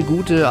zwar die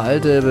gute,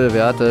 alte,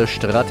 bewährte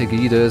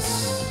Strategie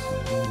des...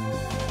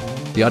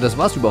 Ja, das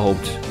war's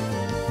überhaupt.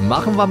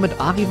 Machen wir mit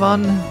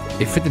Arivan.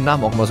 Ich finde den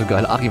Namen auch immer so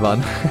geil,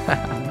 Arivan.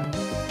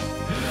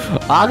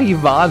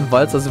 Arivan,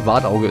 weil es das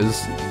Warnauge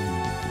ist.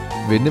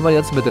 Wen nehmen wir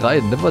jetzt mit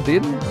rein? Nehmen wir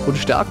den und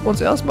stärken uns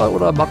erstmal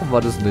oder machen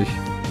wir das nicht?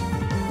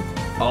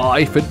 Oh,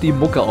 ich finde die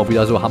Mucke auch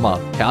wieder so hammer.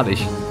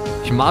 Herrlich.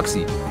 Ich mag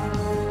sie.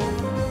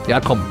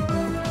 Ja, komm.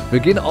 Wir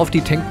gehen auf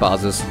die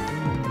Tankbasis.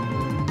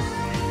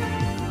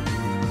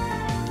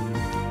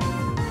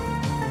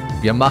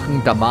 Wir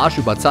machen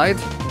Damage über Zeit.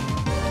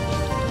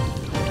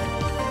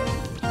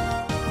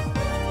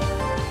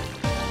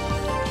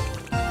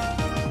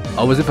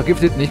 Aber wir sind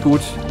vergiftet, nicht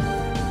gut.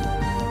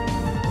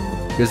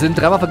 Wir sind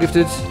dreimal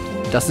vergiftet.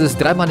 Das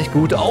ist dreimal nicht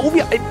gut. Oh,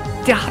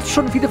 der hat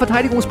schon viele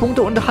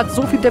Verteidigungspunkte und hat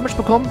so viel Damage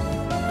bekommen.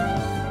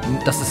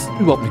 Das ist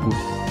überhaupt nicht gut.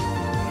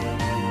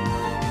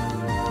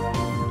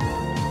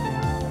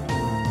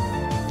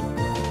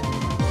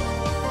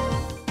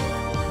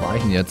 Was mache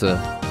ich denn jetzt?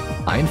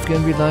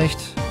 Einfrieren vielleicht?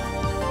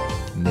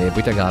 Nee,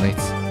 bringt ja gar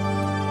nichts.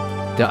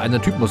 Der eine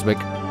Typ muss weg.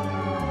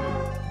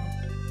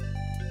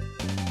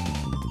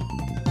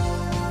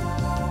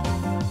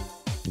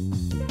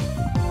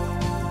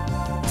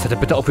 Was hat er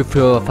bitte auch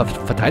für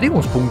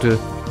Verteidigungspunkte?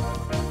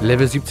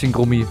 Level 17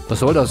 Grummi. Was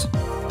soll das?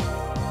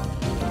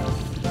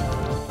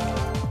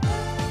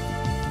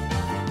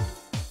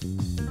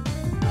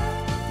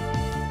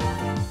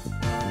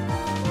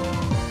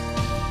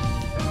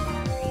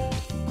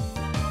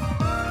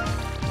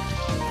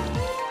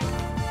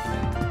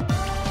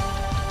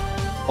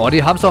 Oh,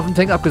 die haben es auf dem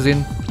Tank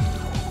abgesehen.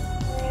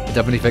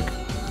 Da bin ich weg.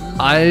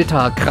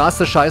 Alter,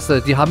 krasse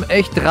Scheiße. Die haben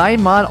echt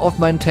dreimal auf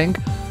meinen Tank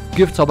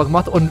Giftzauber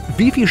gemacht. Und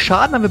wie viel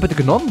Schaden haben wir bitte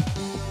genommen?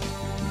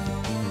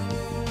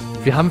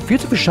 Wir haben viel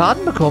zu viel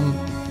Schaden bekommen.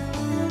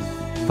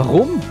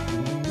 Warum?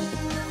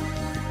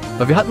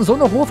 Weil wir hatten so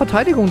eine hohe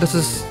Verteidigung. Das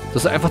ist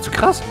einfach zu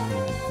krass.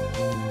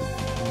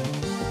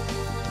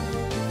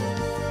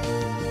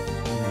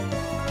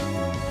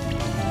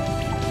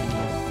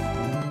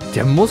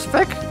 Der muss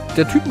weg.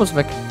 Der Typ muss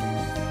weg.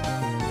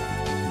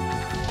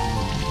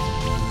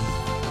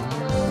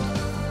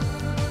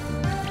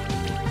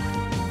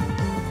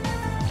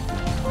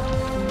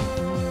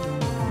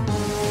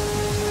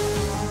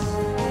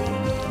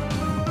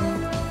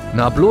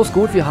 Na, bloß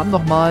gut, wir haben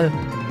noch mal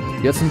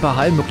jetzt ein paar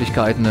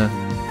Heilmöglichkeiten. Ne?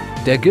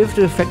 Der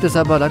Gifteffekt ist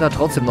aber leider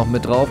trotzdem noch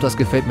mit drauf. Das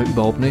gefällt mir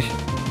überhaupt nicht.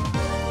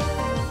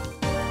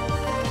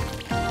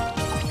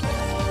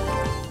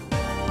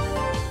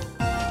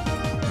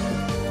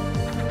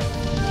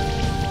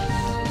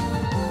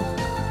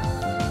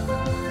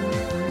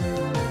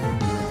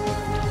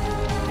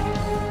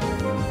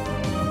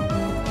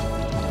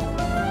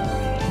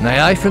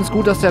 Naja, ich finde es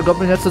gut, dass der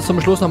Goblin jetzt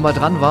zum Schluss noch mal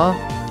dran war.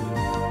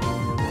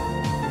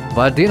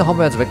 Weil den hauen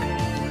wir jetzt weg.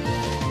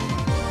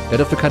 Der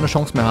dürfte keine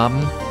Chance mehr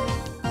haben.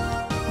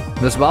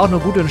 Und das war auch eine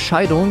gute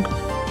Entscheidung.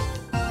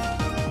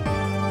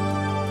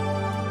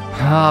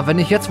 Wenn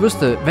ich jetzt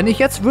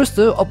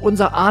wüsste, ob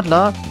unser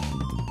Adler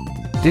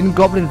den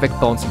Goblin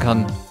wegbouncen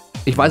kann.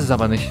 Ich weiß es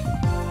aber nicht.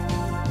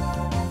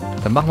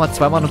 Dann machen wir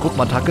zweimal eine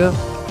Gruppenattacke.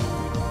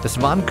 Es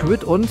war ein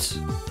Crit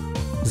und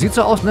sieht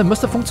so aus, ne?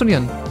 Müsste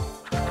funktionieren.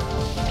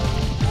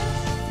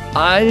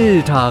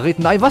 Alter,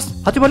 nein, was?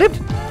 Hat überlebt?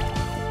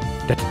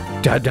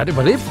 Der hat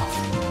überlebt.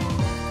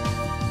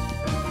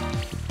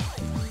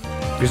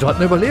 Wieso hat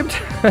er überlebt?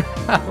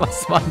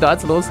 Was war denn da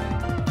jetzt los?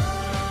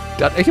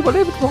 Der hat echt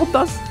überlebt. Warum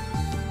das?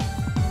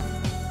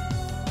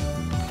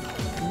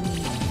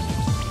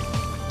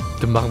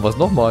 Dann machen wir es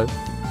nochmal.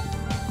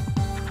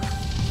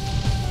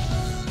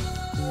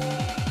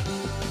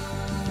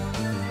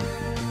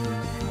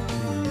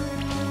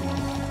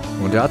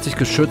 Und der hat sich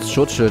geschützt,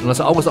 Schutzschild. Und das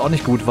Auge ist auch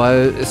nicht gut,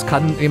 weil es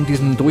kann eben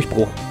diesen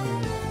Durchbruch.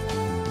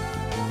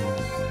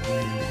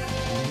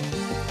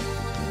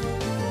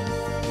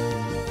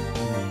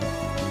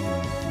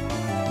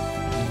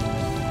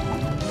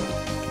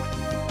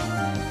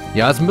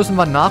 Ja, jetzt müssen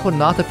wir nach und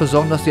nach dafür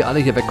sorgen, dass die alle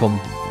hier wegkommen.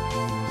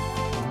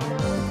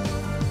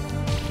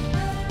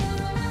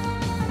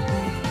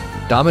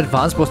 Damit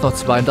waren es bloß noch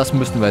 2 und das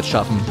müssten wir jetzt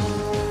schaffen.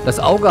 Das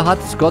Auge hat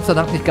Gott sei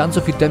Dank nicht ganz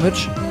so viel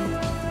Damage.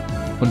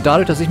 Und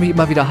dadurch, dass ich mich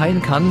immer wieder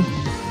heilen kann,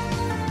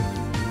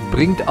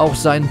 bringt auch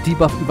sein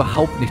Debuff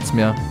überhaupt nichts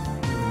mehr.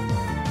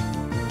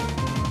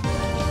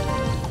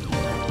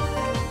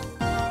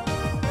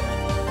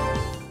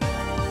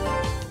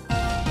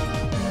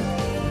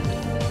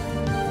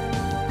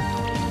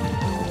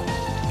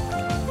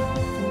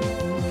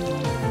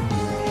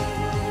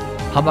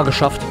 Haben wir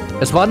geschafft.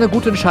 Es war eine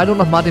gute Entscheidung,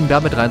 nochmal den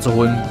Bär mit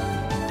reinzuholen.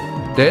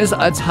 Der ist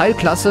als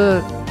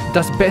Heilklasse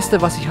das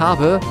Beste, was ich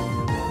habe.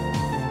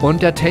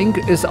 Und der Tank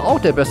ist auch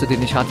der Beste,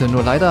 den ich hatte.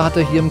 Nur leider hat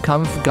er hier im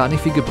Kampf gar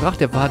nicht viel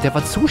gebracht. Der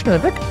war zu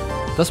schnell weg.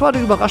 Das war die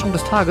Überraschung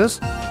des Tages.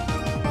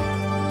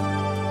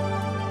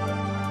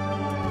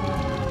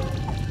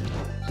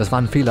 Das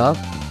war ein Fehler.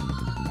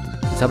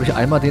 Jetzt habe ich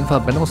einmal den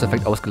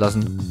Verbrennungseffekt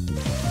ausgelassen.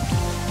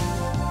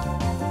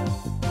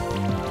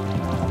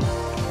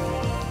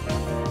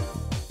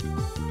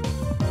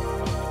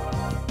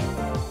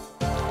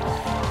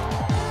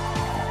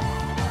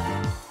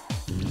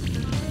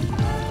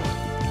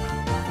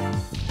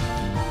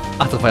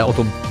 Ach, das war ja auch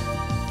dumm.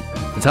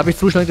 Jetzt habe ich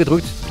zu schnell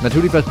gedrückt.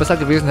 Natürlich wäre es besser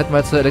gewesen, hätten wir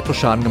jetzt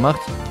Elektroschaden gemacht.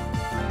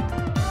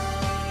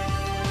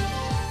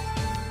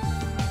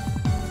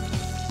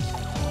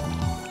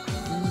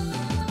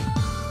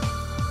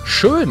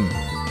 Schön.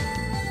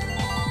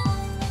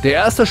 Der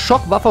erste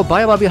Schock war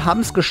vorbei, aber wir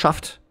haben es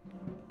geschafft.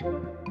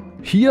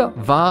 Hier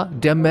war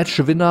der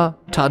Matchwinner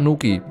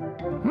Tanuki.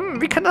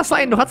 Wie kann das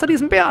sein? Du hast ja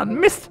diesen Bären.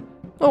 Mist.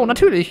 Oh,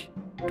 natürlich.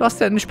 Du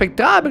hast ja einen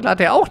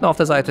Spektralbegleiter auch noch auf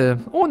der Seite.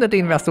 Ohne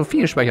den wärst du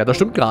viel schwächer. Das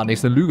stimmt gar nicht,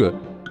 ist eine Lüge.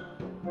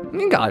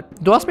 Egal.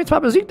 Du hast mich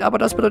zwar besiegt, aber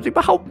das bedeutet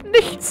überhaupt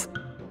nichts.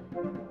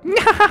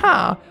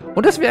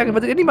 Und deswegen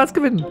werdet ihr niemals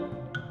gewinnen.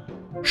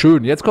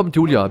 Schön, jetzt kommt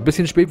Julia. Ein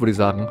bisschen spät, würde ich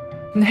sagen.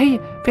 Hey,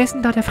 wer ist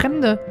denn da der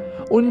Fremde?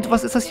 Und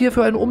was ist das hier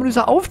für ein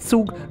ominöser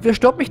Aufzug? Wer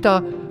stört mich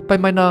da bei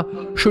meiner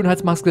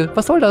Schönheitsmaske?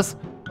 Was soll das?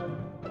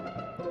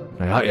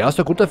 Naja, er ist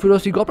der Grund dafür,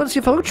 dass die Goblins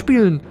hier verrückt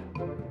spielen.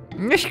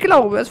 Ich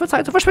glaube, es wird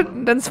Zeit zu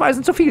verschwinden, denn 2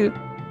 sind zu viel.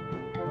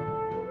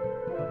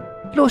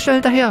 Los, schnell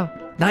hinterher.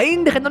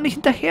 Nein, renn doch nicht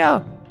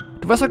hinterher.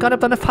 Du weißt doch gar nicht,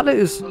 ob da eine Falle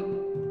ist.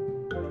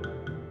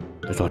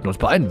 Wir sollten uns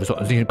beeilen. Wir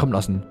sollten uns nicht entkommen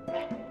lassen.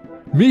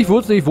 Mich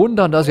würde es nicht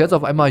wundern, dass jetzt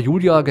auf einmal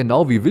Julia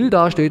genau wie Will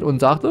dasteht und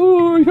sagt,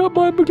 oh, ich habe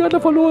meinen Begleiter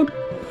verloren.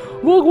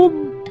 Warum?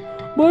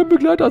 Mein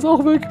Begleiter ist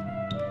auch weg.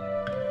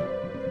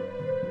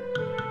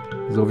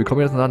 So, wie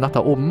kommen wir jetzt nach da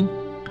oben?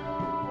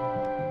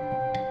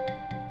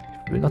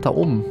 Ich will nach da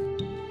oben.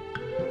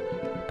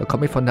 Da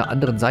komme ich von der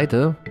anderen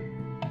Seite.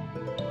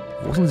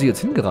 Wo sind sie jetzt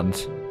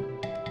hingerannt?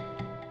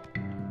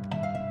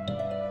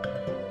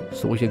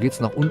 So, hier geht's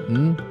nach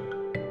unten.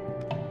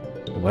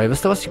 Wobei,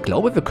 wisst ihr was? Ich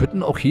glaube, wir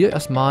könnten auch hier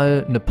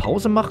erstmal eine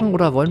Pause machen.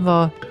 Oder wollen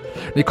wir...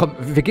 Ne, komm,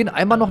 wir gehen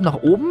einmal noch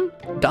nach oben.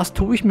 Das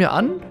tue ich mir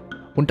an.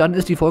 Und dann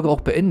ist die Folge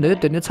auch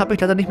beendet. Denn jetzt habe ich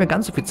leider nicht mehr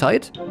ganz so viel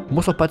Zeit.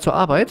 Muss auch bald zur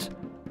Arbeit.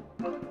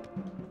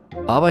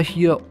 Aber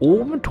hier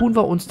oben tun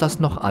wir uns das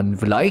noch an.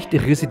 Vielleicht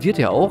residiert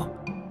ja auch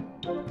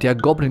der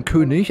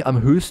Goblinkönig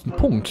am höchsten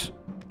Punkt.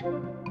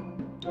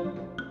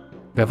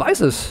 Wer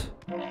weiß es?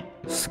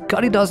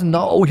 Scully doesn't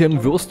know. Oh, hier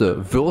ein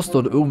Würste. Würste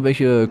und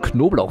irgendwelche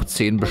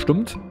Knoblauchzehen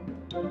bestimmt.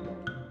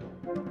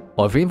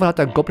 Auf jeden Fall hat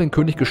der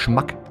Goblinkönig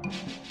Geschmack.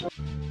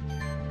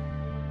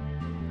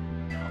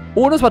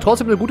 Und es war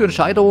trotzdem eine gute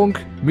Entscheidung,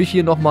 mich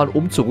hier nochmal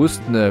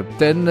umzurüsten.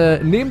 Denn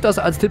nehmt das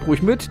als Tipp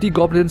ruhig mit. Die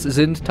Goblins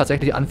sind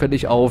tatsächlich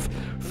anfällig auf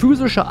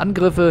physische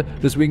Angriffe.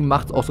 Deswegen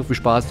macht es auch so viel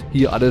Spaß,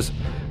 hier alles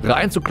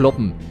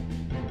reinzukloppen.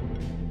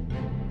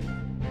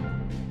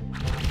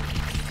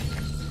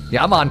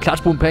 Ja, Mann,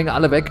 Klatsch, Boom, Peng,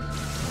 alle weg.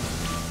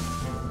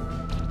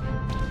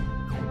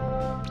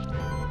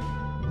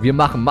 Wir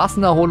machen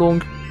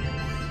Massenerholung.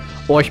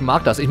 Oh, ich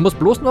mag das. Ich muss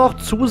bloß noch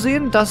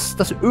zusehen, dass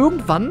das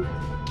irgendwann...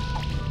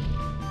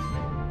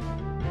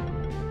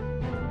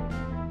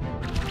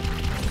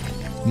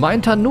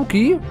 mein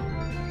Tanuki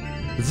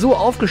so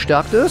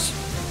aufgestärkt ist,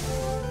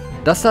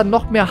 dass er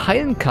noch mehr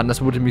heilen kann.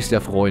 Das würde mich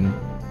sehr freuen.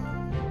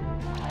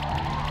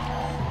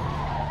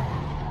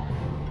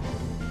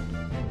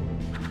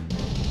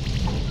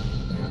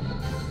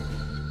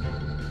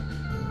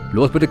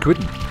 Los, bitte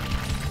quitten.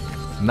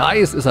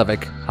 Nice, ist er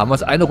weg. Haben wir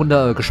uns eine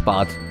Runde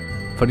gespart.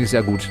 Fand ich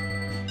sehr gut.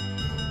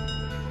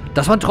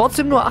 Das waren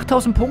trotzdem nur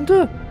 8000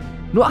 Punkte?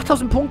 Nur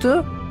 8000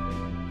 Punkte?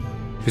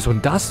 Wieso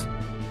denn das?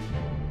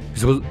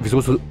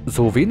 Wieso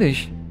so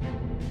wenig?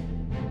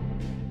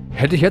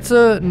 Hätte ich jetzt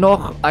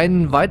noch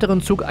einen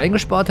weiteren Zug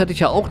eingespart, hätte ich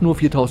ja auch nur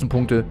 4000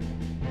 Punkte.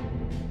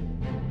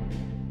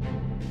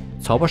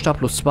 Zauberstab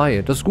plus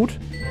 2, das ist gut.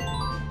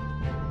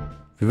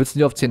 Wie willst du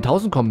denn auf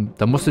 10.000 kommen?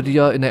 Dann musst du die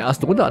ja in der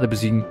ersten Runde alle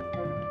besiegen.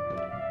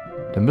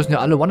 Dann müssen ja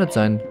alle One-Hit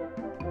sein.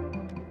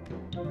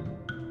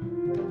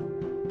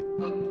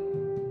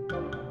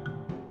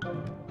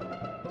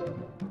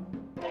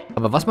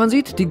 Aber was man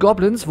sieht, die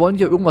Goblins wollen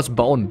hier irgendwas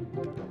bauen.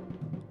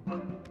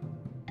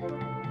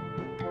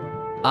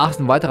 Ach,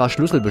 ist ein weiterer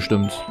Schlüssel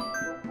bestimmt.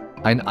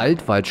 Ein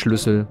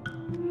Altwaldschlüssel.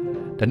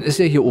 Dann ist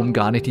ja hier oben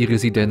gar nicht die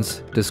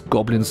Residenz des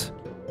Goblins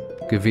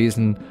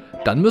gewesen.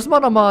 Dann müssen wir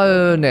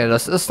nochmal... Ne,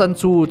 das ist dann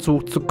zu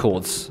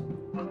kurz.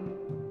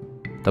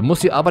 Dann muss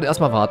die Arbeit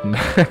erstmal warten.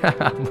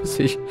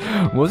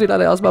 muss ich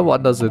leider erstmal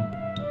woanders hin.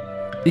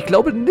 Ich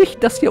glaube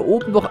nicht, dass hier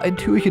oben noch ein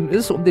Türchen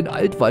ist, um den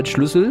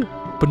Altwaldschlüssel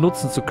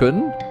benutzen zu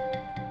können.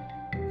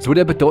 Das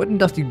würde ja bedeuten,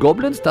 dass die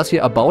Goblins das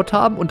hier erbaut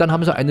haben und dann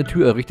haben sie eine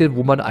Tür errichtet,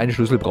 wo man einen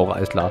Schlüssel braucht,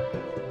 alles klar.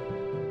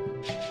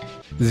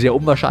 Sehr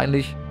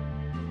unwahrscheinlich.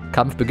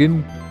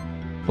 Kampfbeginn.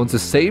 Und the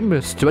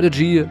same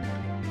strategy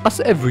as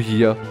every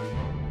year.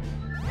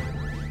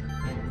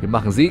 Wir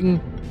machen Segen.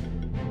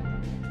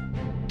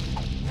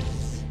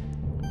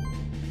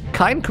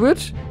 Kein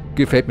Crit?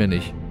 Gefällt mir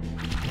nicht.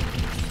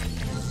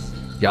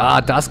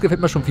 Ja, das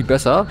gefällt mir schon viel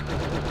besser.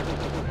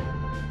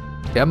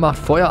 Er macht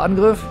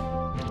Feuerangriff.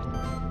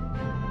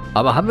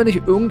 Aber haben wir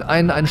nicht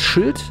irgendein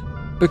Schild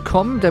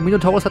bekommen? Der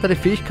Minotaurus hat ja die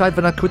Fähigkeit,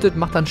 wenn er quittet,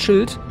 macht er ein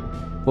Schild.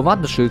 Wo war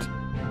denn das Schild?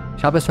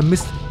 Ich habe es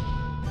vermisst.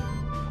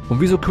 Und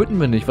wieso quitten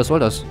wir nicht? Was soll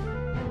das?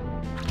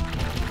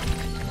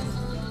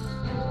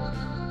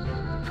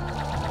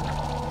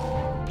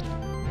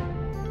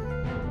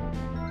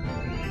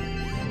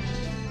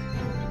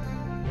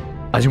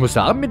 Also ich muss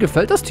sagen, mir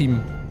gefällt das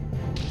Team.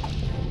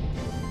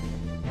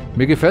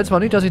 Mir gefällt zwar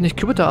nicht, dass ich nicht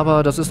quitte,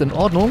 aber das ist in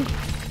Ordnung.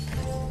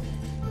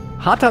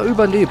 Hat er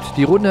überlebt.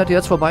 Die Runde hätte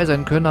jetzt vorbei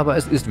sein können, aber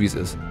es ist, wie es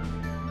ist.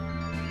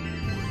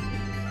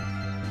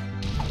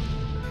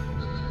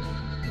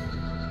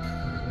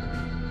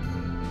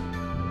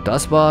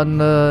 Das war ein,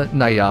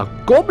 naja,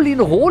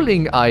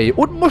 Goblin-Rolling-Ei.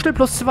 Und Muschel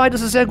plus 2,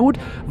 das ist sehr gut,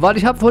 weil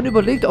ich habe vorhin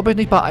überlegt, ob ich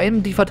nicht bei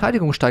einem die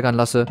Verteidigung steigern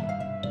lasse.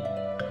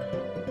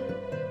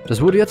 Das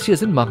würde jetzt hier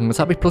Sinn machen. Jetzt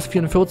habe ich plus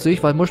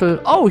 44, weil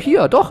Muschel... Oh,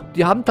 hier, doch.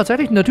 Die haben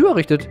tatsächlich eine Tür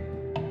errichtet.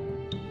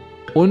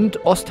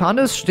 Und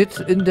Ostanis steht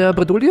in der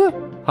Bredouille.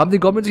 Haben die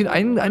Goblins ihn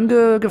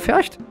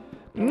eingefercht?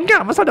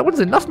 Ja, was soll der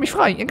Unsinn? Lasst mich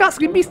frei, ihr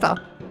garstigen Biester.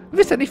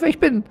 Wisst ihr nicht, wer ich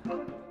bin?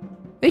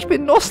 Ich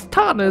bin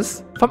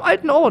Ostanis, vom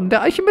alten Orden,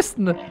 der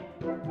Alchemisten.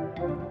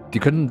 Die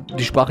können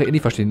die Sprache eh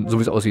nicht verstehen, so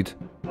wie es aussieht.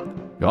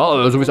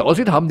 Ja, so wie es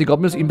aussieht, haben die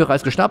Goblins ihn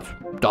bereits geschnappt.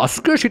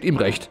 Das geschieht ihm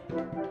recht.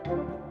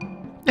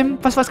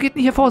 Was geht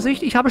denn hier vor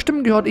sich? Ich habe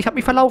Stimmen gehört, ich habe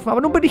mich verlaufen,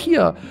 aber nun bin ich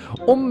hier,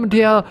 um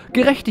der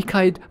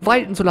Gerechtigkeit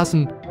walten zu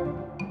lassen.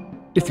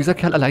 Ist dieser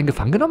Kerl allein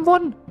gefangen genommen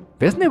worden?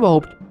 Wer ist denn der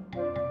überhaupt?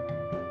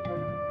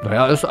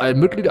 Naja, er ist ein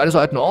Mitglied eines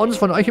alten Ordens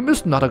von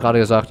Alchemisten, hat er gerade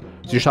gesagt.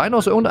 Sie scheinen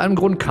aus irgendeinem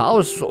Grund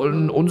Chaos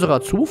in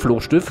unserer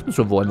Zuflucht stiften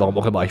zu wollen. Warum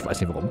auch immer, ich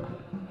weiß nicht warum.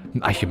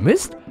 Ein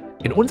Alchemist?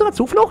 In unserer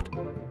Zuflucht?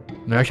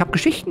 Naja, ich habe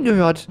Geschichten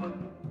gehört.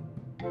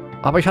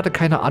 Aber ich hatte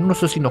keine Ahnung,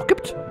 dass es sie noch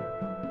gibt.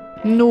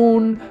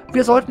 Nun,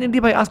 wir sollten ihn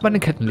lieber erstmal in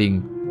den Ketten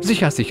legen.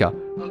 Sicher, sicher.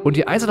 Und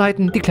die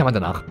Einzelheiten, die klären wir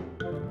danach.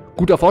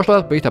 Guter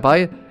Vorschlag, bin ich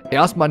dabei.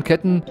 Erstmal in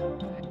Ketten.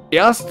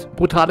 Erst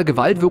brutale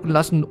Gewalt wirken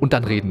lassen und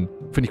dann reden.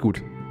 Finde ich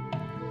gut.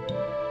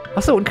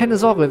 Achso, und keine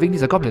Sorge wegen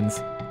dieser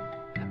Goblins.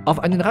 Auf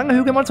einen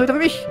ranghöheren Monster wie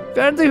mich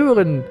werden sie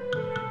hören.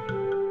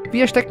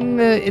 Wir stecken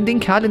in den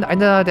Kerl in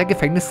einer der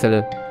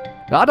Gefängniszelle.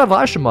 Ja, da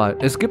war ich schon mal.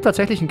 Es gibt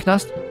tatsächlich einen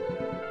Knast.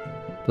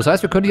 Das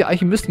heißt, wir können die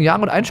Alchemisten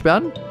jagen und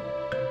einsperren.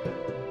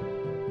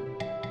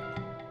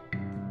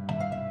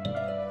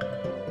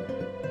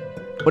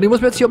 Und ich muss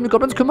mir jetzt hier um die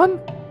Goblins kümmern.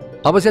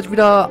 Aber es ist jetzt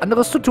wieder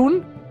anderes zu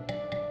tun.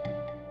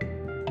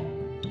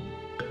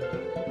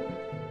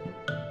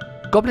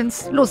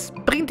 Goblins, los,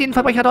 bringt den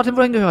Verbrecher dorthin,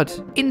 wohin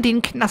gehört. In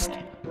den Knast.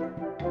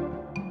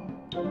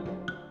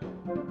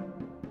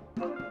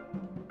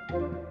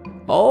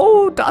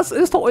 Oh, das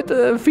ist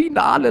heute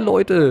Finale,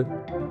 Leute.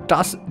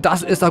 Das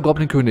ist der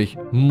Goblinkönig.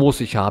 Muss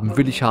ich haben,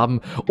 will ich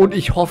haben. Und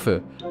ich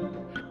hoffe,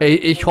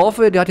 ich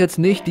hoffe, der hat jetzt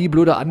nicht die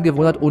blöde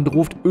Angewohnheit und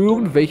ruft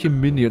irgendwelche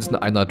Minions in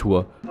einer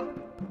Tour.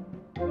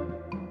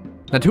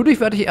 Natürlich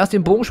werde ich erst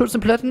den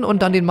Bogenschützen plätten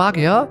und dann den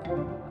Magier.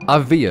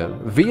 Aber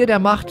wehe der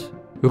macht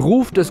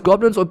Ruf des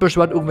Goblins und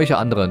beschwört irgendwelche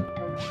anderen.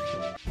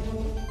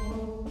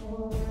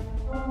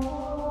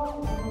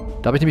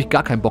 Da habe ich nämlich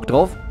gar keinen Bock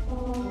drauf.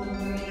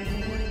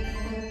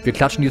 Wir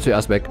klatschen die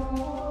zuerst weg.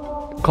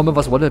 Komme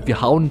was wolle,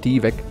 wir hauen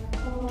die weg.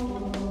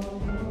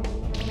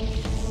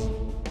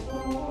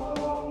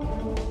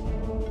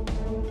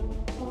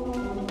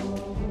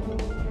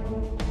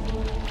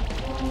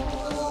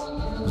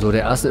 So,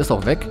 der erste ist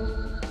auch weg.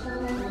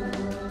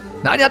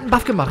 Nein, er hat einen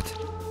Buff gemacht.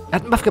 Er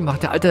hat einen Buff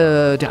gemacht, der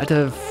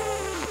alte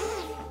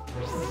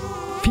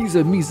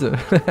fiese, miese.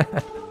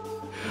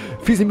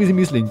 Fiese, miese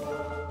Miesling.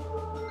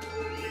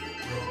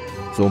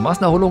 So,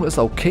 Massenerholung ist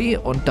okay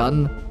und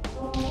dann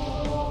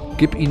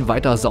gib ihn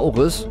weiter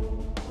Saures.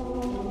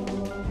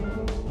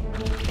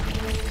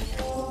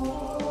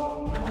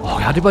 Oh,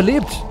 er hat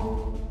überlebt.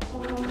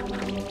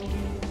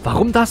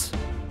 Warum das?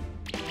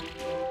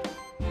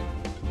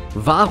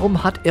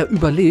 Warum hat er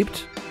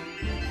überlebt?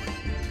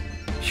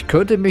 Ich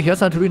könnte mich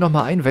jetzt natürlich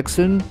nochmal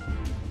einwechseln.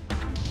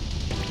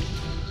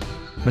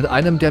 Mit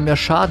einem, der mehr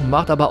Schaden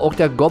macht, aber auch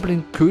der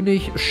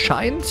Goblinkönig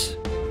scheint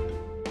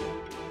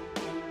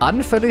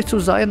anfällig zu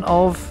sein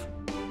auf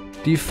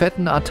die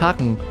fetten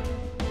Attacken.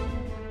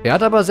 Er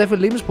hat aber sehr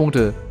viele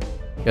Lebenspunkte.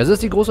 Ja, das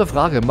ist die große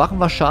Frage. Machen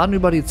wir Schaden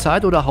über die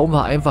Zeit oder hauen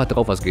wir einfach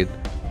drauf, was geht?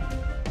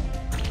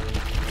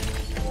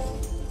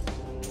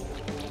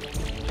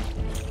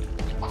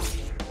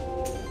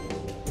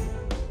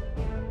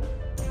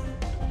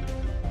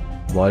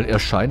 Weil er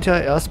scheint ja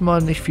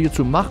erstmal nicht viel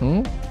zu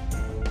machen.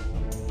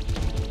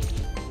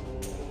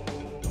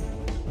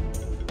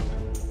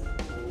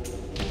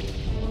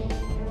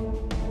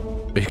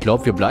 Ich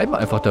glaube, wir bleiben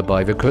einfach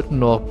dabei. Wir könnten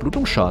noch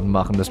Blutungsschaden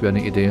machen. Das wäre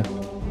eine Idee.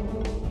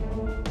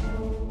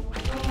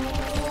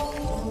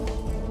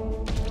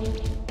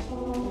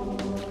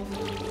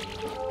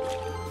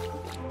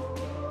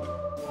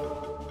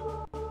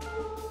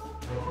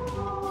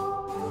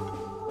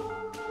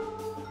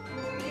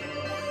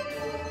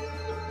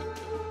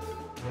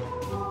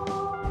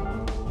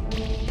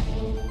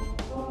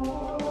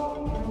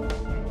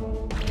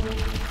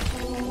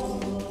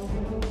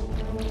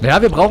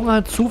 Naja, wir brauchen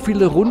halt zu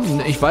viele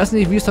Runden. Ich weiß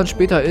nicht, wie es dann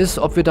später ist,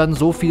 ob wir dann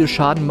so viel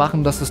Schaden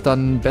machen, dass es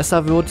dann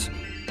besser wird.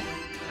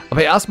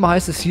 Aber erstmal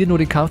heißt es hier nur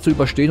den Kampf zu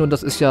überstehen und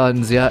das ist ja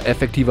ein sehr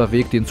effektiver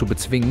Weg, den zu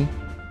bezwingen.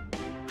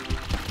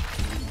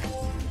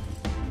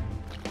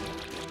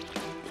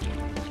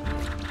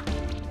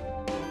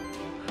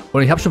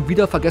 Und ich habe schon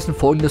wieder vergessen,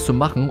 Folgendes zu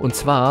machen. Und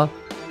zwar,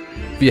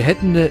 wir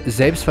hätten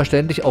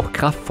selbstverständlich auch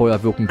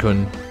Kraftfeuer wirken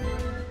können.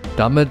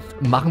 Damit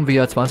machen wir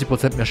ja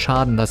 20% mehr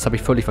Schaden. Das habe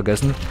ich völlig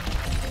vergessen.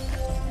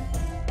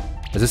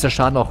 Es ist der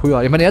Schaden auch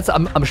höher. Ich meine, jetzt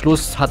am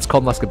Schluss hat es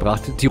kaum was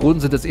gebracht. Die Runden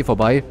sind jetzt eh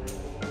vorbei.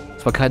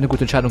 Das war keine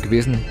gute Entscheidung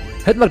gewesen.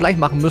 Hätten wir gleich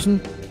machen müssen.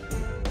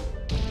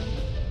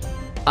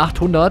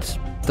 800,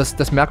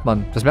 das merkt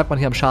man. Das merkt man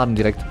hier am Schaden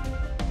direkt.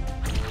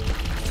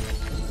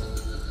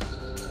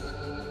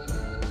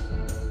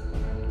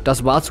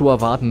 Das war zu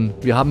erwarten.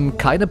 Wir haben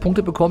keine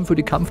Punkte bekommen für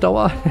die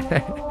Kampfdauer.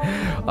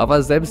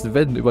 Aber selbst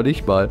wenn,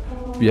 überleg mal.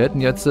 Wir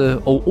hätten jetzt...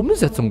 oh,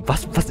 Umsetzung.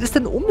 Was ist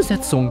denn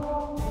Umsetzung?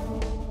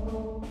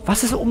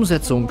 Was ist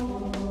Umsetzung?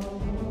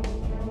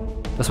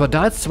 Dass wir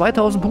da jetzt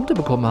 2000 Punkte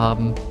bekommen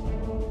haben.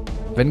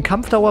 Wenn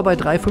Kampfdauer bei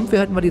 3,5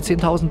 wäre, hätten wir die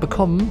 10.000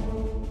 bekommen.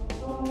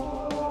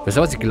 Wisst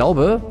ihr, was ich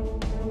glaube?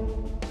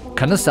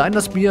 Kann es sein,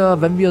 dass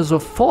wir, wenn wir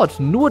sofort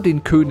nur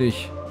den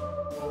König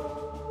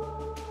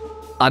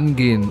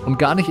angehen und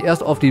gar nicht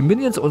erst auf die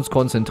Minions uns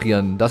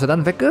konzentrieren, dass er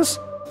dann weg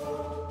ist?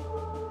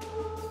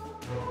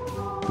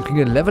 Wir kriegen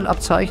ein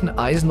Level-Abzeichen,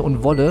 Eisen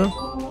und Wolle.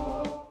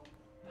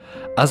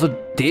 Also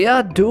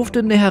der dürfte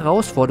eine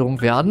Herausforderung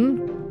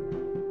werden.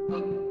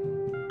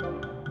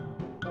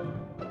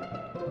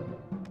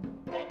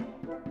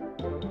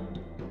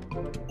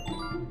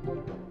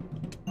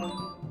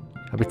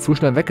 Habe ich zu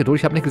schnell weggedrückt.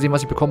 Ich habe nicht gesehen,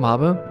 was ich bekommen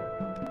habe.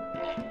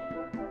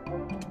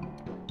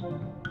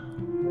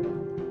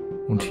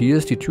 Und hier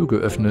ist die Tür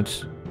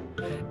geöffnet.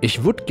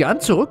 Ich würde gern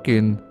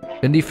zurückgehen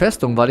in die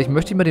Festung, weil ich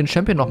möchte mir den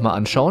Champion nochmal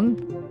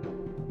anschauen.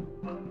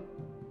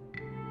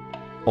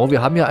 Oh,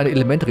 wir haben ja ein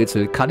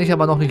Elementrätsel. Kann ich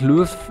aber noch nicht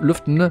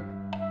lüften.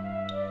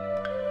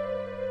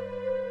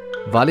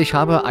 Weil ich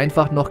habe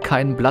einfach noch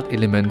kein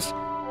Blattelement.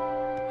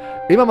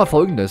 Nehmen wir mal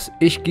Folgendes.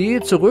 Ich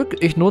gehe zurück.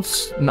 Ich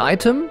nutze ein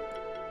Item.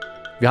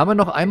 Wir haben ja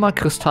noch einmal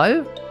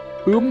Kristall.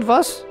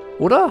 Irgendwas.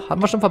 Oder?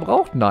 Haben wir schon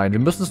verbraucht? Nein, wir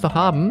müssen es noch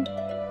haben.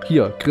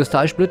 Hier,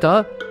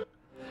 Kristallsplitter.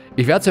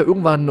 Ich werde es ja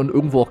irgendwann und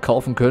irgendwo auch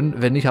kaufen können.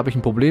 Wenn nicht, habe ich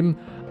ein Problem.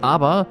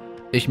 Aber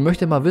ich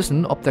möchte mal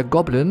wissen, ob der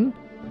Goblin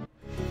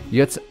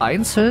jetzt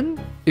einzeln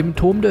im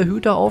Turm der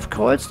Hüter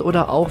aufkreuzt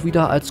oder auch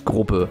wieder als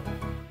Gruppe.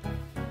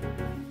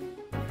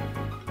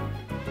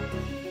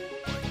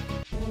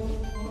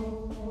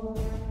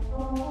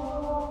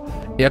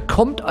 Er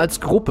kommt als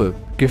Gruppe.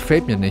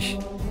 Gefällt mir nicht.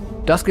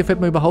 Das gefällt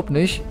mir überhaupt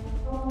nicht.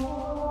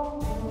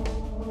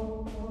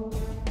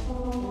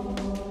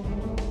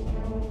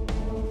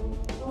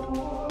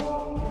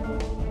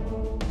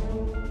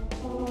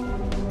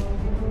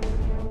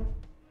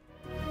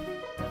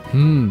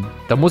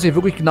 Da muss ich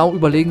wirklich genau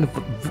überlegen,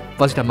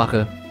 was ich da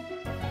mache.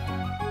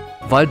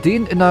 Weil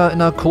den in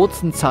einer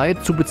kurzen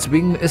Zeit zu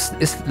bezwingen, ist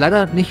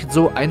leider nicht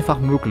so einfach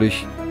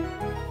möglich.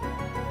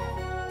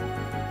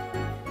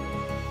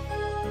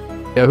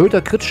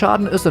 Erhöhter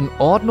Crit-Schaden ist in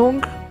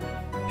Ordnung.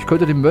 Ich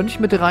könnte den Mönch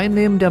mit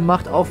reinnehmen, der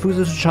macht auch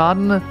physischen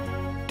Schaden.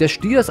 Der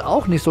Stier ist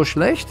auch nicht so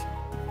schlecht.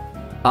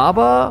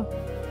 Aber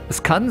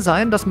es kann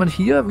sein, dass man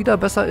hier wieder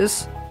besser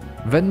ist,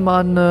 wenn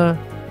man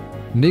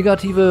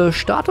negative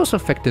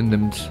Statuseffekte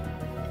nimmt.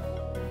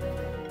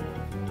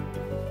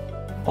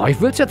 Oh,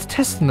 ich will es jetzt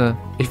testen, ne?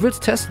 Ich will es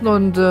testen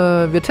und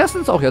wir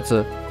testen es auch jetzt.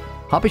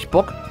 Hab ich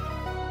Bock?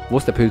 Wo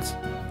ist der Pilz?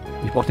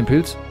 Ich brauche den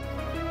Pilz.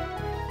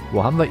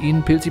 Wo haben wir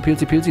ihn? Pilzi,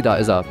 Pilzi, Pilzi. Da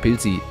ist er.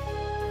 Pilzi.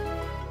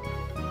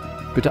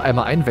 Bitte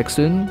einmal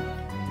einwechseln.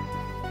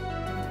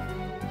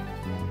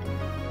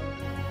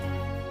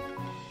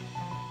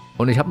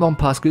 Und ich habe noch ein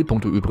paar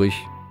Skillpunkte übrig.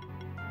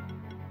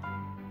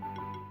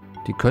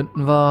 Die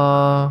könnten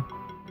wir...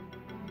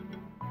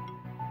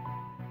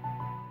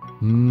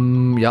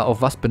 ja,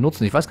 auf was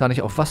benutzen? Ich weiß gar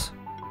nicht, auf was.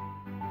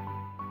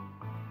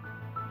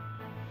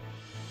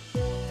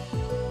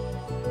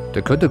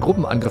 Der könnte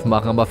Gruppenangriff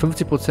machen, aber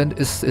 50%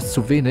 ist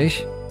zu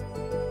wenig.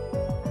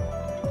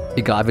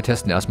 Egal, wir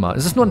testen erstmal.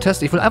 Es ist nur ein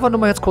Test. Ich will einfach nur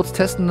mal jetzt kurz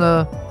testen,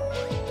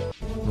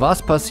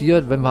 was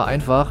passiert, wenn wir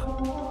einfach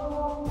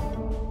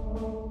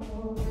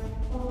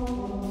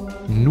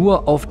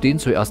nur auf den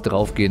zuerst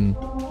draufgehen.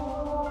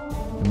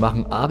 Wir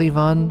machen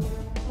Arivan.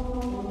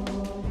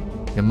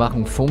 Wir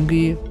machen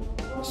Fungi.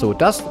 So,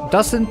 das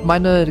sind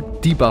meine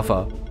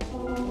Debuffer.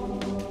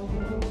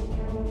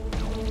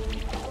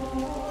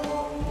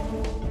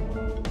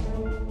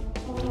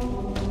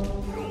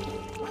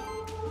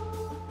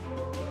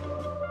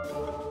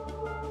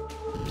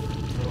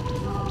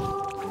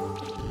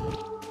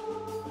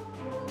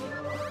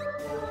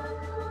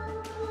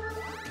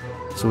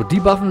 So,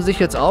 die buffen sich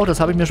jetzt auch. Das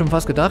habe ich mir schon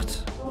fast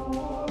gedacht.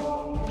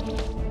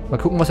 Mal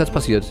gucken, was jetzt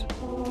passiert.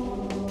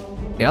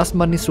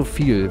 Erstmal nicht so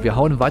viel. Wir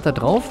hauen weiter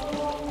drauf.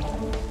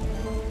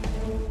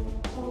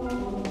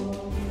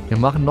 Wir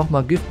machen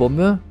nochmal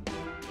Giftbombe.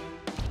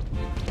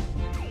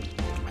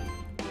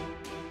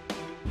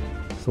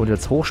 So,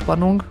 jetzt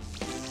Hochspannung.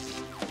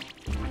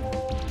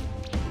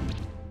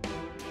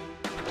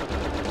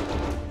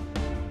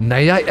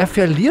 Naja, er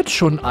verliert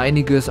schon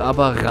einiges,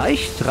 aber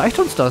reicht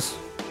uns das?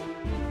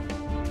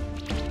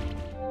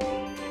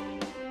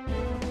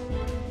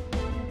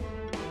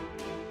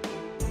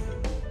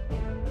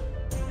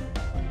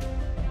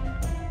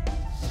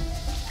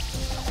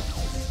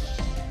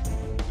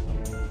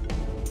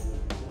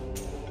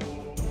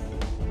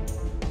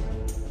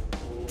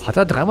 Hat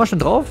er dreimal schon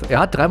drauf? Er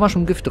hat dreimal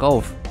schon Gift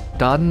drauf.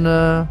 Dann,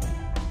 was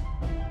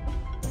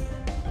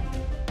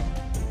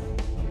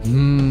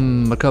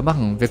können wir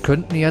machen? Wir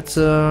könnten jetzt,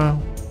 uns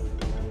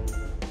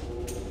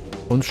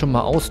schon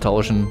mal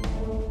austauschen.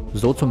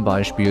 So zum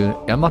Beispiel.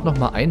 Er macht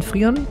nochmal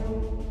einfrieren.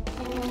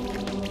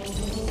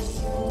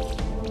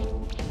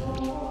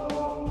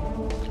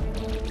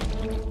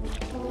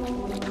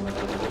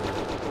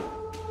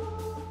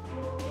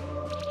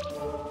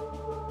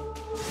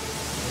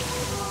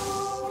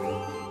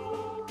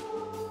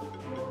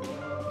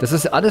 Das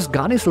ist alles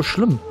gar nicht so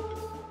schlimm.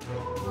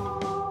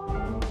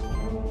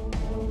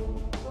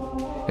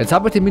 Jetzt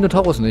habe ich den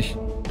Minotaurus nicht.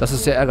 Das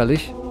ist sehr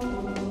ärgerlich.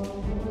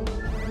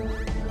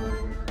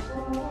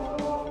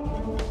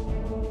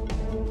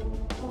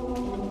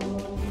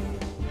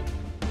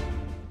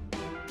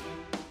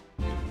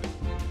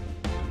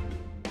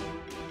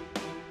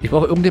 Ich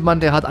brauche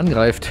irgendjemanden, der hart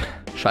angreift.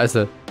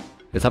 Scheiße.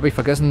 Jetzt habe ich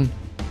vergessen.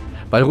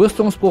 Weil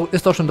Rüstungsbruch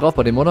ist doch schon drauf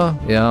bei dem, oder?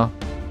 Ja.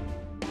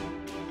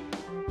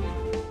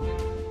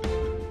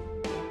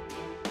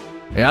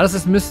 Ja, das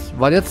ist Mist,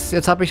 weil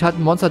jetzt habe ich halt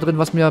ein Monster drin,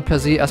 was mir per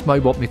se erstmal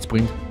überhaupt nichts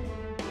bringt.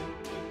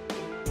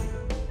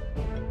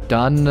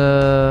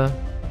 Dann,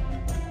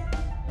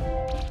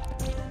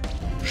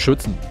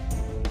 schützen.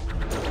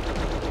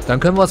 Dann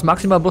können wir uns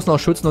maximal bloß noch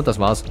schützen und das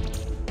war's.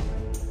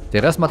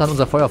 Der Rest macht dann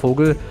unser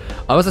Feuervogel.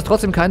 Aber es ist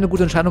trotzdem keine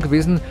gute Entscheidung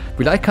gewesen.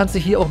 Vielleicht kannst du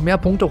hier auch mehr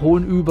Punkte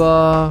holen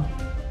über...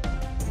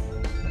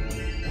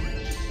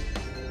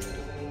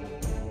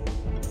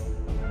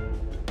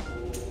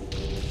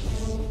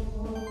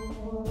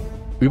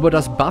 Über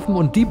das Buffen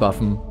und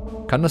Debuffen.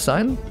 Kann das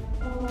sein?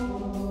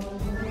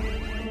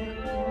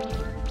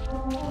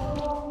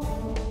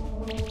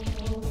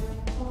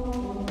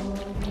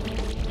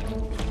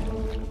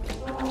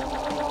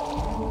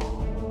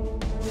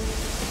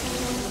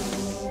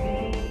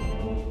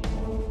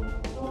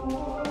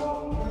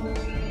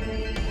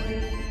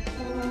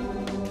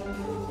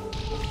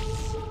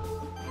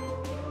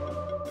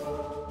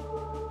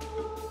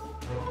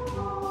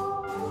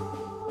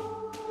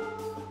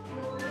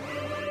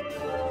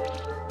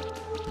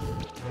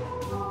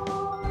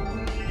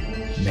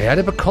 Naja,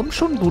 der bekommt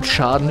schon gut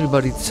Schaden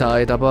über die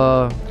Zeit,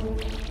 aber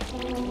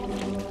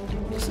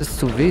das ist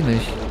zu wenig.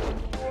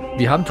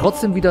 Wir haben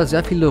trotzdem wieder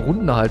sehr viele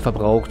Runden halt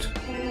verbraucht.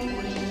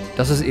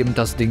 Das ist eben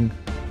das Ding.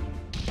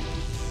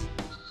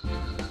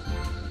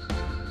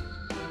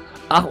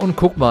 Ach, und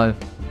guck mal.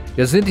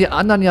 Jetzt sind die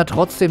anderen ja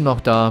trotzdem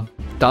noch da.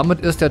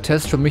 Damit ist der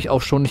Test für mich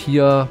auch schon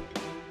hier...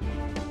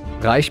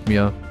 Reicht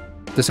mir.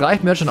 Das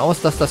reicht mir jetzt schon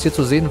aus, das hier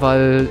zu sehen,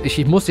 weil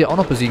ich muss sie auch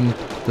noch besiegen.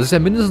 Das ist ja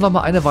mindestens noch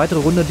mal eine weitere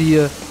Runde,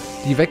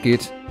 die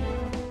weggeht.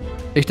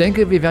 Ich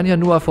denke, wir werden ja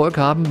nur Erfolg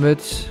haben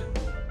mit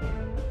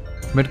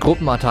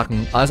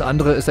Gruppenattacken. Alles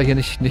andere ist ja hier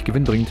nicht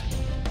gewinnbringend.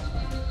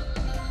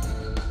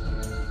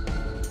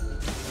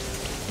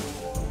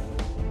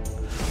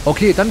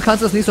 Okay, dann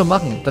kannst du es nicht so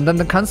machen.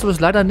 Dann kannst du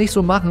es leider nicht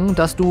so machen,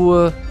 dass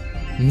du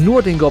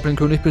nur den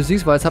Goblinkönig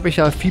besiegst, weil jetzt habe ich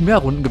ja viel mehr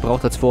Runden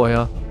gebraucht als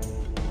vorher.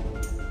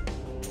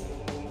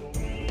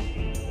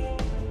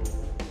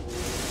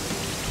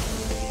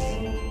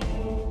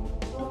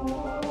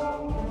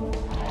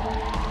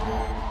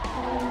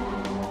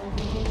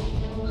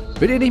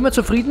 Bin ich nicht mehr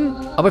zufrieden?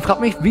 Aber ich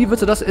frage mich, wie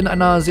willst du das in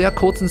einer sehr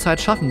kurzen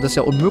Zeit schaffen? Das ist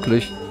ja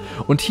unmöglich.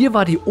 Und hier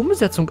war die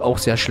Umsetzung auch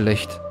sehr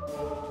schlecht.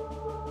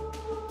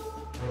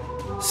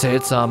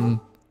 Seltsam.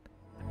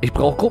 Ich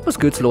brauche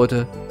Gruppenskills,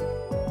 Leute.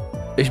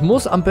 Ich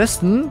muss am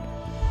besten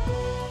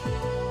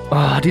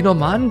die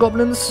normalen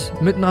Goblins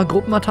mit einer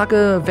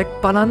Gruppenattacke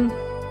wegballern.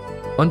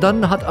 Und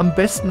dann hat am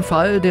besten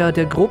Fall der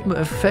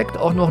Gruppeneffekt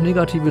auch noch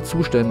negative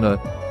Zustände.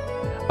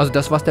 Also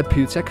das, was der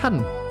Pilz ja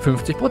kann.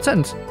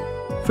 50%.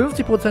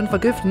 50%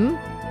 vergiften.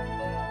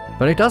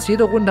 Wenn ich das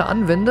jede Runde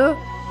anwende,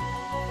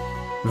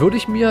 würde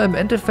ich mir im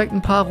Endeffekt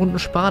ein paar Runden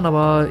sparen,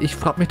 aber ich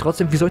frage mich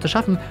trotzdem, wie soll ich das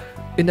schaffen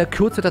in der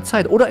Kürze der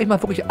Zeit? Oder ich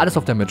mache wirklich alles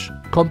auf Damage.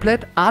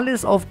 Komplett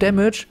alles auf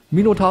Damage.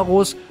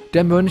 Minotaurus,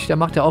 der Mönch, der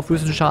macht ja auch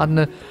physischen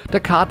Schaden. Der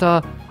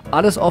Kater,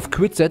 alles auf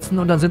Quit setzen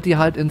und dann sind die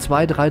halt in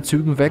 2, 3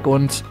 Zügen weg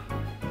und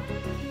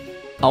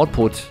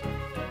Output.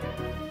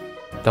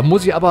 Da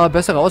muss ich aber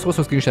bessere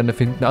Ausrüstungsgegenstände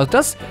finden. Also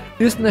das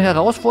ist eine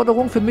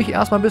Herausforderung für mich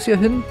erstmal bis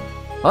hierhin.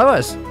 Aber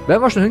weiß,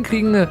 werden wir schon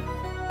hinkriegen.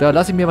 Da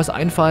lasse ich mir was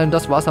einfallen.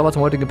 Das war's aber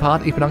zum heutigen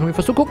Part. Ich bedanke mich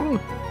fürs Zugucken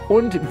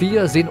und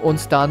wir sehen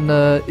uns dann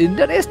in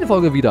der nächsten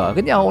Folge wieder.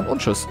 Rinja und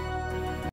tschüss.